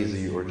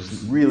lazy or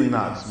just really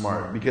not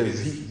smart,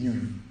 because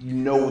you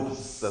know what the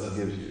success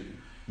gives you.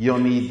 You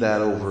don't need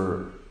that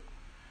over.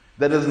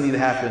 That doesn't need to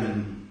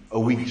happen a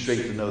week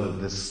straight to know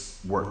that this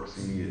works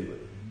immediately.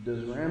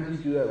 Does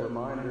Ramsay do that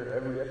reminder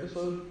every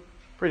episode?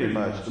 Pretty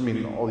much. I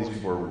mean, all these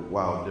people are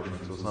wild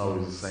different, so it's not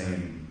always the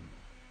same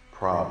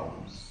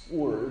problems.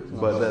 Or it's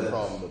not the same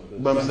problem,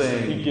 but I'm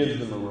saying he gives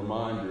them a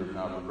reminder of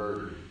not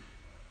reverting.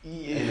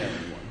 Yeah.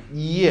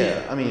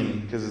 Yeah, I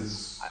mean, because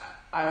it's.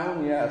 I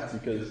only ask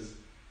because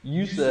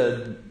you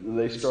said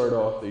they start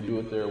off, they do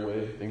it their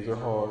way, things are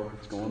hard,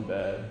 it's going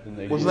bad, and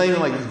they. Well, it's not even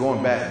like it's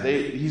going bad.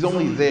 He's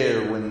only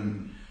there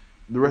when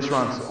the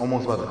restaurant's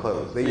almost about to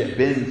close. They've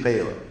been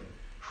failing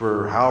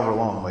for however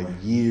long, like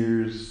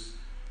years,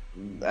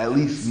 at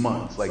least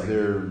months. Like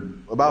they're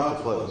about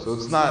to close, so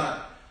it's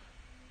not.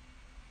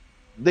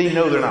 They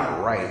know they're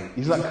not right.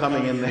 He's not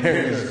coming in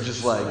there and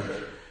just like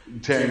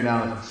tearing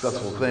down a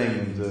successful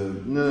thing.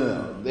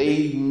 No.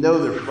 They know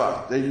they're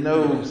fucked. They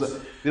know.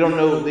 They don't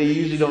know. They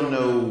usually don't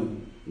know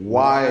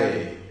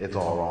why it's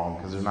all wrong,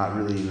 because they're not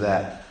really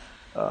that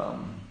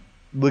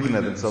looking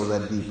at themselves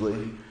that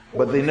deeply.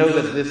 But they know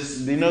that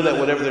They know that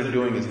whatever they're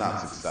doing is not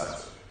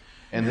successful.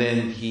 And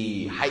then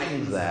he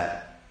heightens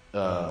that.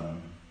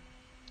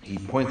 He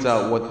points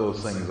out what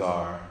those things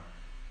are,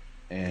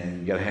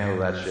 and you got to handle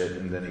that shit.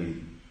 And then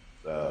he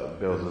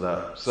builds it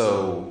up.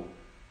 So,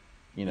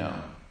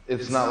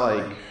 it's not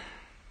like.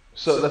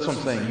 So that's what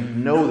I'm saying. You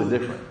know the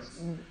difference.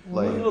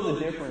 Like, you know the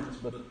difference,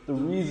 but the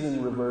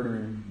reason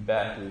reverting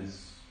back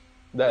is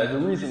that the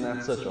reason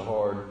that's such a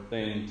hard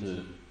thing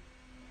to,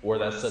 or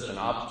that's such an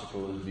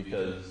obstacle, is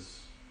because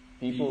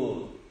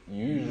people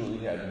usually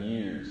have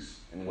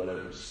years in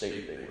whatever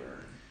state they were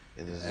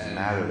in. It doesn't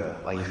matter though.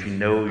 Like if you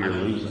know you're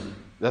losing.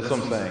 That's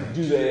what I'm saying.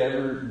 Do they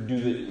ever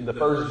the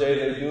first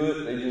day they do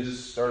it, they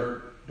just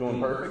start doing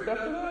perfect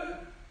after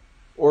that?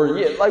 Or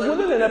like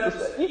within an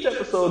episode, each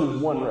episode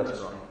is one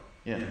restaurant.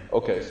 Yeah.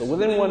 Okay, so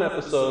within one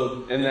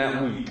episode in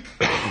that week,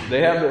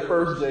 they have their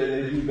first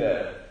day, they do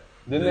bad.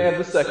 Then they have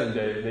the second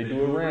day, they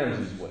do it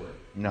Ramsay's way.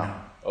 No.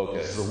 Okay.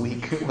 This is a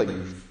week.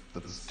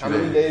 That's how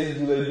many days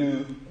do they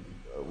do?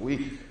 A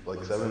week,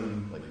 like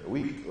 7, like a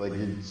week. Like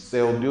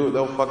they'll do it.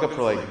 They'll fuck up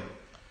for like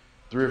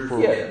 3 or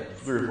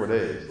 4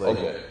 days. Like,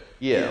 okay.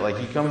 Yeah, like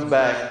he comes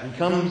back. He'll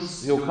come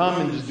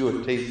and just do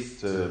a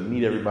taste to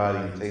meet everybody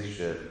and taste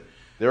shit.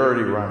 They're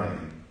already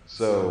running,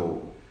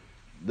 so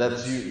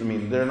that's you. I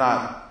mean, they're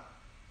not.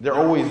 They're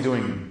always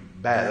doing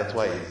bad. That's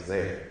why he's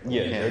there.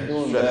 Yeah, they're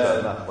doing stress bad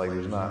enough. Like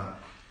there's not.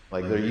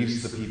 Like they're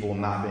used to people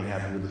not being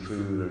happy with the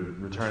food or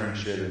returning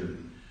shit,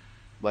 and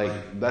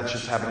like that's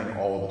just happening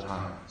all the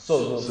time.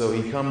 So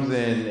he comes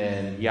in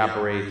and he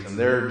operates, and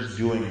they're just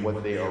doing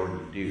what they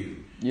already do.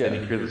 Yeah.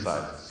 And he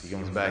criticizes. He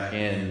comes back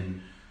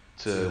in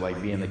to like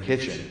be in the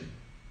kitchen,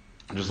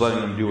 just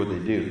letting them do what they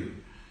do,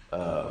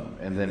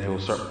 and then he'll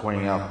start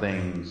pointing out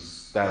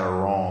things that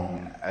are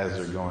wrong as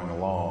they're going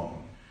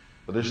along,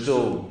 but they're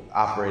still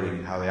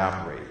operating how they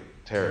operate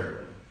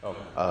terribly.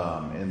 Okay.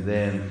 And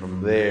then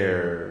from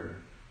there,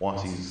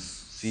 once he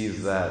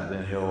sees that,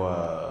 then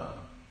he'll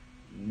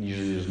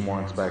usually there's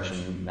more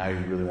inspection. Now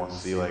he really wants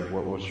to see like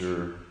what's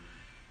your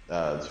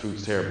this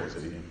food's terrible. Is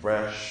it even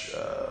fresh?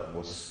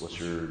 What's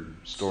your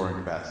storing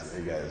capacity? Are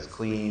you guys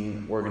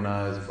clean,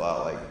 organized?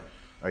 Blah. Like,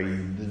 are you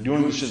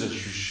doing the shit that you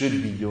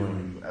should be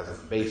doing as a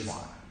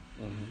baseline?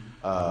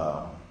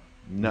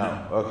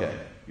 No. Okay.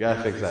 You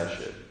gotta fix that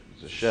shit.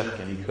 As a chef,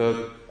 can he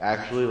cook?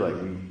 Actually, like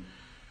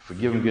if we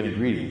give him good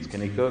ingredients,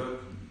 can he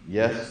cook?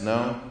 Yes.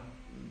 No.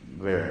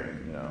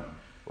 Varying, you know.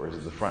 Or is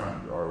it the front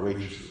end or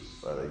waitresses?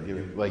 Are they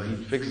giving like he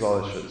fixes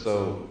all this shit?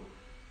 So,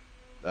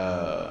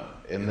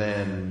 and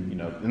then you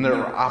know, and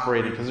they're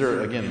operating because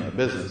they're again a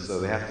business, so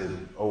they have to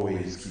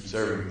always keep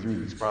serving through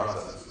these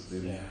processes.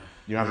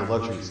 You don't have the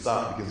luxury to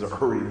stop because they're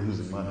already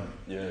losing money.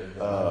 Yeah.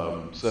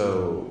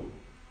 So,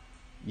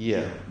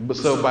 yeah, but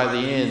so by the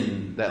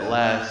end, that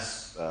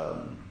last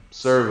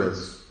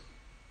service,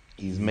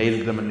 he's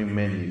made them a new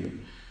menu.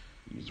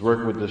 He's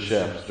worked with the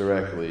chefs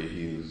directly.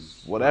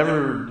 He's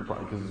whatever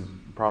because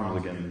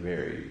problems again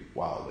vary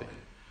wildly.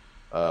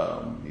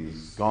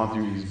 He's gone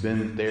through. He's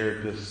been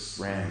therapist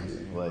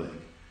Ramsay, like,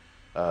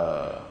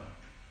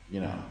 you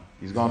know,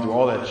 he's gone through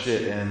all that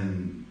shit,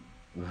 and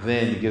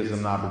then gives them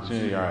an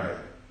opportunity. All right,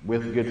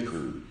 with good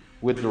food,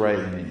 with the right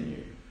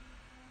menu,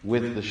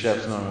 with the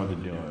chefs knowing what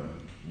they're doing,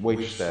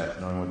 waitress staff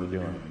knowing what they're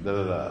doing.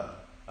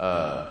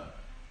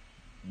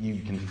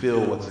 You can feel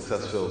what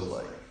success feels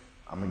like.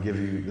 I'm gonna give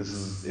you. This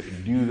is if you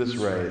do this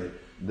right,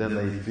 then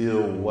they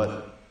feel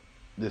what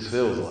this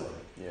feels like.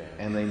 Yeah.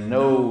 And they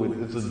know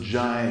it's a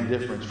giant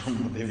difference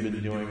from what they've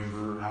been doing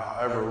for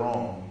however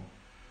long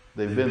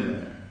they've been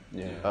there.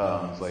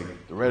 Yeah. It's like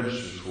the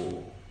register's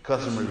full,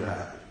 customers are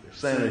happy, they're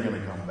saying they're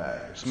gonna come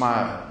back, they're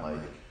smiling,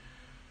 like,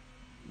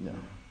 you know,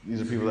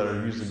 these are people that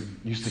are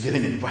used to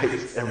getting in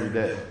fights every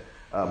day.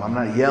 I'm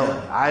not yelling,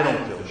 I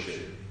don't feel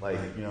shit. Like,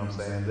 you know what I'm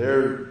saying?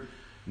 They're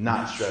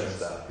not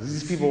stressed out. Because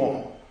these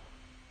people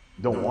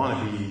don't want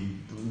to be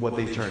what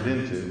they turned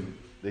into.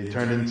 They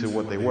turned into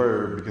what they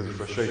were because of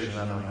frustration,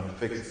 not knowing how to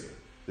fix it.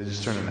 They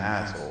just turned into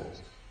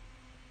assholes.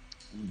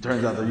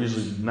 Turns out they're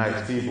usually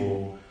nice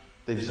people.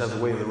 They just have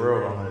the weight of the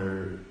world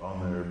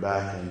on their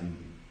back and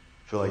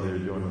feel like they're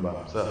doing it by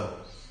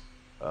themselves.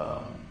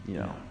 You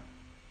know,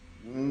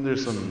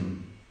 there's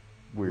some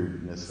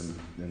weirdness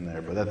in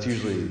there, but that's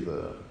usually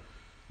the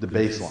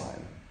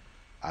baseline.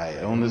 I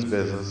own this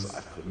business. I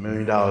put $1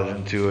 million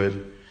into it.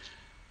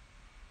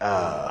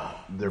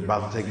 They're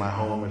about to take my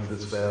home if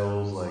this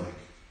fails, like,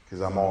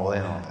 because I'm all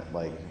in on it.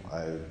 Like,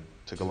 I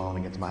took a loan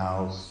against my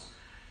house.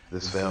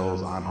 This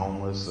fails, I'm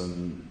homeless,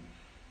 and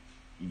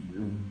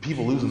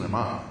people losing their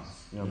minds.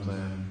 You know what I'm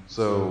saying?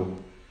 So,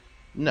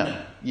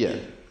 no, yeah.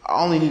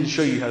 I only need to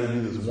show you how to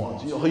do this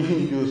once. All you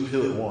need to do is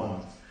feel it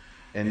once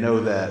and know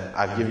that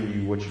I've given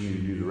you what you need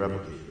to do to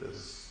replicate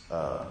this.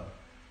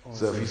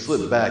 So if you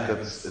slip back,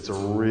 it's a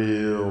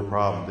real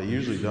problem. They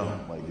usually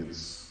don't. Like, the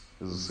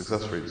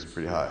success rate is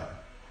pretty high.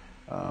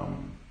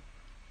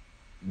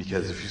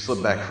 Because if you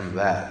slip back from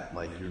that,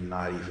 like, you're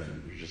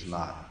just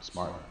not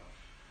smart.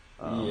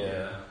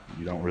 Yeah.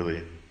 You don't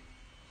really,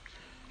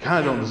 kind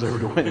of don't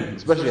deserve to win,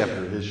 especially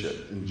after his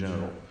shit in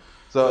general.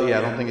 So yeah,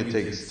 I don't think it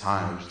takes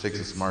time. It just takes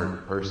a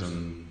smart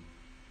person,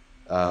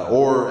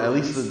 or at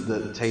least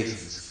the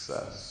taste of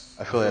success.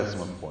 I feel like that's the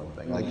most important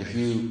thing. Like, if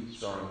you,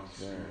 Strong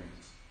experience.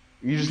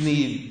 you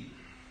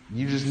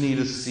just need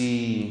to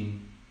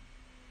see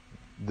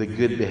the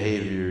good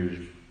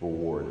behaviors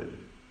rewarded.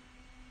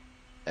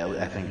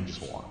 I think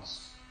just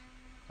once.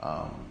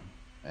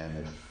 And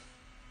if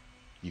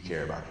you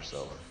care about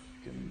yourself,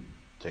 you can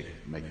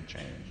make a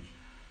change.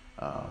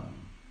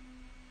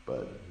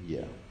 But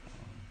yeah,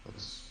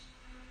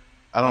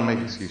 I don't make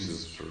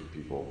excuses for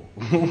people.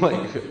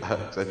 Like,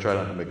 I try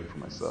not to make it for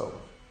myself.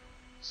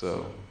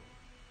 So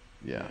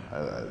yeah,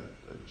 I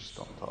just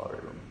don't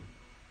tolerate them.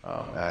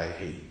 I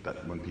hate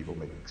that when people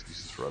make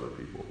excuses for other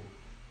people,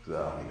 because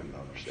I don't even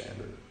understand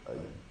it.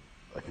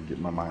 I can get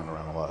my mind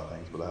around a lot of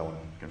things, but that one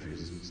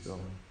confuses me still.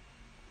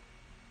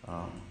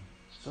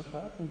 Stuff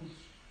happens.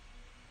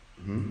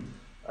 Hmm?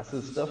 I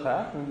said stuff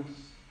happens.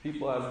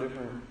 People have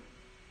different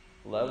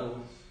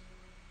levels.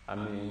 I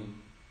mean,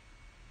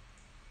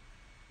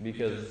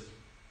 because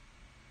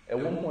at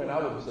one point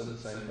I would have said the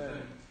same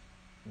thing,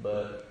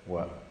 but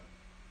What?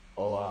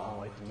 I don't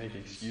like to make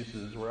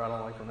excuses where I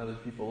don't like when other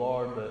people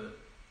are, but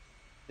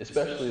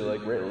especially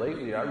like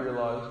lately I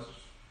realized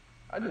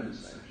I do the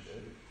same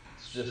shit.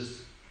 It's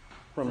just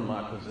from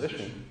my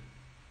position.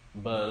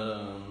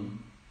 But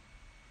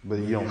But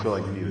you don't feel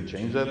like you need to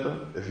change that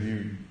though? If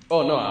you...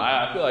 Oh no,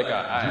 I feel like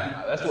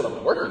I that's what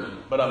I'm working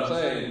on. But I'm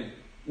saying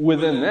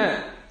within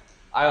that,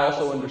 I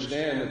also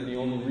understand that the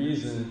only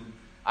reason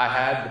I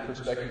had the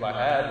perspective I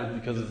had was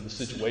because of the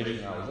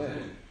situation I was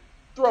in.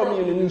 Throw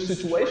me in a new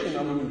situation,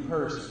 I'm a new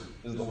person,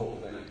 is the whole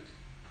thing.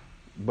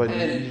 But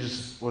you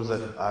just, what is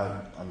that?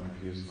 I'm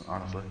confused,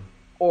 honestly.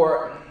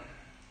 Or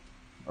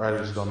I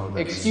just don't know what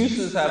that excuses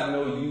means. have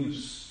no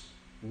use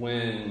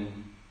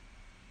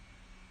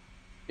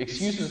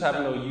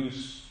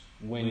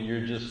when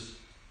you're just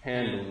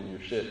handling your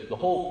shit. The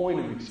whole point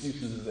of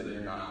excuses is that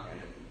you're not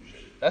handling your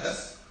shit.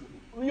 That's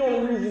the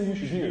only reason you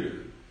should hear it.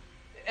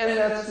 And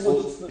that's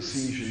what's...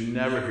 See, you should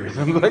never hear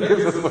them. Like,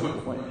 that's my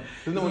point.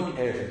 Because no one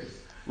cares.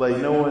 Like,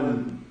 no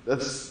one,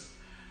 that's...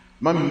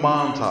 My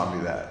mom taught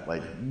me that,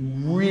 like,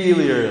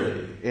 really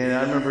early. And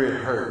I remember it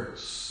hurt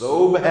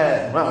so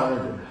bad when I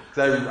learned it.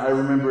 Because I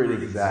remember it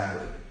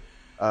exactly.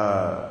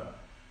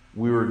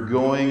 We were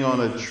going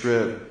on a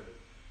trip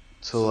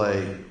to,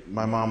 like,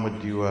 my mom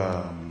would do,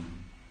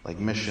 like,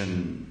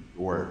 mission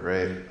work,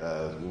 right,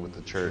 with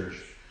the church.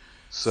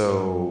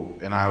 So,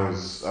 and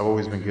I've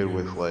always been good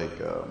with, like,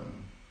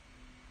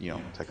 you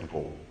know,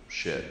 technical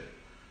shit.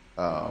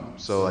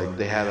 So, like,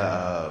 they had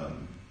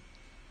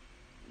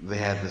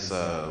this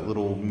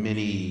little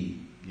mini,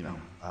 you know,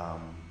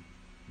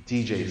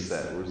 DJ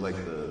set. It was like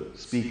the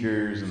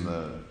speakers and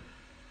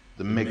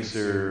the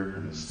mixer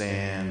and the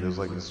stand. It was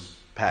like this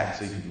pack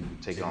so you can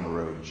take it on the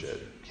road and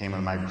shit. Came on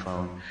a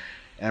microphone.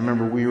 And I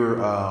remember we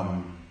were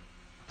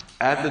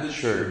at the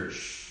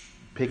church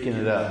picking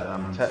it up. And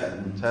I'm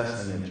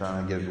testing it,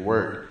 trying to get it to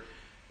work.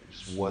 It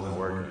just wasn't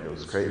working. It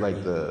was crazy. Like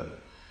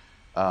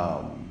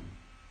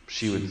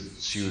she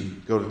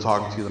would go to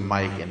talk to the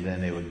mic and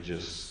then it would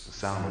just, the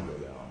sound would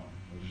go down.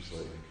 It was just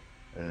like,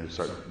 and it would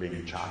start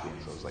being choppy.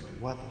 And so I was like,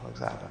 what the fuck's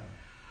happening?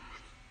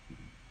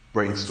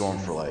 Brainstorm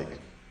for like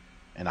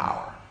an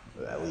hour,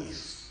 at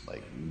least.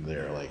 Like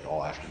there, like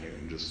all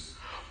afternoon, just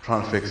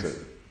trying to fix it.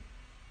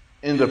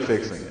 Ended up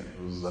fixing it.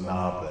 It was a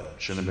knob that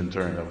shouldn't have been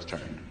turned, that was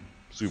turned.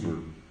 Super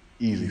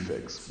easy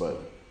fix, but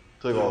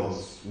took all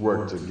this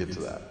work to get to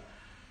that.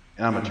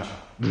 And I'm a child.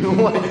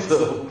 Like,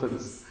 so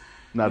it's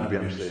not to be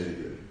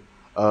understated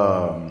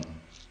either.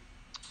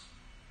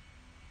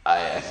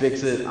 I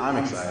fix it, I'm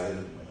excited.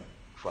 Like,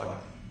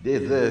 fuck,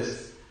 did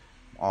this,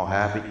 all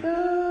happy.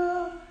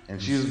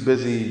 And she was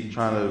busy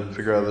trying to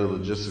figure out the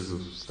logistics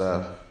of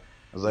stuff.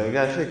 I was like, I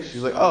got it fixed.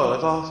 She's like, oh,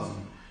 that's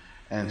awesome.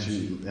 And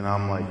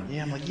I'm like,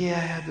 yeah, I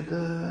had to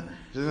do.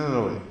 She's like,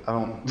 no, I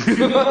don't.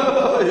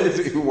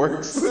 It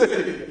works.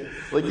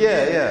 Like,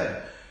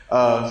 yeah.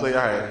 It's like,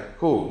 all right,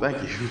 cool,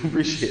 thank you,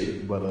 appreciate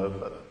it. But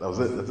that was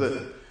it, that's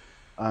it.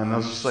 And I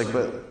was just like,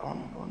 but I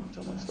want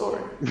to tell my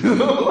story.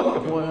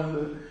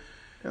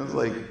 And it's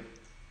like,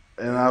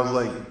 and I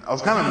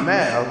was kind of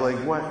mad. I was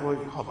like, what,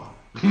 hold on.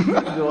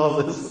 I do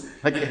all this.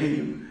 I can't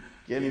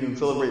even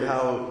celebrate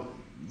how,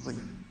 it's like,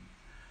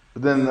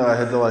 but then I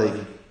had to like,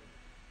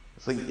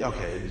 it's like,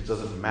 okay, it just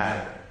doesn't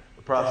matter.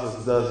 The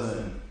process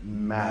doesn't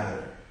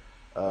matter.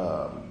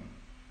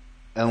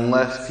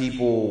 Unless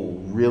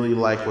people really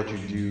like what you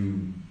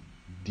do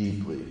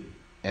deeply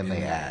and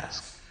they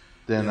ask,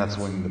 then that's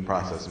when the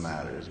process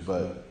matters.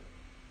 But,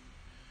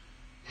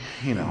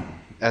 you know,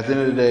 at the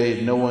end of the day,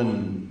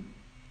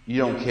 you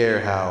don't care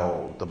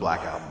how the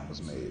Black Album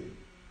was made.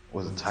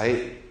 Was it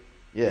tight?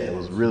 Yeah, it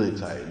was really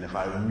tight. And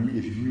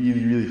if you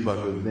really, really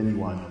fuck with it, then you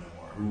want to know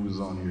more. Who was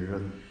on here? You know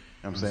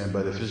what I'm saying?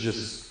 But if it's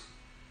just,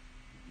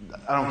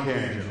 I don't care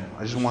in general.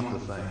 I just want the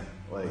thing.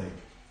 Like,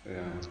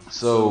 yeah.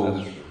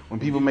 So when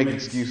people make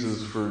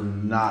excuses for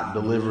not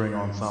delivering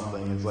on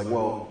something, it's like,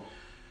 well,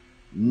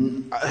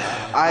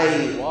 I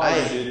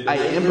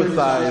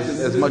empathize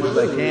as much as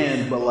I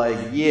can, but like,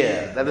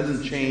 yeah, that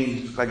doesn't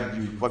change the fact that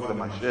you fucked up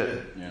my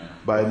shit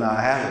by not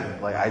having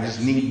it. Like, I just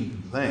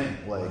need the thing.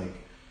 Like,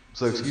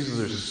 so excuses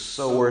are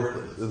so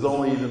worthless. It's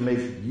only to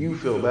make you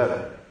feel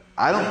better.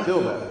 I don't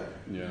feel better.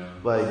 Yeah.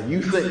 Like,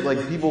 you think,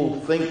 like,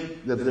 people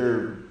think that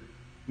they're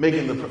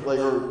making the, like,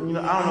 or, you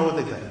know, I don't know what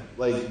they think.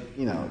 Like,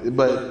 you know,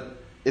 but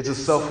it's a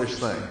selfish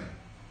thing.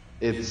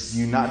 It's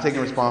you not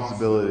taking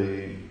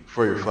responsibility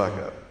for your fuck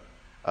up.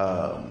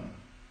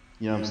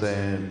 You know what I'm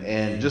saying?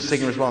 And just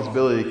taking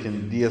responsibility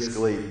can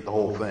de-escalate the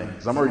whole thing.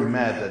 Because I'm already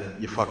mad that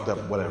you fucked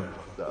up whatever you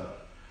fucked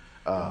up.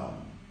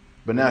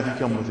 But now if you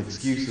come with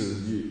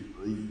excuses,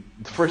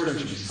 the first thing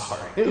should be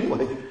sorry.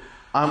 Like,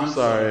 I'm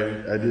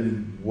sorry, I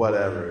didn't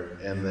whatever,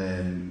 and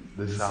then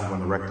this is how I'm going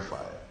to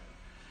rectify it.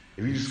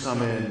 If you just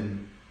come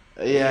in,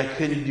 yeah, I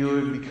couldn't do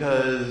it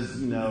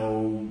because, you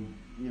know,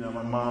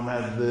 my mom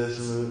had this,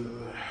 and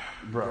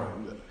bro,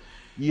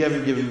 you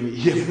haven't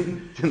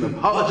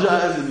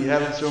apologized, and you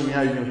haven't shown me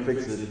how you're going to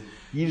fix it.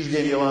 You just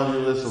gave me a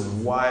laundry list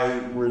of why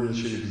we're in this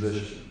shitty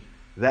position.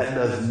 That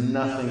does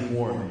nothing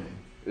for me.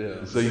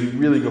 Yeah. So you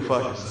really go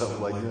fuck yourself.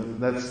 Like,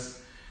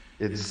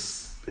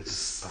 it's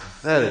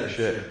pathetic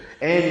shit.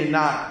 And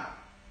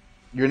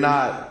you're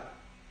not,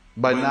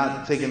 by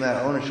not taking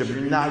that ownership,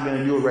 you're not going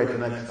to do it right the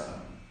next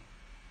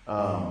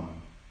time.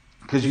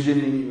 Because you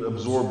didn't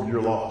absorb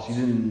your loss.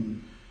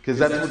 You Because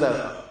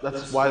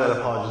that's why that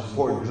apology is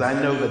important. Because I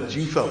know that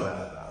you felt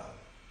bad about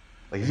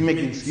it. Like if you make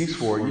an excuse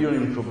for it, you don't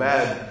even feel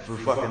bad for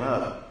fucking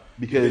up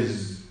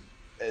because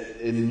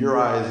in your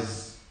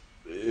eyes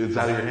it's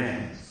out of your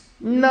hands.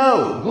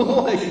 No,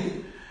 like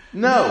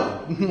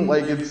no,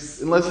 like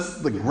it's unless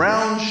the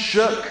ground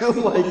shook.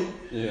 Like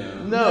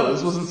no,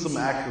 this wasn't some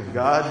act of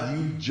God.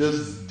 You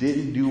just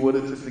didn't do what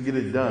it took to get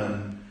it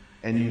done,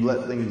 and you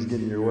let things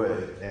get in your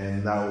way,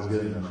 and that was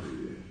good enough for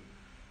you.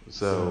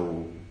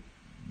 So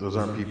those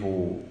aren't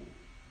people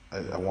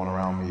I want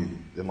around me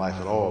in life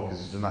at all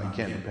because you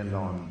can't depend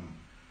on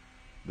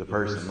the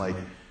person. Like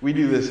we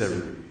do this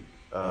every week,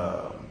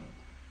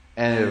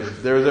 and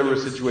if there was ever a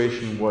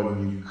situation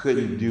when you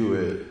couldn't do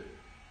it,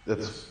 that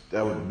is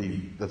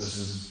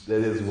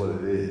what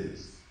it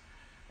is.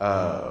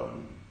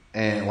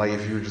 And like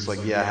if you were just like,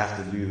 yeah, I have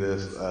to do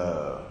this,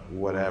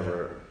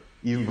 whatever,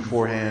 even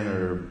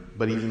beforehand,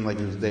 but even like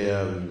it was day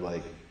of, and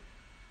like,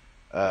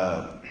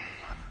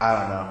 I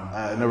don't know.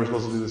 I know we're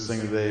supposed to do this thing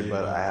today,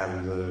 but I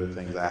have these other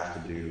things I have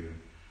to do.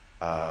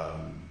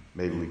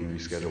 Maybe we can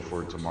reschedule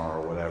for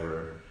tomorrow or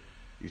whatever.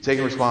 You've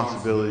taken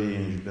responsibility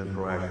and you've been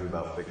proactive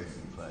about fixing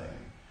the thing.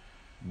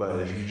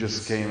 But if you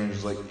just came and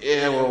just like,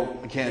 yeah, well,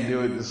 I can't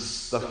do it. This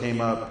stuff came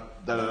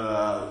up,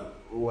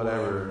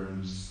 whatever,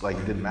 and just like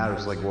it didn't matter.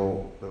 It's like,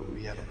 well, but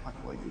we had a plan.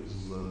 Like this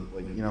is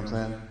like, you know what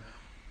I'm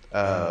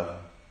saying?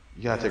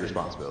 You gotta take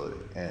responsibility,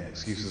 and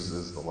excuses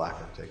is the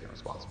lack of taking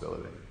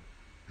responsibility.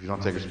 If you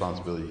don't take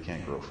responsibility, you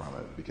can't grow from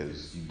it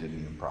because you didn't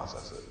even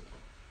process it.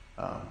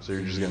 So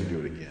you're just going to do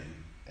it again.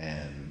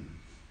 And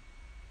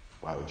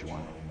why would you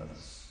want anything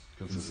that's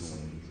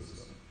consistently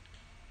inconsistent?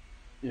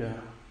 Yeah.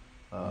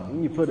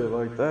 When you put it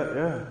like that,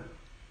 yeah.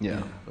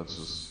 Yeah, that's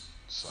just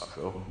how I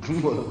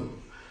feel.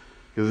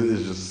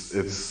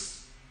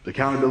 Because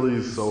accountability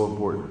is so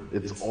important.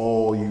 It's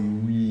all you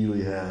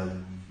really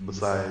have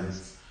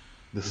besides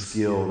the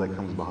skill that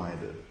comes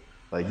behind it.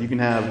 Like you can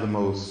have the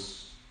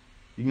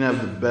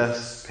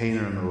best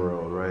painter in the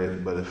world,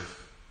 right? But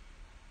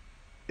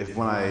if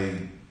when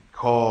I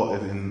call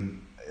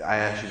and I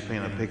ask you to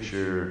paint a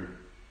picture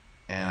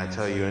and I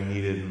tell you I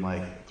need it in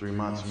like 3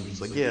 months, and you're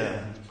just like,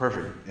 yeah, it's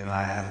perfect. And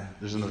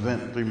there's an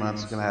event in 3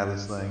 months, gonna have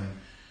this thing.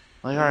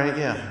 I'm like, all right,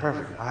 yeah,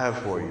 perfect. I have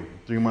it for you.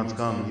 3 months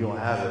come, you don't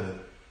have it.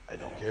 I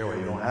don't care why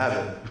you don't have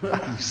it.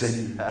 You said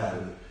you have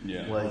it.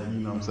 Yeah. Like, you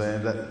know what I'm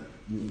saying? That,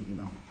 you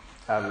know.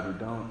 Have it or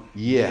don't.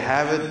 Yeah,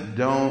 have it,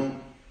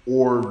 don't,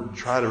 or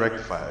try to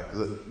rectify it,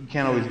 because you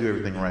can't always do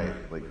everything right.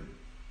 Like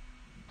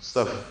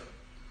stuff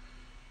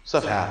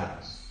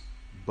happens,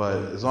 but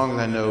as long as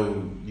I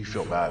know you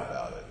feel bad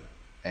about it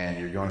and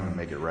you're going to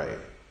make it right,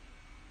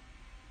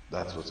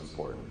 that's what's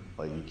important.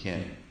 Like you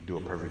can't do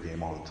a perfect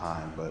game all the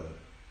time, but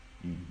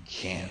you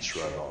can't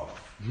shrug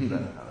off that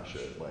kind of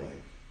shit. Like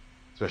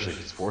especially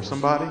if it's for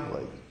somebody.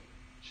 Like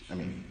I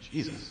mean,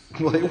 Jesus,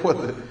 like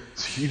what?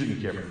 So you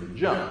didn't care from the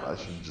jump. I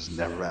should just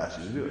never ask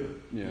you to do it.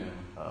 Yeah.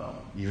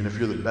 Even if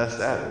you're the best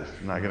at it, if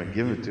you're not going to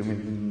give it to me,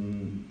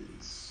 then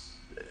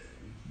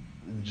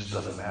it just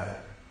doesn't matter.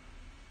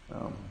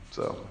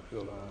 So I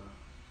feel that.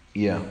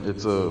 yeah,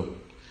 it's a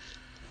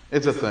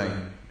thing,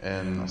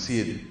 and I see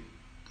it.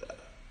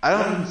 I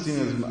don't even see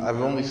it.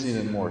 I've only seen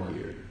it more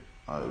here.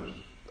 I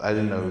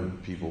didn't know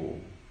people.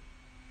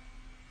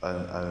 I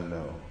didn't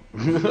know.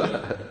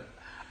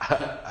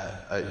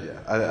 I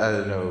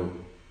didn't know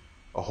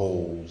a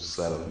whole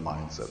set of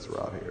mindsets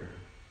were out here,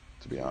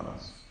 to be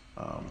honest.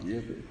 Yeah,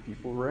 but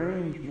people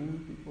range,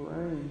 man. People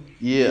range.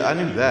 Yeah, I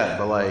knew that,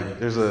 but like,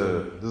 there's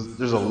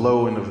a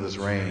low end of this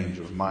range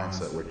of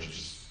mindset which is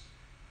just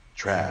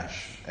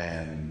trash,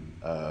 and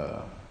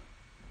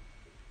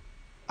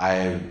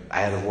I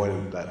had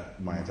avoided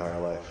that my entire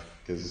life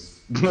because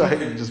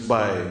just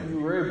by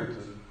you were able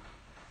to.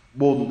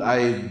 Well,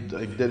 I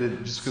did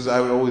it just because I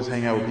would always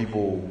hang out with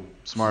people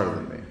smarter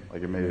than me.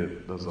 Like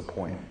it was a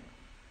point.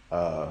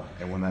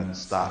 And when that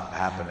stopped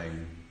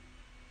happening,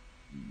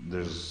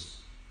 there's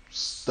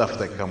stuff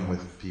that come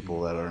with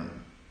people that aren't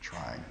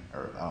trying,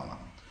 or I don't know.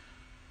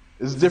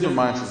 It's different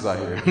mindsets out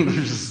here.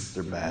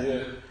 They're bad.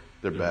 Yeah.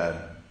 They're bad.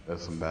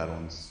 There's some bad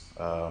ones.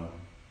 Yeah.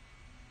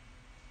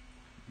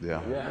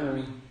 Yeah, I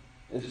mean,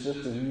 it's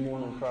just that you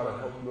want to try to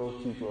help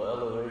those people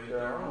elevate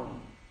their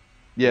own.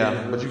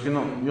 Yeah, but you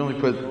only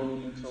put. You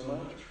only do so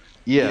much.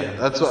 Yeah,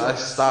 that's why I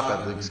stop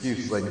at the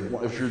excuse. Like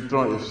if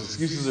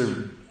excuses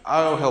are,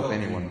 I'll help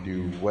anyone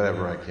do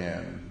whatever I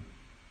can.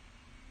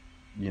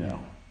 You know,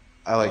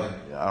 I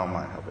don't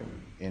mind helping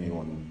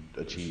anyone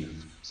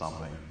achieve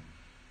something,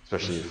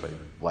 especially if I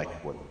like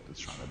what is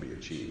trying to be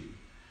achieved.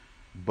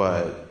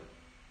 But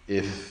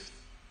if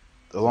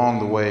along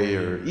the way,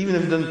 or even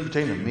if it doesn't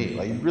pertain to me,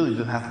 like it really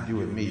doesn't have to do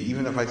with me.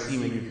 Even if I see you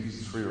making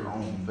excuses for your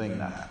own thing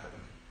not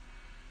happening,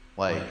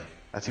 like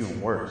that's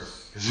even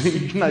worse because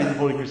you're not even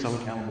holding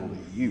yourself accountable to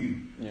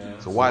you. Yeah.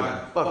 So why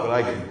the fuck would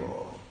I get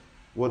involved?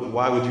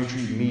 Why would you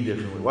treat me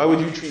differently? Why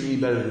would you treat me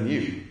better than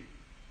you?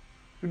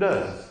 Who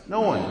does? No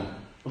one.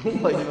 Like,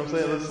 you know what I'm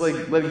saying? That's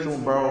like letting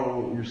someone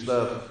borrow your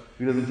stuff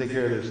who doesn't take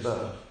care of their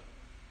stuff.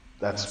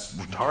 that's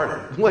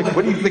retarded. Like,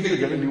 what do you think you're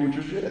gonna do with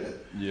your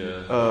shit?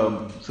 Yeah.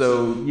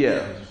 So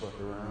yeah. Just fuck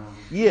around.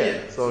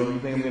 Yeah. So you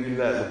think I'm gonna do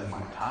that with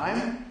my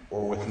time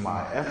or with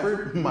my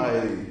effort,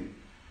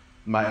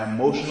 my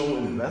emotional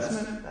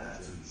investment?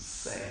 That's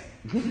insane.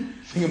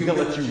 Think I'm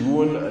gonna let you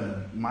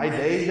ruin my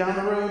day down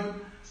the road?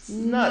 It's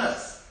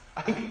nuts.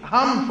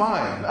 I'm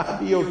fine. I'll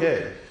be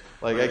okay.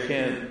 Like I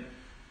can't.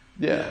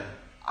 Yeah.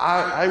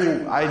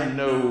 I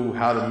know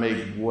how to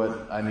make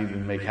what I need to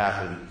make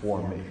happen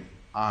for me.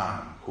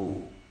 I'm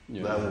cool.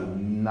 Yeah.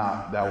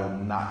 That will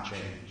not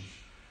change.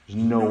 There's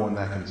no one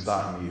that can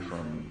stop me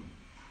from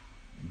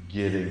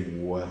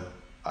getting what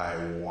I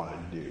want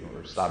to do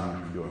or stop me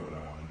from doing what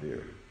I want to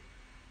do.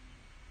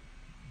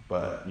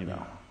 But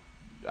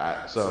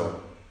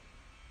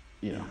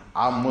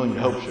I'm willing to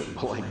help shit,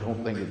 but like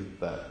don't think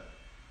that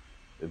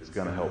it's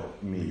gonna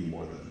help me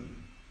more than.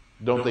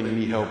 Don't think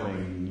me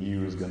helping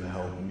you is gonna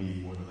help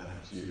me more than it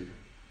helps you.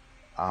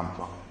 I'm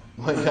fine.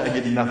 Like I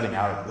get nothing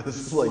out of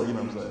this. Like you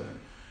know what I'm saying?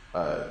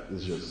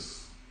 It's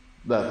just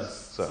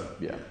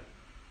yeah.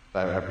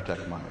 I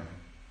protect my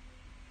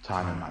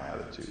time and my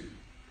attitude.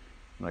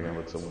 I'm not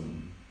gonna put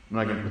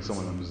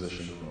someone in a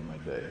position to ruin my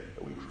day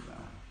a week from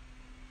now.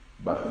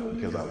 But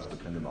because I was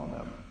dependent on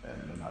them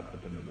and they're not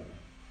dependable.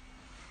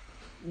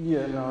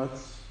 Yeah, no,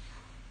 it's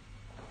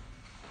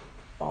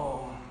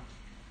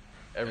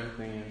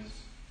everything is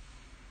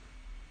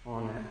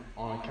on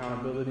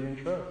accountability and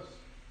trust.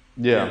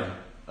 Yeah,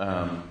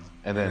 and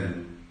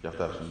then you have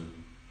to have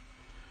some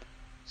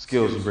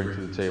skills to bring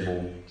to the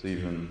table to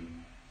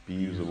even be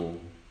usable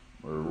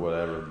or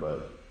whatever.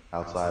 But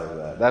outside of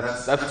that,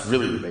 that's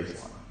really the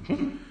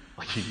baseline.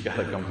 Like you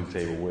gotta come to the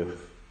table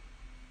with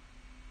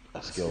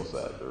a skill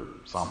set or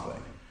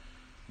something.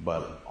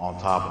 But on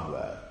top of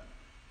that,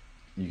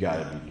 you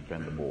gotta be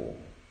dependable.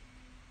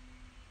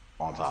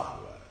 On top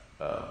of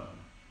that,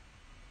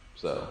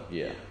 so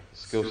yeah.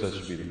 Skill set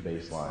should be the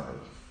baseline of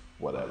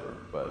whatever,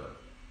 but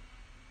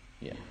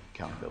yeah,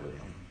 accountability.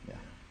 Yeah,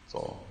 it's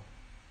all.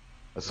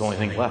 That's the only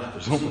thing left.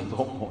 There's the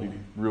only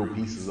real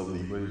pieces of the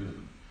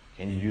equation.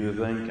 Can you do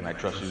the thing? Can I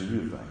trust you to do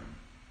the thing?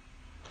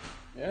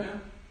 Yeah.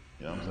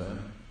 You know what I'm saying?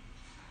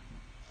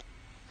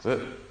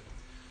 That's it.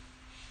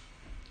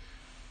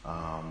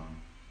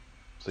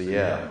 So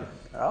yeah.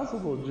 That was a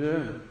little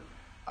gym.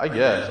 I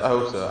guess. I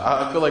hope so.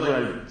 I feel like when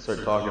I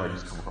start talking, I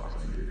just come across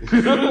angry.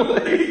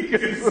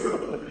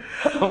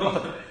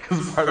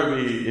 Because part of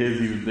me is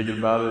even thinking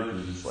about it,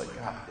 because it's just like,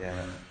 God damn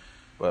it.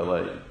 But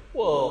like,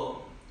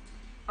 well,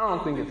 I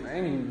don't think it's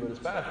angry, but it's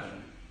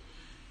passionate.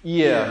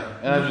 Yeah,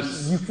 and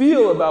you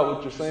feel about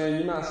what you're saying.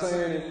 You're not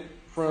saying it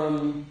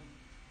from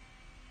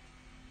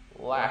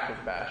lack of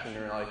passion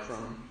or like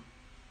from.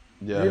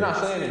 Yeah. You're not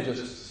saying it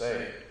just to say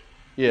it.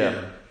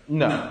 Yeah.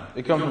 No,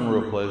 it comes from a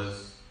real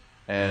place,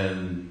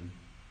 and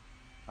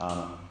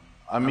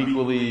I'm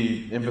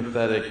equally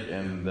empathetic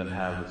and then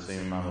have the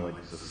same amount of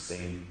like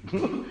disdain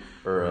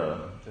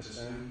or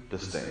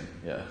disdain,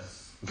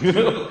 yes, like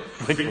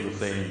for the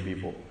same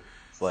people.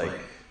 It's like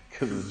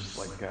because it's just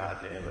like God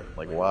damn it,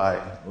 like why?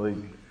 Like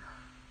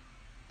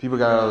people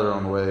got out of their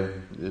own way.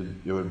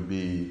 It would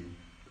be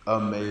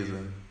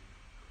amazing.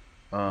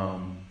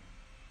 And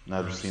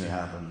I've just seen it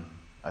happen.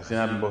 I've seen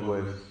it happen both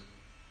ways.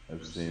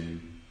 I've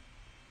seen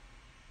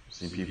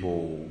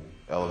people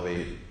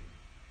elevate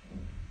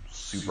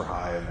super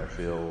high in their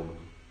field,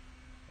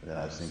 and then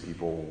I've seen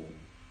people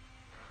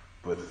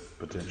with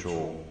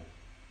potential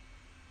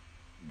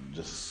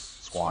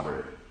just squander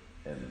it,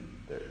 and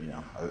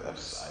I've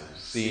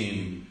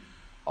seen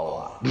a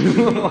lot.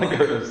 Like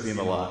I've seen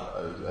a lot.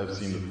 I've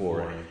seen the full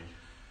range.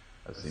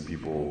 I've seen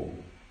people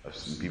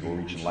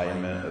reach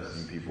enlightenment. I've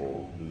seen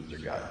people lose their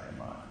goddamn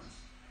minds.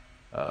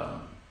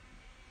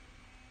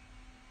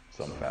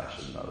 Some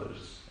faster than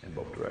others in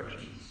both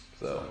directions.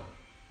 So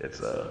it's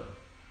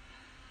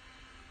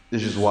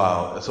just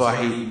wild. So I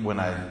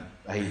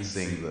hate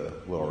seeing the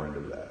lower end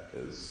of that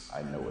because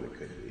I know what it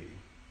could be,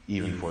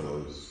 even for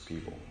those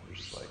people. We're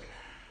just like,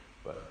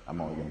 but I'm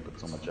only going to put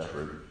so much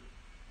effort.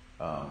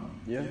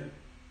 Yeah.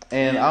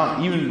 And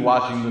even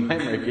watching The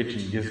Nightmare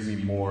Kitchen gives me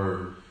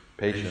more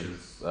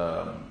patience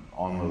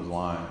on those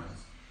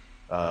lines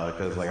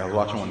because like I was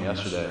watching one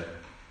yesterday,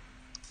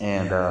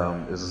 and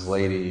there's this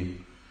lady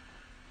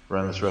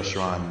running this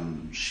restaurant,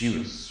 and she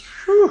was.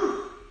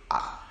 Whew,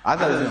 I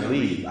thought he was gonna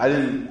leave.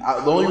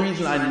 The only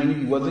reason I knew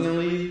he wasn't gonna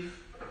leave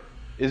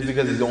is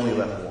because he's only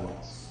left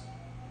once,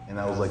 and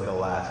that was like the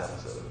last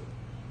episode.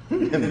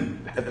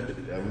 And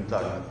I'm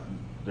talking,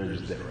 they're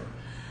just different.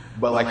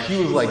 But like she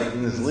was like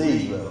in this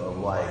league though, of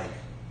like,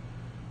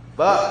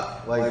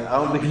 fuck, like I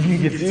don't think you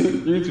can get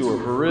through to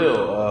her for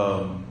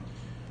real.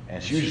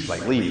 And she was just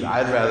like, leave.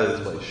 I'd rather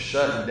this place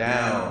shut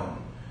down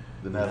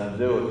than nothing to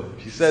do with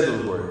it. She said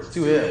those words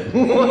to him.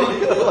 And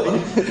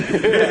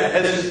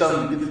then tell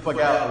him, get the fuck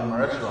out of my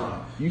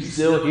restaurant. You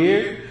still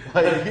here?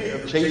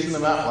 Like chasing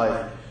them out.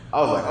 Like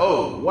I was like,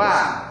 oh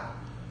wow.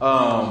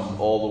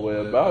 All the way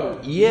about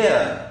it.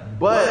 Yeah,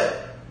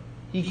 but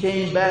he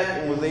came back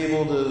and was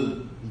able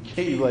to. He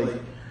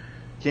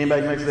came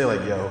back next day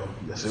like, yo,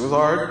 yes, it was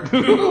hard.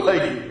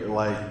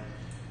 like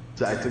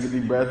I took a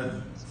deep breath,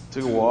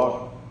 took a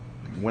walk,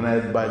 went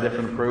at it by a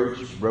different approach,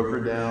 broke her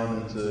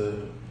down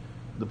into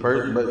the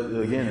person. But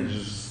again, it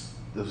was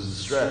the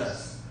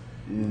stress.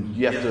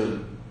 You have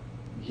to.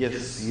 He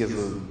has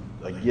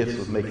a gift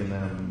of making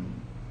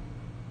them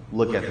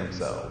look at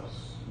themselves,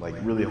 like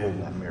really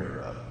holding that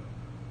mirror up.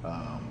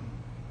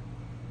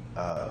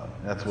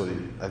 That's what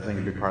I think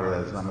a big part of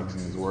that is not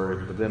mixing his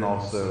words, but then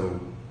also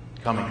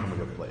coming from a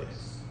good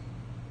place.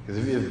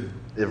 Because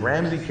if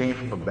Ramsey came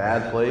from a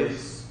bad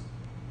place,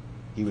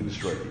 he would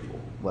destroy people,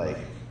 like,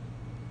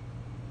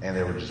 and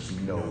there would just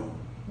be no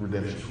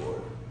redemption for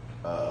it.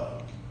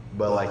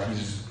 But like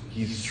he's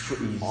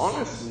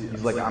honestly,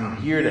 he's like, I'm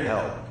here to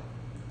help,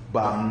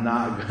 but I'm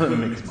not gonna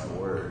mix my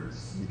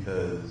words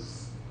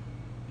because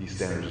these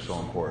standards are so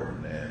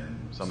important,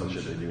 and some of the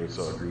shit they do is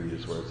so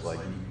egregious where it's like,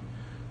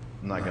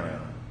 I'm not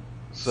gonna.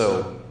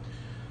 So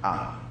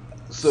I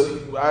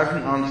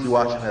honestly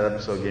watching that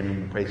episode gave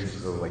me patience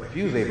because I was like, if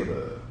he was able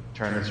to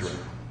turn this around,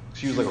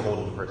 she was like a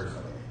whole different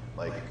person,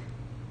 like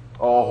a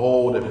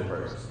whole different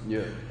person.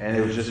 Yeah. And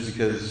it was just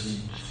because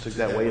she took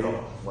that weight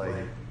off. Like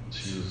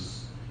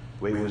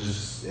weight was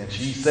just, and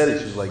she said it.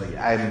 She was like,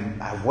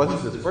 I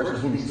wasn't this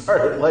person when we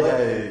started. Like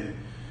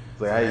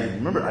I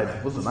remember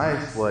I wasn't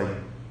nice. Like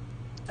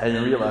I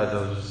didn't realize I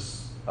was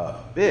just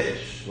a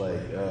bitch.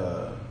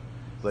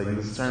 Like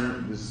this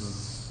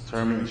is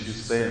term. She's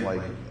saying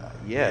like,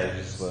 yeah, it's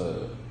just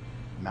a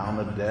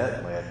mountain of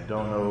debt. Like I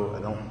don't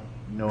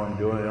know what I'm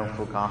doing. I don't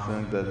feel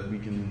confident that we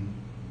can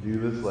do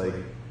this. Like,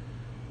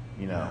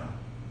 you know,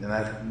 and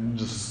that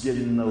just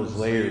getting those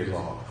layers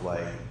off,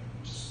 like,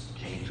 just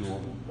came to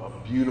a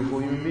beautiful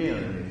human being.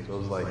 I mean, so it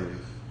was like,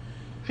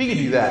 if he could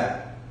do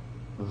that,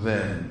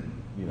 then,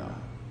 you know,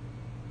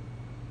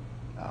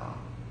 I don't know,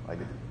 I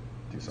could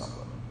do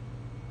something.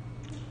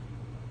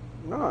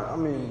 No, I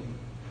mean,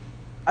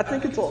 I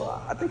think it's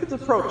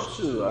approach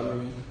too. I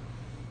mean,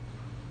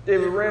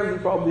 David Ramsey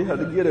probably had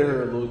to get at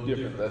her a little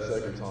different that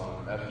second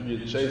time after you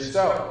get chased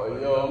out.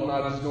 Like, yo, I'm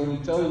not just gonna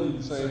be telling you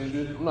the same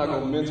shit. I'm not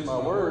gonna mince my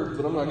words,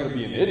 but I'm not gonna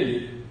be an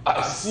idiot.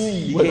 I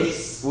see.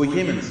 We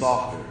came in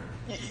softer.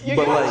 You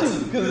but got like,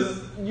 to,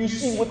 because you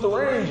see what the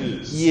range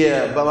is.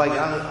 Yeah, but like,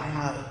 I'm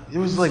not. It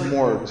was like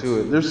more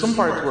to it. There's some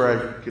parts where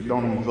I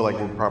don't even feel like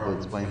we're properly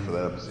explained for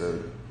that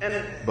episode.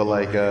 But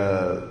like,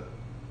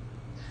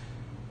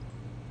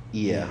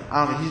 yeah,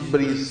 I don't know.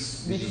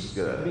 He's just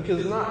good at it.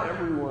 Because not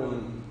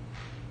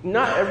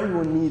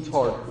everyone needs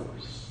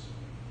hardcores,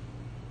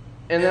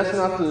 and that's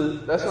not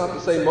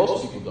to say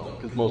most people don't,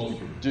 because most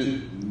people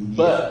do.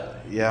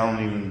 But yeah, I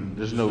don't even.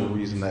 There's no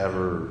reason to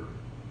ever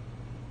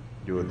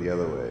do it the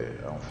other way.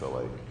 I don't feel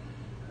like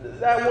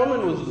that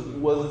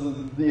woman was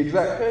the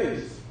exact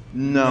case.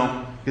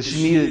 No, because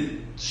she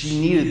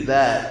needed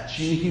that.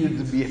 She needed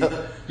to be helped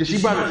because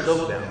she brought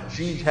herself down.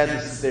 She had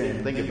to sit there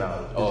and think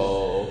about it.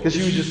 Oh, because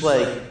she was just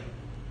like,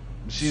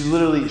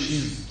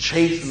 she's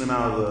chasing them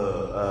out of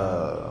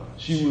the.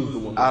 She was the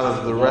one out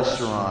of the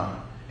restaurant,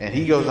 and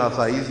he goes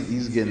outside.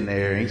 He's getting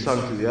there, and he's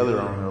talking to the other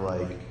owner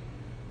like,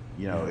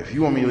 you know, if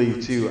you want me to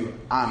leave too,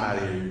 I'm out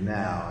of here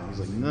now. And he's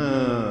like,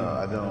 no,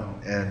 I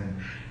don't.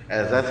 And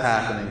as that's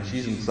happening,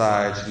 she's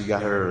inside. She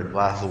got her a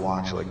glass of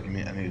wine. She's like, I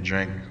need a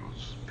drink.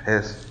 She's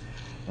pissed,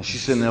 and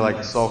she's sitting there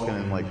like sulking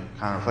and like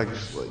kind of like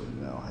just like,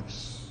 you know, I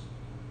just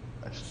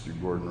threw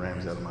Gordon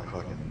Ramsay out of my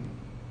fucking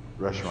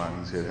restaurant.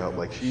 He's here to help.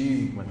 Like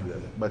she went through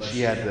that, but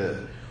she had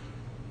to.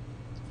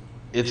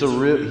 It's a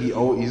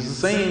real. He's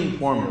the same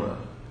formula.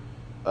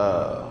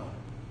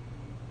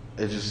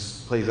 It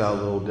just plays out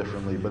a little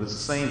differently, but it's the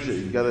same shit.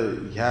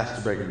 He has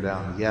to break him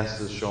down. He has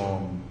to show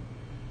him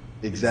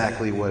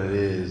exactly what it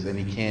is, and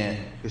he can't,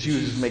 because she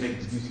was just making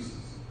excuses.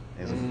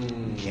 And he's like,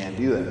 you can't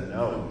do that.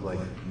 No, like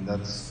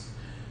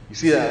you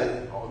see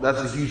that's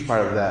a huge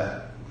part of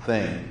that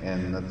thing,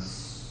 and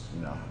that's,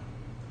 you know,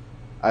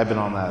 I've been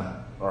on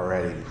that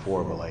already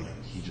before, but like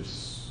you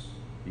just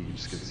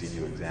could see a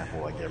new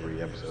example like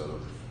every episode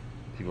of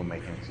people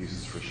making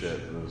excuses for shit.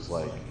 It was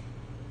like,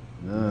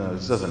 no,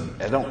 this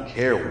doesn't. I don't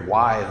care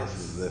why this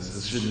is this.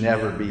 This should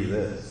never be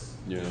this.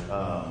 Yeah.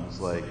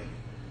 It's like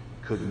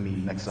cooked meat,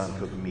 next time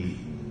cooked meat,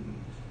 and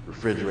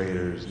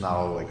refrigerators not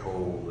all the way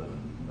cold,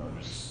 and you know,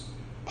 just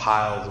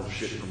piles of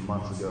shit from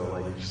months ago.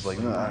 Like it's just like,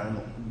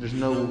 no, there's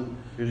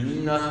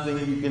nothing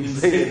you can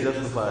say that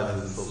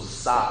justifies it. So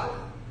stop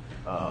it.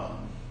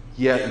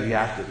 Yeah, you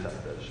have to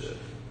cut that shit.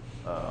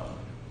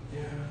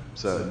 Yeah.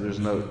 So there's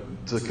no,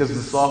 because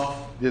the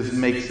soft just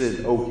makes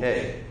it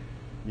okay.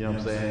 You know what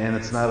I'm saying? And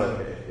it's not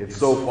okay. It's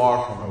so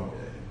far from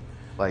okay.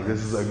 Like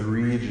this is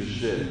egregious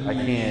shit. I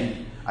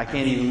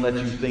can't even let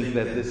you think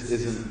that this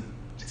isn't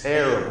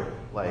terrible.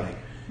 Like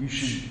you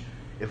should.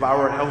 If I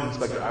were a health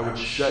inspector, I would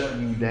shut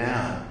you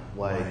down.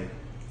 Like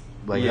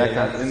yeah, that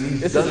kind of. And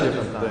he's done it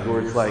sometimes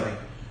where it's like,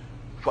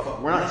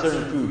 fuck, we're not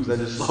serving foods. I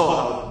just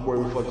saw where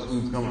the fuck's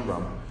food's coming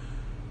from.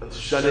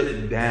 Shut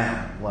it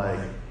down. Like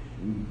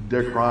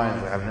they're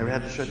crying. Like I've never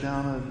had to shut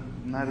down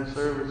a night of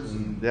service,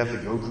 and they have to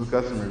go to the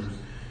customers.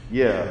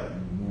 Yeah,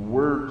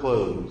 we're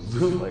closed.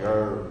 Like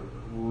we're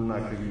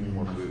not cooking any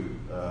more food.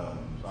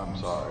 I'm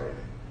sorry.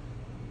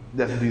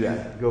 You have to do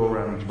that. Go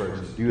around each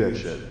person. Do that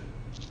shit.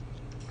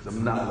 Because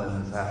I'm not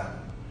letting this happen.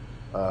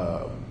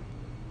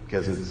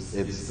 Because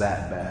it's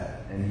that bad.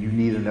 And you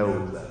need to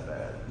know it's that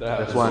bad.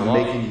 That's why I'm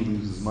making you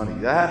lose this money.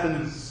 That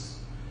happens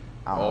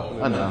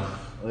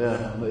enough.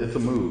 Yeah, it's a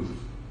move.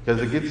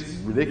 Because it gets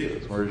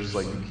ridiculous where it's just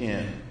like you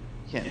can't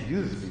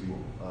do this to people.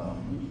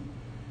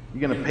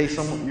 You're gonna pay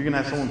someone. You're gonna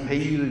have someone pay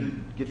you to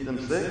get them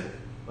sick.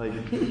 Like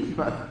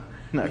you're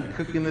not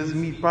cooking this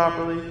meat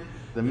properly.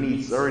 The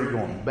meat's already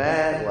going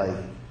bad. Like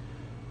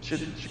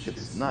shit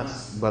gets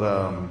nuts. But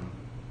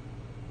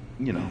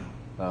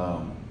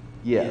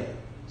yeah.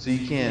 So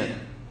you can't.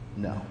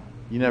 No,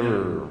 you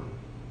never.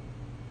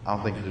 I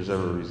don't think there's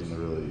ever a reason to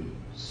really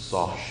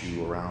soft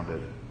shoe around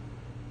it,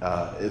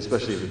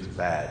 especially if it's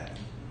bad.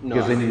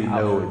 Because they need to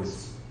know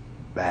it's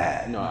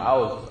bad. No, I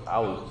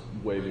was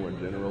way more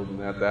general than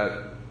that.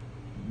 That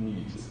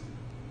needs it.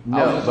 No,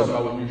 I was just talking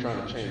about when you're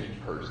trying to change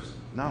a person.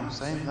 No,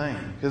 same thing.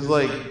 Because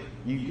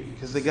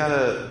because they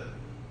gotta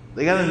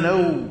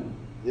know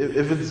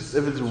if it's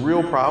a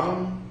real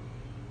problem.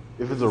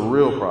 If it's a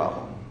real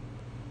problem,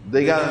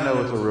 they gotta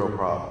know it's a real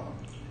problem.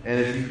 And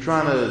if you're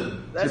trying to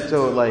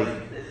tiptoe like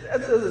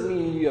that doesn't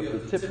mean you have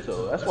to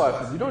tiptoe. That's why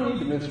I said you don't need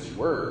to mince your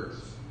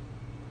words.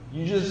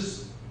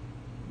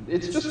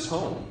 It's just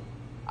tone.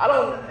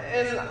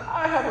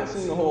 I haven't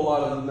seen a whole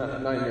lot of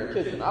Nightmare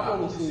Kitchen. I've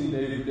only seen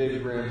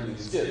David Ramsey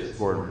skits.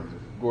 Gordon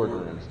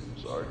Ramsay,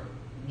 sorry.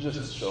 Just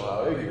to show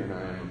how ignorant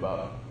I am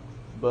about it.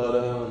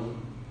 But,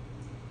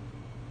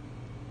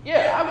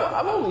 yeah,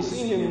 I've only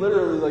seen him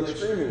literally, like,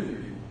 screaming at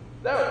people.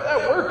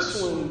 That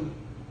works when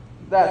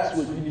that's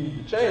what you need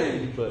to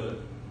change,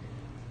 but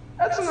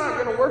that's not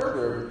going to work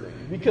for everything.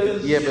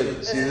 Because, yeah,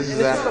 but see, this is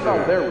it's not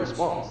about their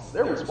response.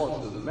 Their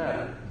response doesn't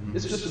matter. Mm-hmm.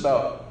 It's just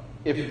about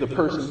if the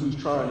person who's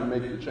trying to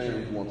make the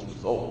change wants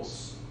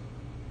results.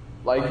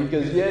 Like,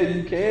 because, yeah,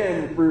 you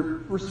can,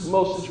 for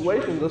most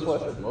situations, that's why I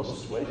said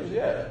most situations,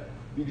 yeah.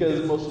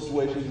 Because most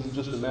situations it's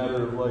just a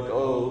matter of like,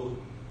 oh,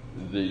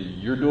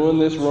 you're doing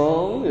this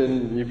wrong,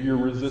 and if you're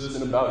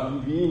resistant about you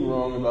being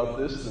wrong about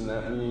this, then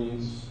that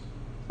means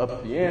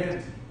up the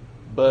ante.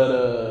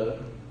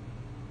 But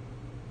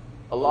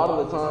a lot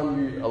of the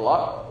time,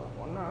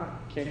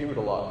 can't give it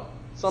a lot.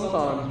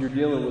 Sometimes you're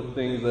dealing with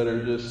things that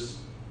are just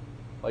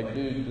like,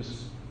 dude,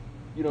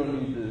 you don't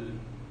need to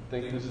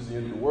think this is the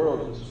end of the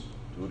world. Just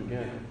do it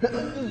again.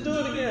 Just do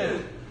it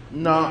again.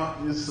 No,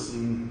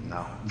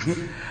 no.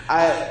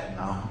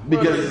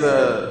 Because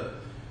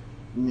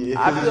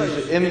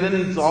and then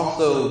it's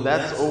also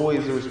that's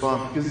always a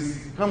response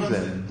because he comes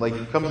in like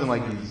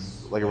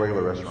he's like a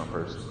regular restaurant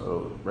person, a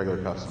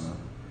regular customer,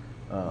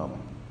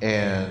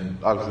 and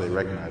obviously they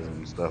recognize him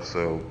and stuff,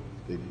 so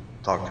they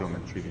talk to him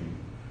and treat him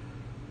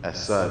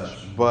as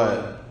such.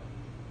 But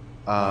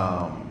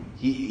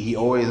he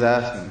always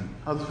asks him,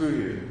 "How's the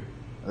food here?"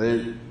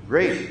 They're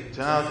great,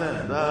 10 out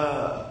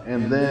of 10,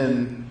 and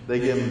then they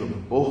give him the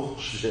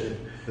bullshit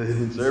that they've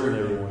been serving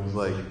everyone. It's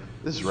like,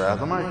 this is right out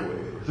the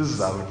microwave. This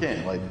is out of the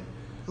can. Like,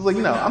 it's like,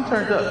 I'm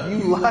turned up.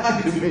 You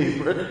lied to me,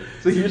 bro.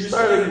 So you're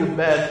starting with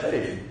bad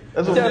faith.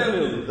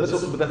 Definitely. But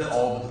that's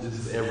all this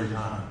is every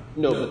time.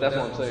 No, but that's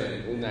what I'm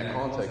saying. In that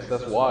context,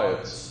 that's why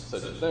it's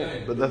such a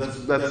thing. But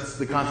that's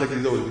the context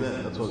he's always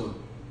in. That's what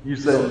you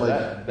said. He's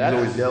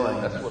always yelling.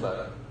 That's what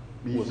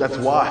that's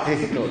why.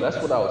 No, that's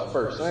what I was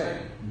first saying.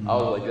 I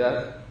was like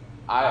that.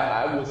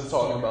 I was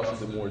talking about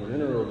something more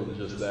general than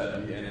just that.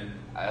 And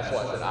that's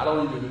why I said I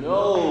don't even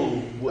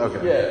know.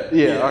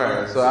 Yeah. All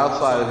right. So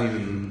outside of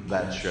even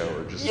that show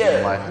or just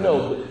in life.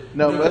 No.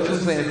 But that's what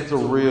I'm saying. It's a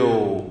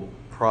real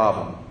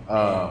problem.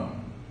 And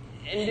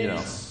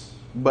it's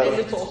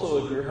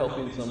also if you're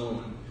helping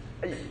someone.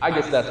 I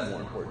guess that's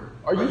more important.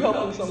 Are you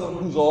helping someone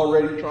who's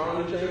already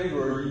trying to change,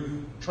 or are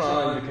you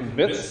trying to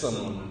convince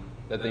someone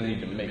that they need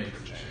to make the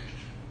change?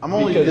 I'm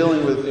only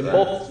dealing with in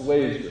both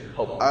ways. You're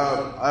helping.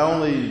 I'm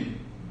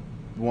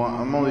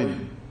only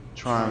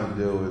trying to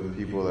deal with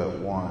people that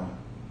want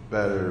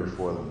better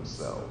for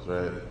themselves,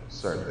 right?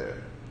 Start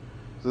there.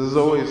 So there's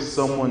always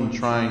someone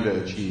trying to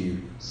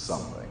achieve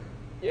something.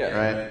 Yeah.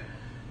 Right?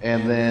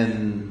 And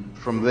then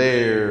from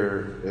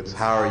there, it's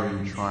how are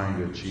you trying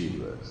to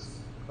achieve this?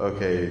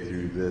 Okay,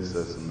 through this,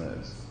 and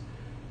this.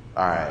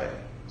 All right.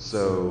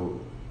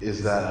 So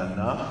is that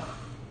enough?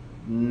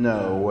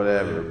 No,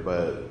 whatever.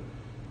 But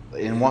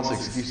and if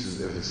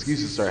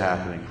excuses start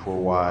happening for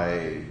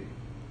why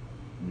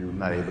you're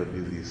not able to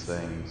do these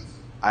things,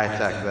 I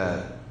attack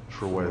that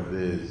for what it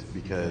is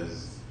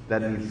because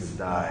that needs to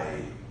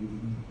die.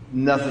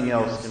 Nothing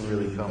else can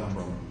really come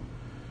from.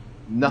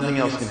 Nothing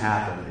else can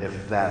happen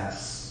if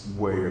that's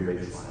where your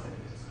baseline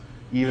is.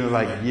 Even if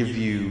I give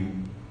you,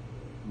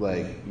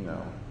 a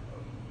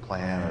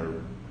plan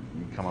or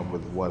you come up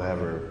with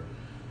whatever,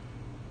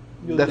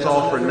 that's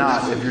all for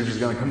naught if you're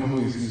just going to come up with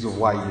an excuse of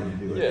why you didn't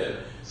do it. Yeah.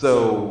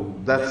 So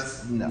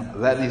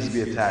that needs to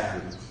be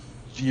attacked with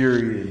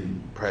fury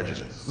and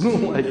prejudice. You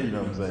know what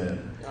I'm saying?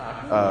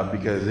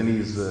 Because it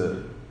needs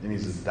to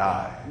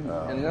die.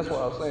 And that's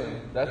what I was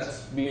saying.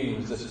 That's being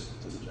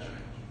resistant to the change.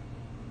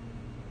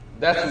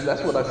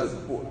 That's what I said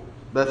before.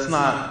 That's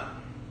not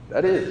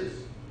That is.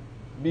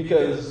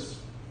 Because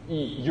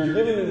you're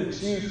giving an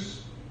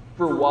excuse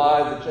for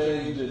why the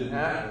change didn't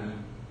happen.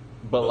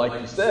 But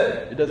like you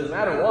said, it doesn't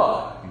matter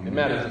why. It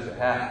matters if it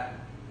happened.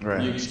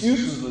 Right. The excuse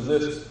is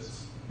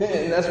resistance.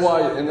 And that's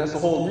the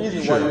whole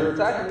reason why you're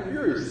attacking the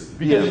Furious.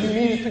 Because you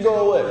need it to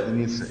go away. It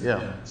needs to,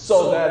 yeah.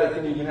 So that it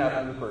can even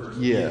happen in the first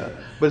place. Yeah.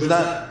 But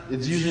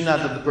it's usually not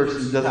that the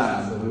person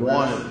doesn't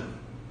want it.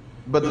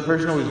 But the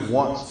person always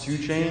wants to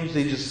change.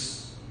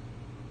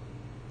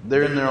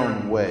 They're in their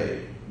own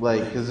way.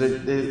 Like, because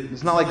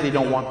it's not like they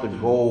don't want the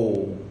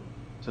goal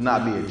to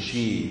not be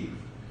achieved.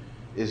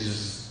 It's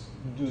just,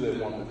 do they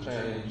want the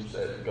change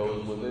that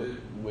goes with it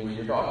when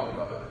you're talking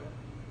about it?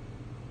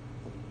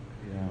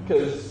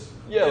 Because,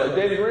 like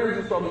David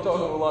Ramsey's probably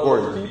talking to a lot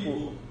of those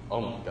people.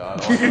 Oh my God.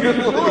 Why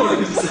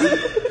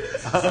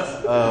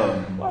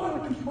do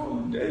I keep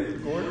calling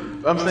David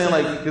Gordon? I'm saying,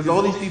 like, because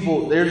all these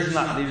people, they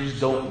just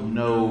don't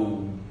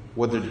know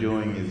what they're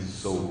doing is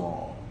so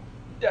wrong.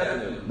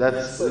 Definitely.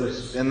 That's,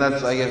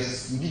 I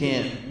guess, you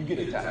can't. You get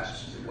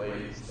attached to your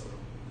ways, though.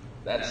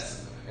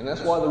 That's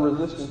why the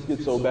resistance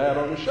gets so bad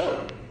on the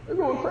show. They're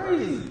going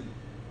crazy.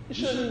 It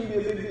shouldn't even be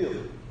a big deal.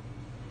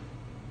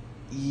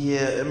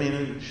 Yeah, I mean,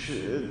 it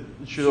should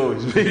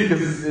always be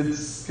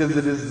because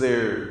it is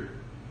their.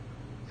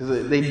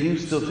 Because they do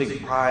still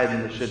take pride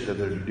in the shit that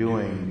they're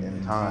doing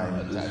in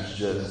time. It's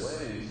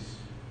just.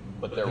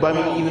 But I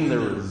mean, even the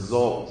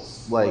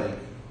results, like.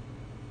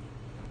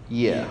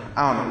 Yeah,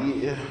 I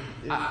don't know.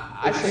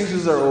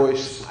 Excuses are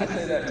always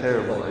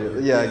terrible.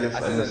 I guess I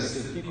say that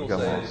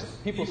because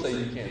people say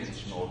you can't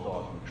teach an old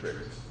dog new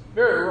tricks.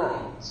 Very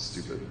wrong. It's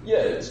stupid. Yeah,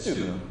 it's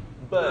stupid. Yeah.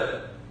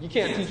 But you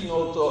can't teach an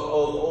old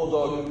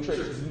dog new tricks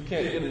if you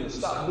can't get him to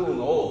stop doing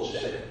the old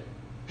shit.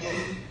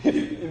 If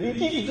you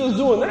keep just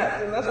doing that,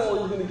 then that's all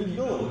you're going to keep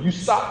doing. You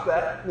stop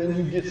that, then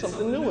you get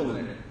something new in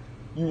there.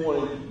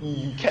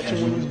 You catch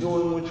him when he's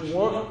doing what you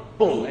want,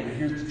 boom, hey,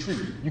 here's the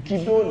treat. You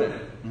keep doing that.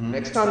 Mm-hmm.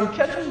 Next time you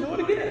catch him, do it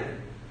again.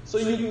 So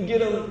you can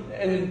get him,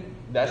 and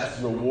that's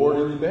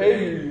rewarding the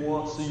behavior you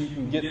want so you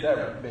can get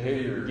that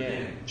behavior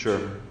again. Sure.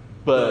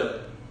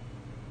 But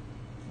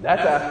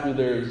that's after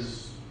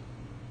that's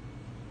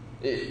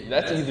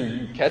either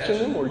you catching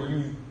them or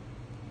you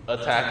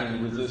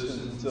attacking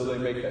resistance until they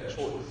make that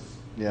choice.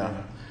 Yeah.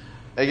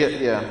 I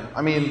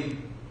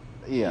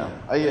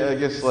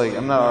guess, like,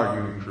 I'm not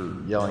arguing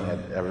for yelling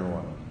at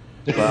everyone.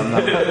 But I'm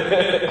not,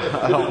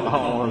 I don't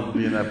want to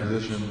be in that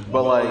position.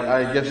 But, like,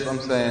 I guess I'm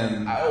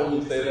saying. I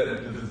only say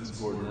that because it's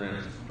Gordon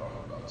Ramsay we're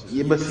talking about too.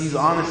 Yeah, but he's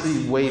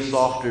honestly way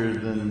softer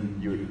than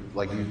you.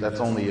 Like,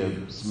 that's only a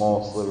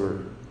small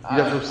sliver.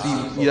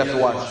 You'd have to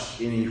watch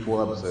any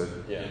full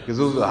episode. Yeah. Because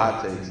those are the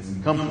hot takes, and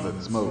you come for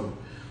the smoke.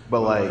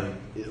 But, like,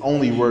 it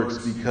only works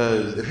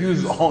because if he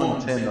was all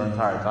intent the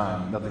entire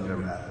time, nothing would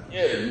ever happen.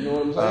 Yeah, you know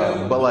what I'm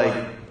saying? But, like,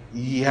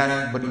 you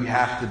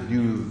have to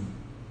do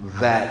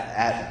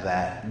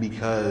that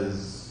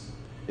because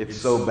it's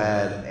so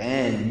bad,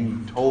 and you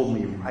told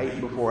me right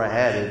before I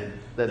had it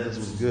that this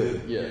was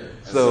good. Yeah.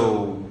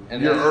 So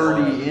you're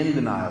already in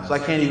denial. So I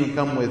can't even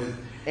come with,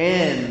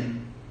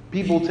 and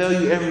people tell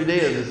you every day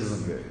that this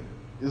isn't good.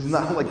 It's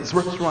not like these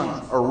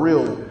restaurants are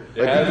real.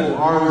 Like, people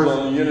are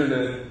on the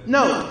internet.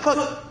 No,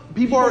 fuck.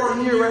 People are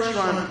in your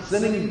restaurant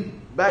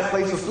sending back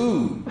plates of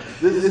food.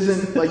 This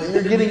isn't like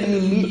you're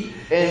getting meat,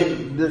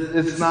 and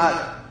it's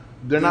not.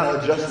 They're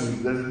not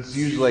adjusting. It's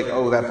usually like,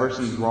 oh, that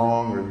person's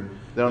wrong, or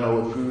they don't know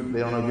what food. They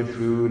don't know good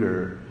food,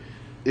 or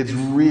it's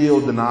real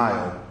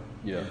denial.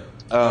 Yeah.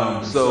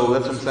 So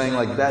that's what I'm saying.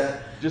 Like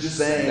that. Just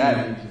saying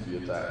that needs to be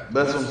attacked.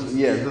 That's what.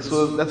 Yeah.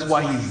 That's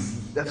why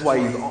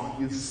he's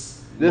on. You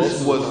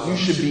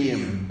should be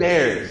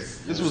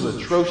embarrassed. This was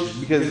atrocious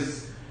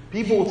because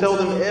people tell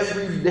them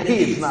every day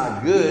it's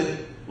not good.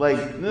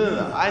 Like,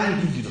 no.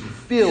 I need you to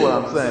feel what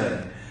I'm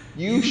saying.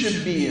 You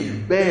should be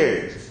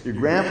embarrassed. Your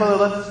grandfather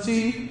left this to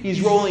you.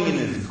 He's rolling in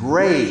his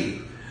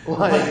grave.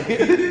 Like,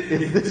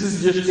 if this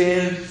is your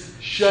stance,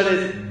 shut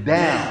it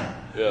down.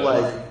 Yeah.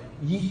 Like,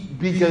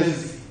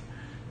 because.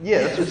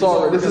 Yeah, it's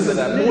already this is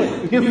that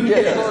point.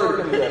 It's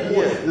already coming to that point.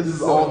 Yeah, this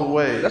is all the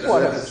way. That's why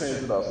I have to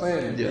change what I was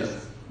saying.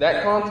 Yes.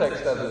 That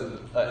context has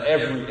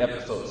every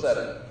episode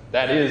setup.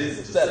 That is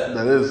the setup.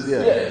 That is,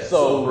 yeah. Yeah,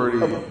 so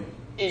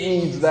it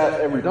needs that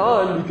every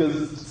time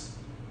because it's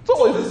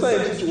always the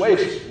same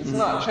situation. It's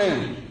not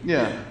changing.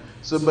 Yeah.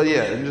 So, but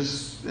yeah, and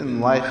just in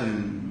life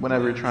and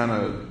whenever you're trying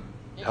to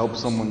help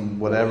someone,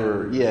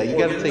 whatever, yeah, you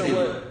got to take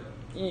it.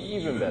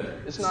 Even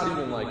better. It's not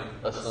even like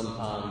a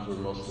sometimes or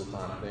most of the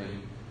time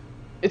thing.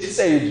 It's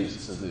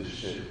stages to this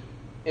shit.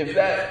 If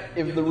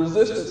the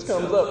resistance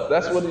comes up,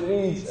 that's what it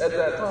needs at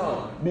that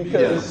time.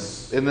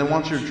 Because and then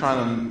once you're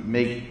trying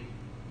to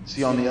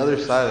see on the other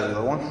side of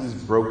it, once he's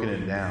broken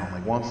it down,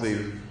 like once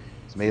he's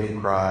made him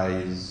cry,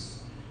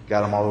 he's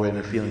got them all the way in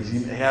their feelings,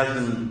 he has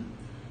them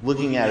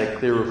looking at a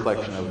clear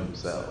reflection of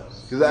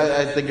themselves. Because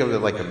I think of it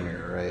like a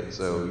mirror, right?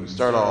 So you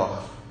start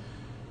off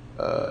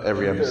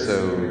every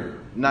episode,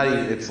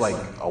 it's like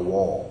a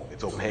wall,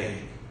 it's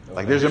opaque.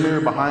 Like there's a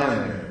mirror behind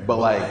there, but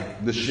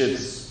like the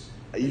shit's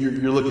you're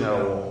looking at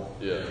a wall.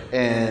 Yeah.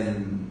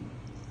 And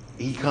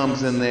he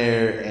comes in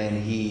there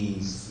and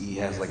he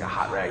has like a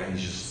hot rag and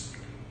he's just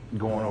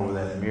going over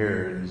that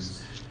mirror and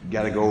he's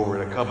got to go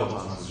over it a couple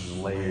times.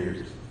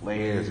 There's just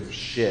layers of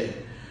shit.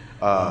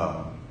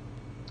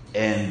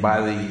 And by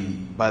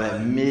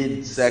that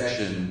mid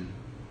section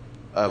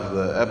of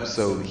the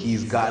episode,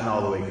 he's gotten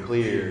all the way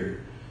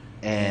clear,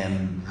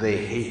 and they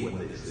hate what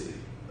they see.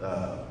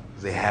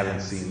 They haven't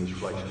seen this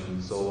reflection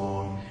in so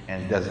long,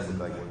 and it doesn't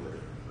look like what they remember.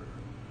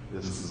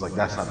 This is like,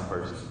 that's not the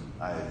person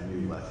I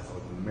knew last time I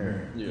looked in the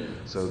mirror. Yeah.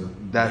 So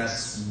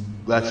that's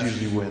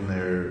usually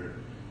when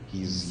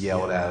he's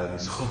yelled at him.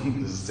 So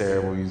this is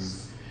terrible.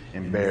 He's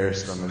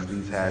embarrassed them if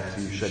he's had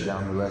to shut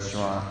down the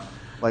restaurant.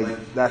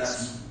 Like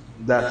that's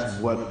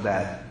what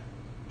that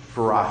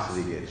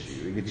ferocity gets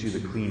you. It gets you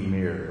the clean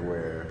mirror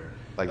where,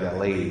 like that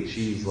lady,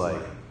 she's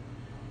like,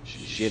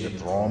 she had to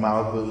throw him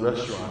out of the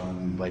restaurant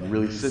and like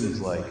really sitting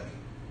like,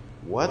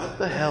 what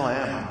the hell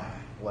am I?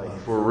 Like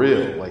for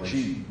real. Like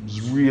she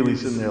was really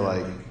sitting there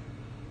like,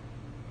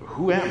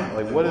 who am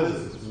I? Like what is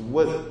this?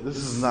 This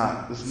is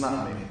not me.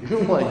 Like, you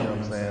know what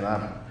I'm saying?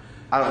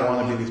 I don't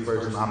want to be this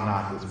person. I'm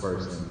not this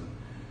person.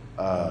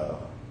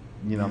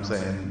 You know what I'm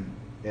saying?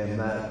 And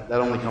that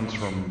only comes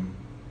from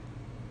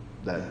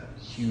that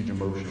huge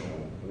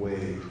emotional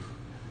wave.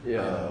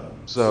 Yeah.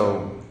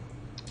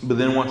 But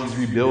then once he's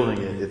rebuilding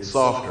it, it's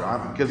softer.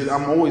 Because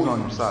I'm always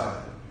on your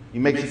side. He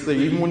makes it clear,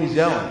 even when he's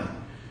yelling,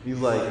 he's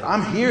like,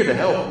 I'm here to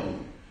help you,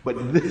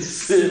 but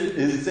this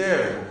is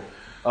terrible.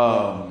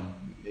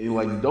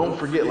 Like, don't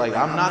forget, like,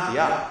 I'm not the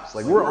ops.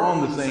 Like, we're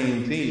on the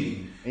same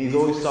team. And he's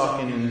always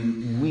talking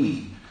in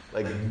we.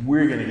 Like,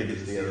 we're gonna get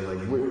this together.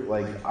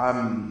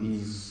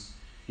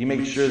 He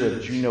makes sure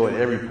that you know at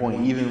every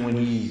point, even when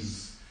he's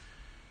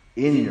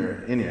in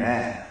your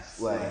ass,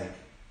 like,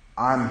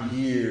 I'm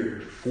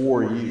here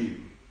for you.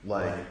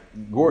 Like,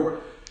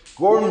 Gordon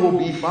will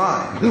be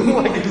fine.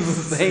 Like, it's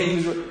the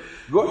same.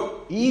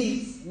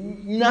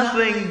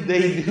 Nothing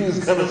they do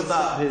is gonna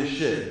stop his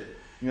shit.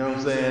 You know what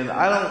I'm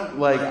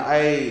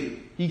saying?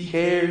 He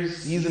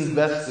cares. He's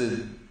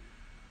invested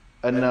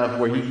enough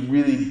where he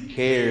really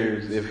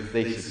cares if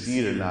they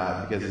succeed or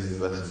not because he's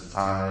invested his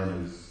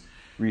time, his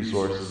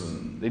resources,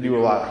 and they do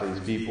a lot for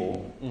these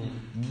people.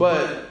 Mm-hmm.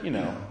 But, you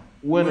know,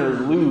 win or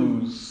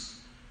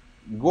lose,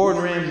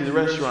 Gordon Ramsay's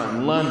restaurant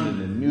in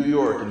London and New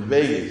York and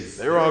Vegas,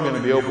 they're all going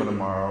to be open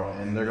tomorrow,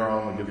 and they're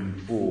all going to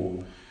be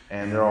full,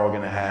 and they're all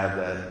going to have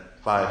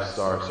that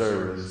 5-star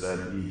service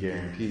that he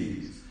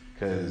guarantees,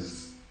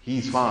 because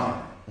he's fine.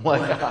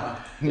 Like,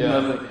 you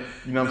know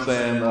what I'm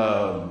saying?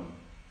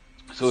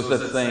 So it's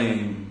that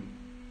same,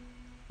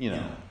 you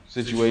know,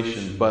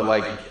 situation, but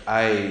like,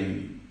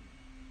 I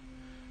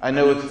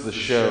know it's the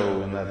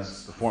show and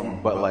that's the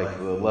form, but like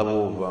the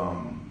level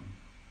of,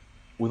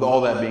 with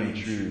all that being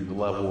true, the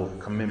level of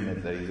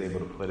commitment that he's able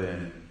to put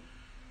in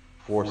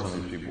for some of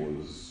these people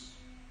is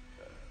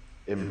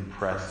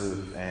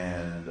impressive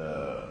and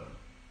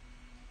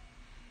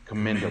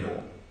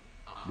commendable.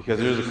 Because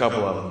there's a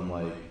couple of them,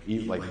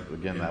 like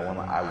again, that one,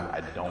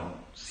 I don't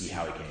see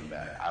how he came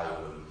back. I would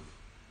have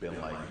been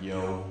like,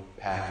 yo,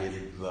 pack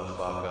it the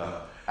fuck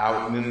up.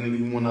 And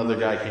then one other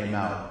guy came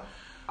out,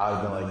 I would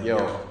have been like,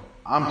 yo,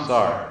 I'm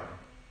sorry.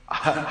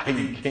 I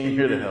came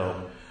here to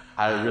help.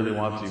 I really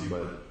want to,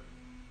 but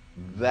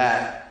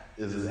that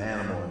is an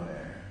animal in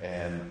there,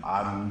 and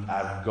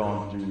I've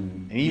gone through.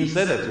 And he even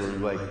said that to her.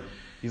 Like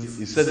he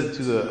said it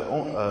to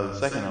the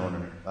second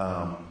owner.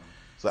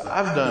 So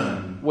I've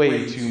done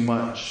way too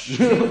much.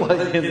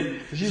 Like, and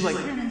she's like,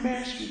 you're an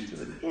embarrassment to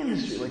the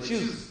industry. Like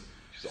she's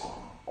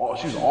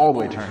all the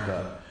way turned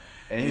up.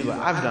 And he's like,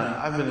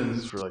 I've been in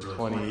this for like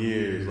 20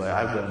 years. Like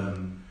I've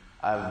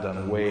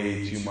done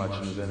way too much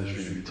in this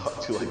industry to be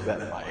talked to like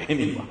that by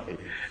anybody.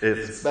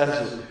 It's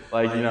special,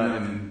 like, you know,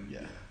 and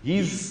yeah,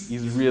 he's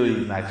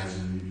really nicer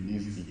than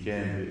he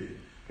can be.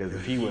 Because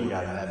if he would have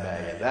gotten that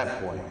bag at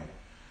that point,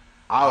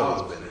 I would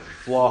have been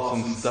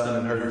flossing,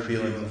 stunning, hurting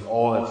feelings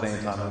all at the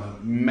same time.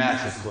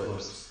 Massive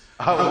clips.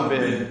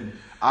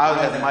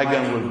 My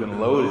gun would have been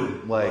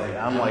loaded. Like,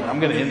 I'm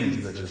gonna end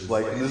these bitches.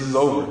 Like, this is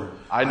over.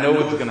 I know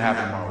what's gonna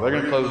happen tomorrow. They're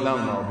gonna close down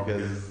tomorrow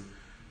because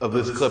of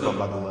this clip I'm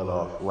about to let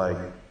off. Like,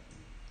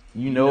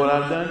 you know what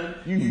I've done?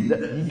 He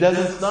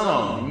doesn't stunt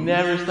on them. He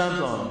never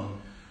stunts on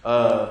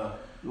them.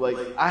 Like,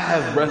 I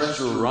have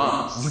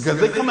restaurants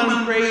because they come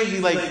out crazy.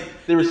 Like,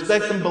 they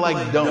respect them, but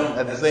like don't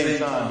at the same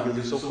time because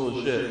they're so full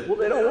of shit. Well,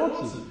 they don't want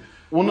to.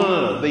 Well,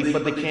 no.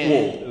 But they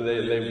can't. Well,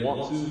 they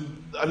want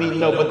to. I mean,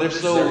 no, but they're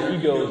so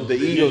the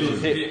egos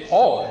hit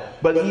hard.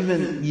 But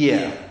even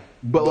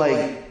but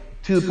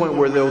like to the point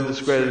where they'll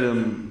discredit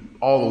him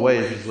all the way.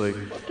 It's just like,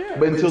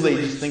 but until they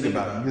just think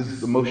about it,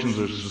 because emotions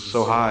are just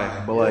so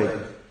high. But like,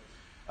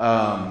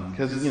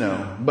 because you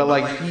know, but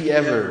like if he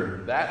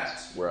ever,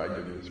 that's where I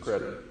give him his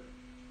credit.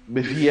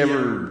 If he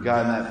ever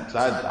gotten that,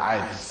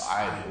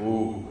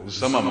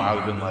 some of them I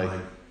would have been like,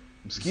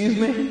 excuse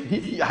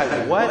me,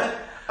 what?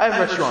 I have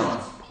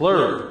restaurants,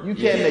 plural. You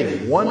can't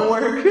make one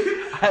work.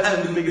 I have some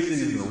of the biggest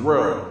cities in the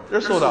world.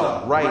 They're sold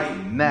out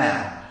right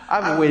now.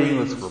 I have a waiting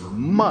list for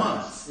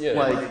months. Yeah.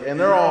 Like, and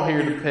they're all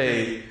here to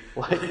pay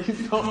Like,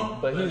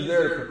 but he's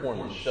there to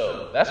perform the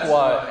show. That's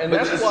why, and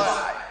that's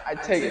why I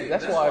take it.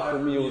 That's why for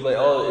me it was like,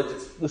 oh,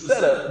 it's the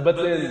setup. But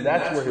then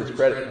that's where his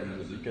credit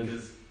comes in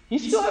because he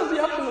still has the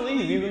option to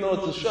leave, even though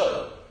it's a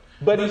show.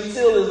 But he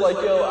still is like,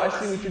 yo, I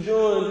see what you're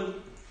doing.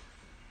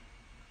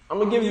 I'm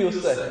gonna give you a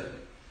second.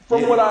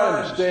 From what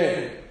I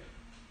understand.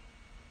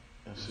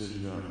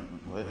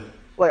 What?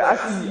 Like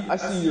I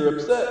see you're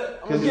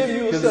upset. I'm gonna give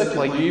you a second.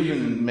 Like you're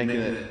even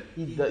making it.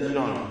 He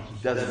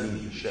doesn't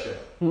need the show.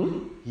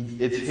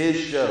 It's his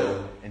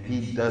show, and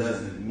he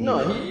doesn't need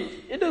it.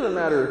 It doesn't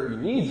matter if he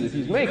needs it.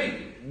 He's making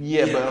it.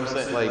 Yeah, but I'm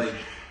saying like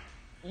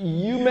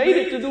you made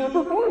it to do a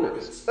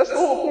performance. That's the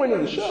whole point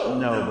of the show.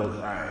 No, but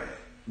all right,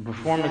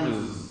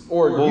 performances.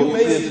 Or you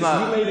made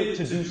it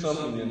to do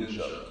something in the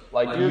show.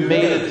 Like you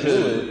made it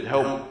to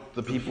help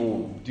the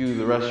people do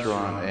the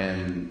restaurant,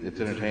 and it's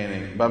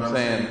entertaining. But I'm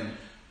saying.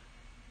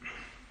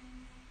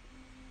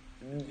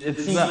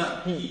 He's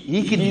not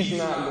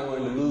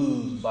going to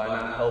lose by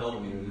not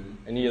helping you,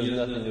 and he has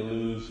nothing to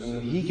lose.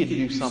 And he could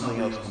do something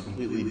else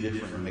completely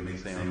different and make the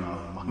same amount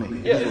of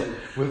money. Yeah.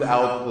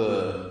 Without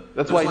the.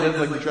 That's why he does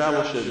like the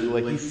travel shit.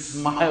 Like he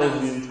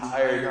smiles the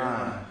entire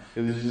time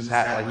because it's just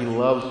like he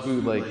loves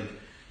food. Like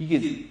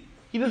he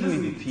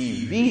doesn't need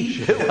the TV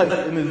shit. Like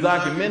in his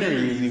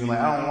documentary, he's even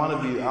like, I'm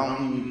not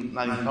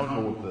even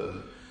comfortable with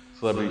the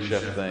celebrity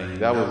chef thing.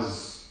 That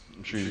was,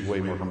 I'm sure he's way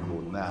more comfortable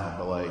with now,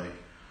 but like.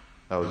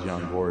 That was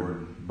young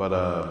Gordon, but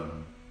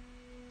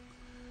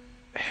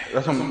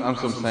that's what I'm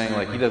saying.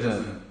 Like he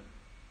doesn't.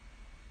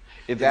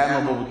 It's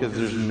admirable because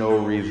there's no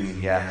reason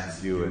he has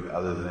to do it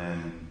other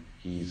than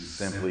he's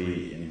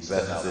simply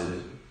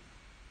invested.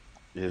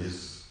 He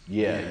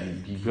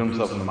put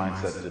himself in the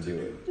mindset to do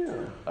it.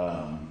 Yeah.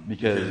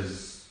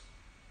 Because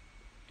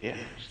he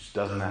just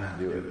doesn't have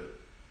to do it.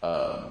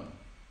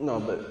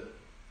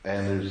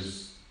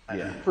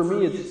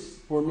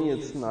 For me,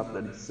 it's not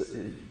that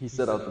he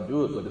set out to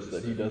do it, but it's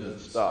that he doesn't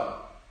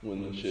stop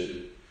when the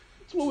shit.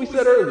 It's what we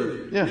said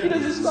earlier. Yeah. He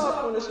doesn't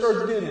stop when it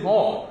starts getting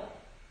hard.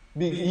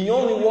 He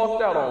only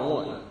walked out on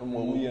one, from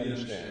what we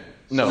understand.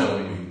 No,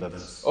 I mean,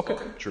 that's okay.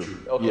 True.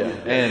 Okay.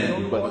 Yeah,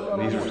 but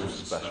these were some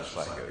special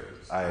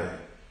psychos.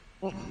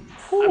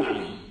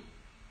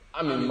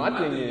 I mean, my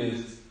thing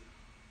is,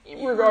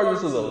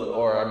 regardless of the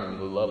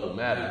level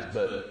matters,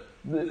 but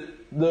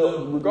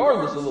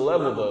regardless of the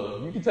level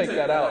though, you can take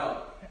that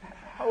out.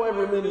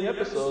 However many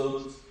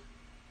episodes,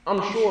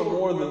 I'm sure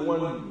more than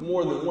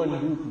one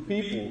group of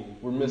people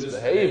were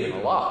misbehaving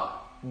a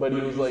lot. But he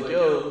was like,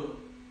 yo,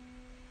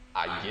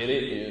 I get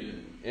it.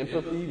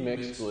 Empathy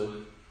mixed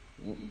with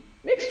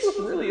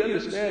really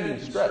understanding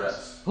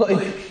stress.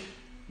 Like,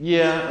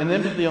 yeah, and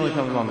empathy only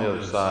comes on the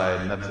other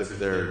side, and that's if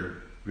they're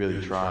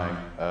really trying.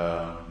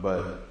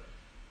 But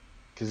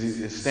because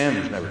his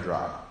standards never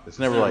drop. It's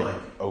never like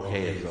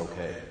okay is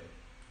okay.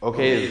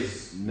 Okay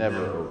is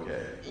never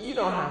okay. You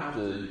don't have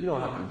to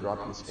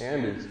drop your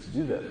standards to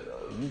do that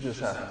though. You just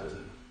have to.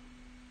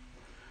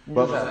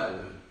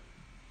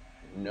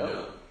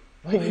 Know.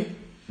 Like,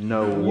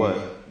 know what?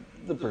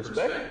 The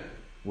perspective.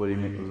 What do you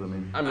mean? What does that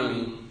mean? I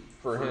mean,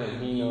 for him,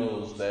 he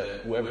knows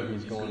that whoever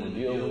he's going to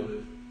deal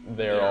with,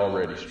 they're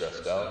already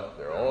stressed out.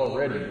 They're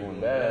already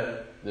doing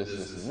bad. This,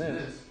 and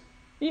this.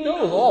 He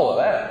knows all of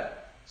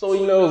that. So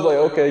he knows, like,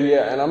 okay,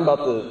 yeah, and I'm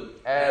about to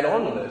add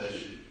on to that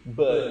shit.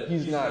 But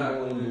he's not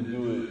going to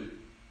do it.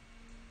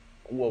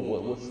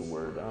 What's the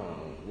word? I don't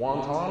know.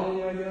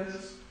 Wantonly, I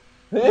guess.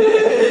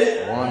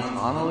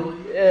 Wantonly?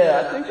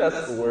 Yeah, I think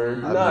that's the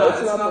word. No,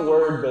 it's not the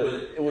word, but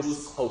it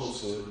was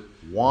close to it.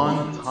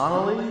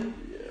 Wantonly?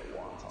 Yeah,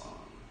 wantonly.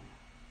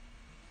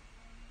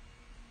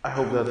 I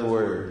hope that's the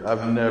word.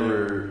 I've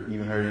never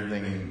even heard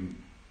anything.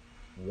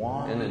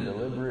 In a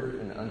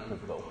deliberate and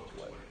unprovoked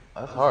way.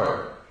 That's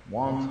hard.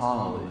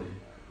 Wantonly.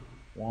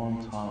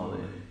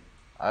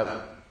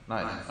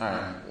 Nice. All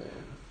right.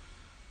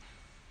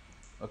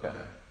 Okay.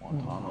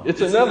 Wantonly.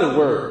 It's another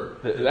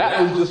word.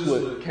 That was just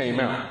what came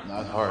out.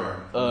 That's hard.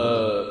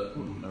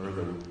 Never heard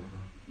of it.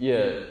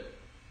 Yeah.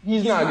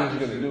 He's not just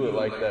going to do it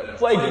like that.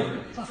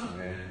 Flagrant. Fuck,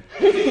 man.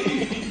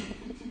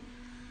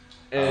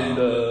 And,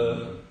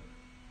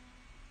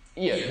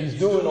 yeah, he's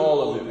doing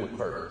all of it with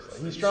purpose.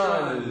 Like, he's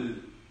trying to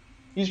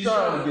get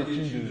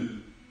you to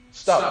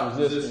stop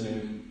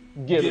resisting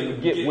and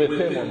get with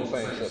him on the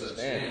same set of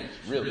standards,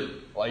 really.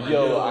 Like,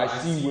 yo, I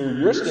see where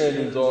your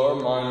standards are,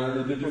 mine are in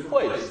a different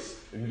place.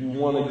 If you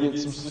want to get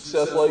some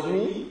success like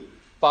me,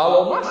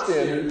 follow my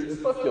standards and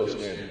fuck your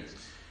standards.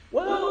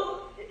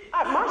 Well,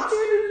 my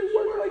standards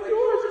work like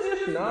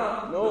yours. If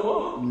not,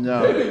 no.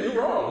 Maybe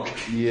you're wrong.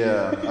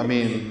 Yeah, I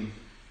mean,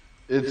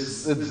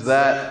 it's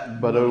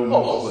that, but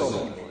almost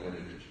like,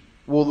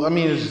 well, I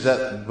mean, it's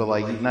that, but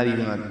like, not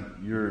even like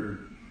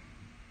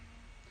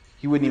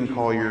he wouldn't even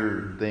call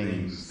your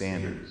things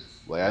standards.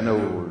 Like, I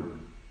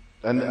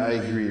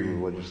agree with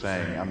what you're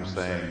saying. I'm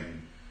saying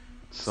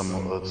somehow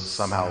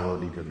a little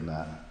deeper than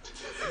that.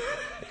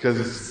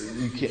 Because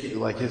you can't,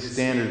 like, his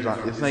standards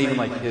aren't, it's not even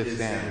like his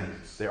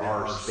standards. There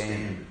are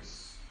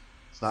standards.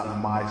 It's not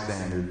my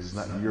standards. It's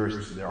not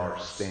yours. There are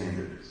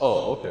standards.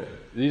 Oh, okay.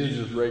 These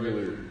are just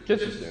regular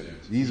kitchen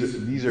standards.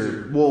 These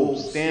are well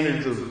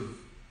standards of.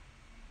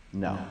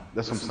 No,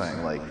 that's what I'm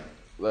saying. Like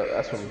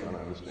that's what I'm trying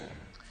to understand.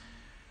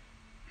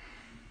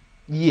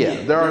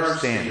 Yeah, there are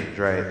standards,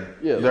 right?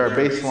 Yeah. There are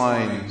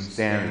baseline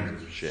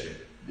standards of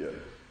shit. Yeah.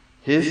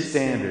 His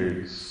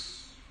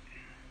standards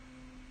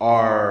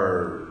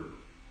are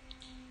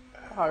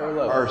Higher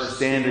level. are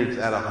standards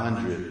at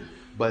 100,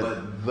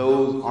 but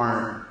those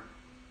aren't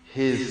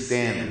his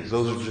standards.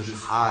 Those are just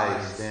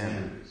high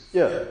standards.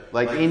 Yeah.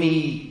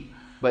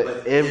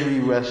 But every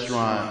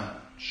restaurant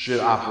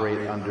should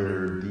operate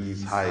under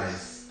these high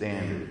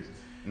standards,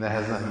 and that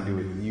has nothing to do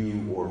with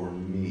you or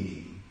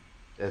me.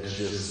 That's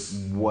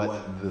just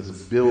what this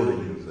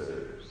building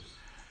deserves,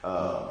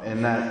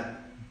 and that.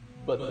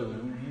 But the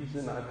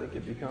reason I think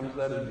it becomes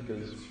that is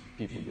because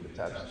people get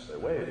attached to their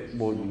ways.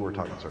 Well, we're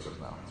talking circles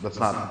now. That's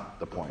not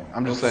the point.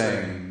 I'm just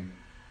saying.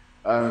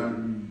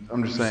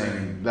 I'm just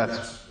saying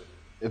that's.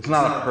 It's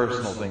not a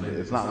personal thing.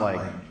 It's not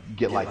like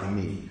get like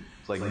me.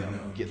 It's like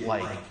get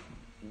like.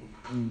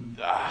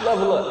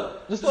 Level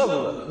up. Just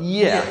level up.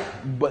 Yeah,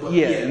 but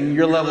yeah, and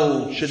your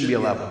level shouldn't be a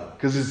level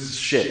because it's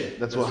shit.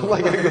 That's what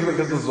like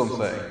this is what I'm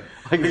saying.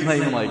 Like it's not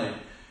even like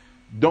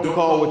don't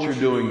call what you're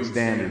doing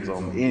standards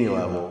on any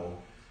level.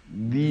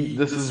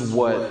 This is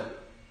what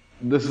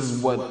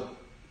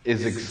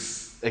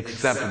is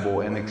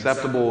acceptable, and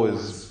acceptable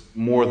is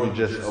more than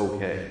just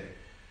okay.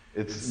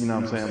 It's what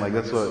I'm saying. Like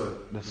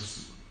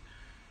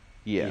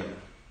yeah.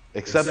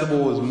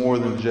 Acceptable is more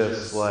than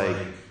just like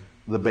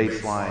the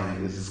baseline.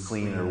 This is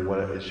clean or what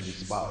it should be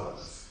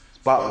spotless.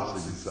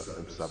 Spotless is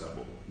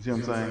acceptable. You see what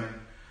I'm saying?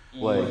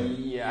 Like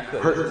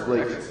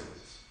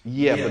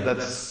yeah, but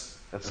that's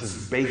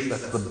his base.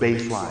 That's the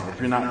baseline. If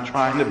you're not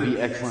trying to be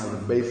excellent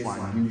at the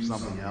baseline, do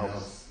something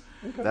else.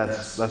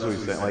 That's what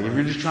he's saying. Like if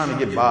you're just trying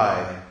to get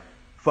by,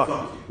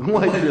 fuck you.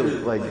 Like really,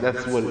 like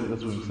that's what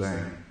he's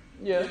saying.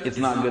 Yeah. It's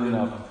not good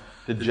enough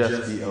to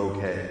just be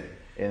okay.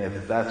 And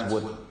if that's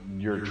what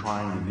you're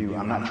trying to do,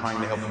 I'm not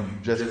trying to help you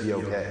just be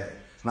okay.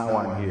 It's not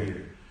why I'm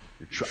here.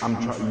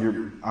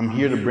 I'm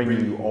here to bring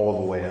you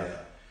all the way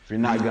up. If you're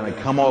not gonna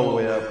come all the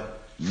way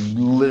up,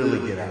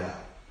 literally get out.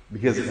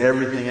 Because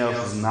everything else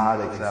is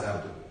not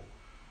acceptable.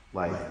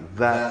 Like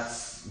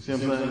that's, you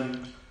see what I'm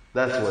saying?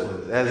 That's what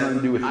it has nothing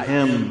to do with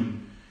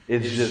him.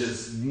 It's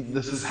just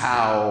this is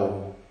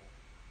how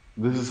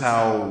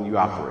you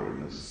operate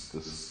in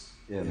this.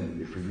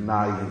 And if you're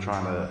not even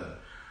trying to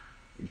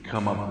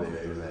come up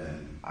there,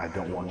 then I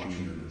don't want you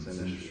in this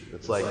industry.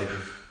 It's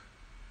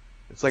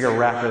like a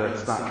rapper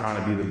that's not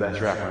trying to be the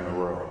best rapper in the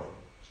world.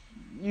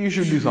 You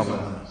should do something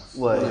else.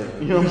 Like,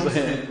 you know what I'm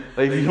saying?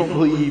 Like, if you don't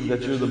believe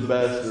that you're the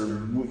best or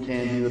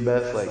can be the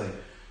best, like,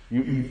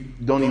 you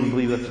don't even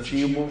believe that's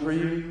achievable for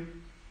you,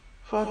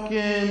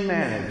 fucking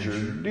manage or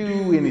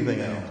do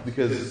anything else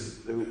because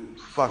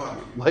fuck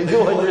you. Like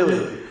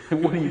really,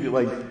 what do you do?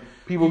 Like,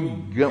 people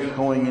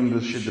going into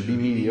this shit to be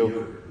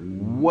mediocre.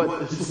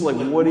 What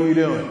are you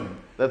doing?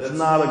 That's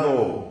not a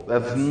goal.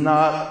 That's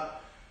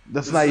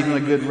not even a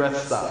good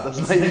rest stop. That's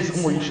not even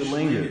somewhere you should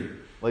linger.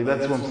 Like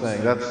that's what I'm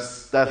saying.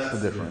 That's the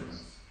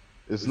difference.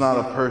 It's not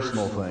a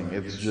personal thing.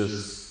 It's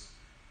just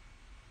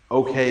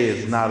okay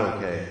is not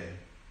okay.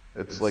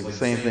 It's like the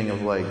same thing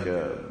of like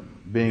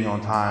being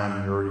on time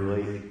and you're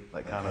already late.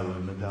 Like kind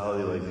of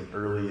mentality. Like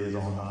early is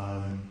on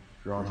time.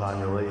 If you're on time,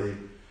 you're late.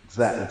 It's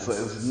that.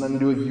 It's nothing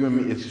to do with you and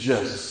me. It's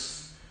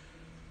just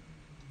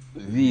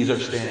these are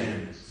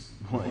standards.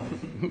 Like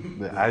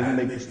I didn't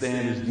make the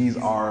standards. These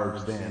are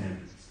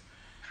standards.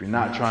 If you're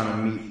not trying to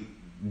meet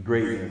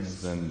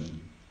greatness, then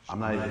I'm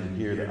not even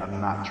here. I'm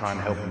not trying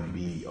to help you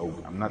be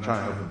okay. I'm not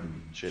trying to help you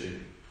be shitty.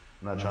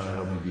 I'm not trying to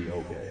help you be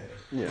okay.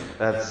 Yeah.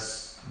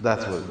 That's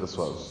what it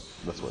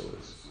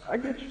is. I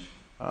get you.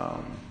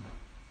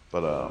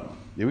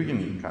 Yeah, we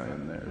can kind of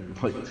end there.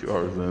 We're like 2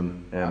 hours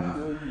in, and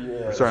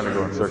Yeah. we're starting to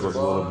go in circles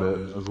a little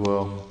bit as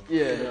well.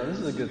 Yeah, no, this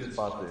is a good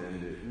spot to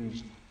end it. You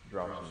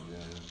drop some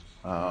gems.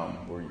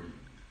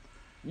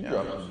 You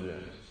drop some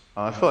gems.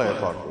 I feel like I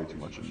talk way too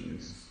much in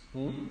these.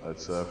 I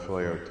feel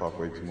like I talk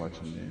way too much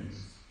in these.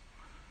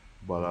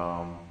 But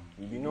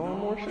You be knowing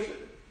more shit.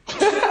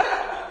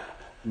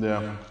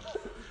 yeah.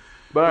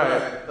 But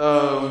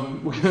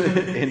alright, we're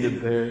gonna end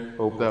it there.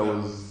 Hope that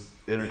was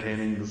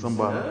entertaining to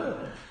somebody.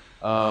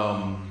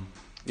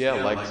 Yeah,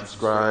 like,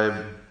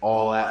 subscribe,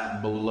 all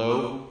that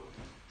below.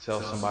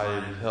 Tell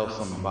somebody to tell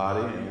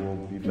somebody, and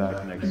we'll be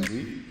back next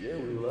week. Yeah,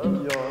 we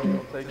love y'all.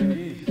 Y'all take it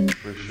easy.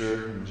 For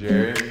sure.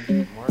 Jerry,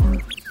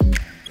 Mark.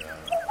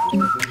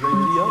 This is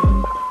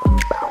JTO.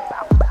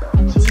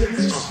 until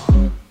next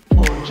time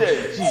on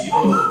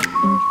JTO.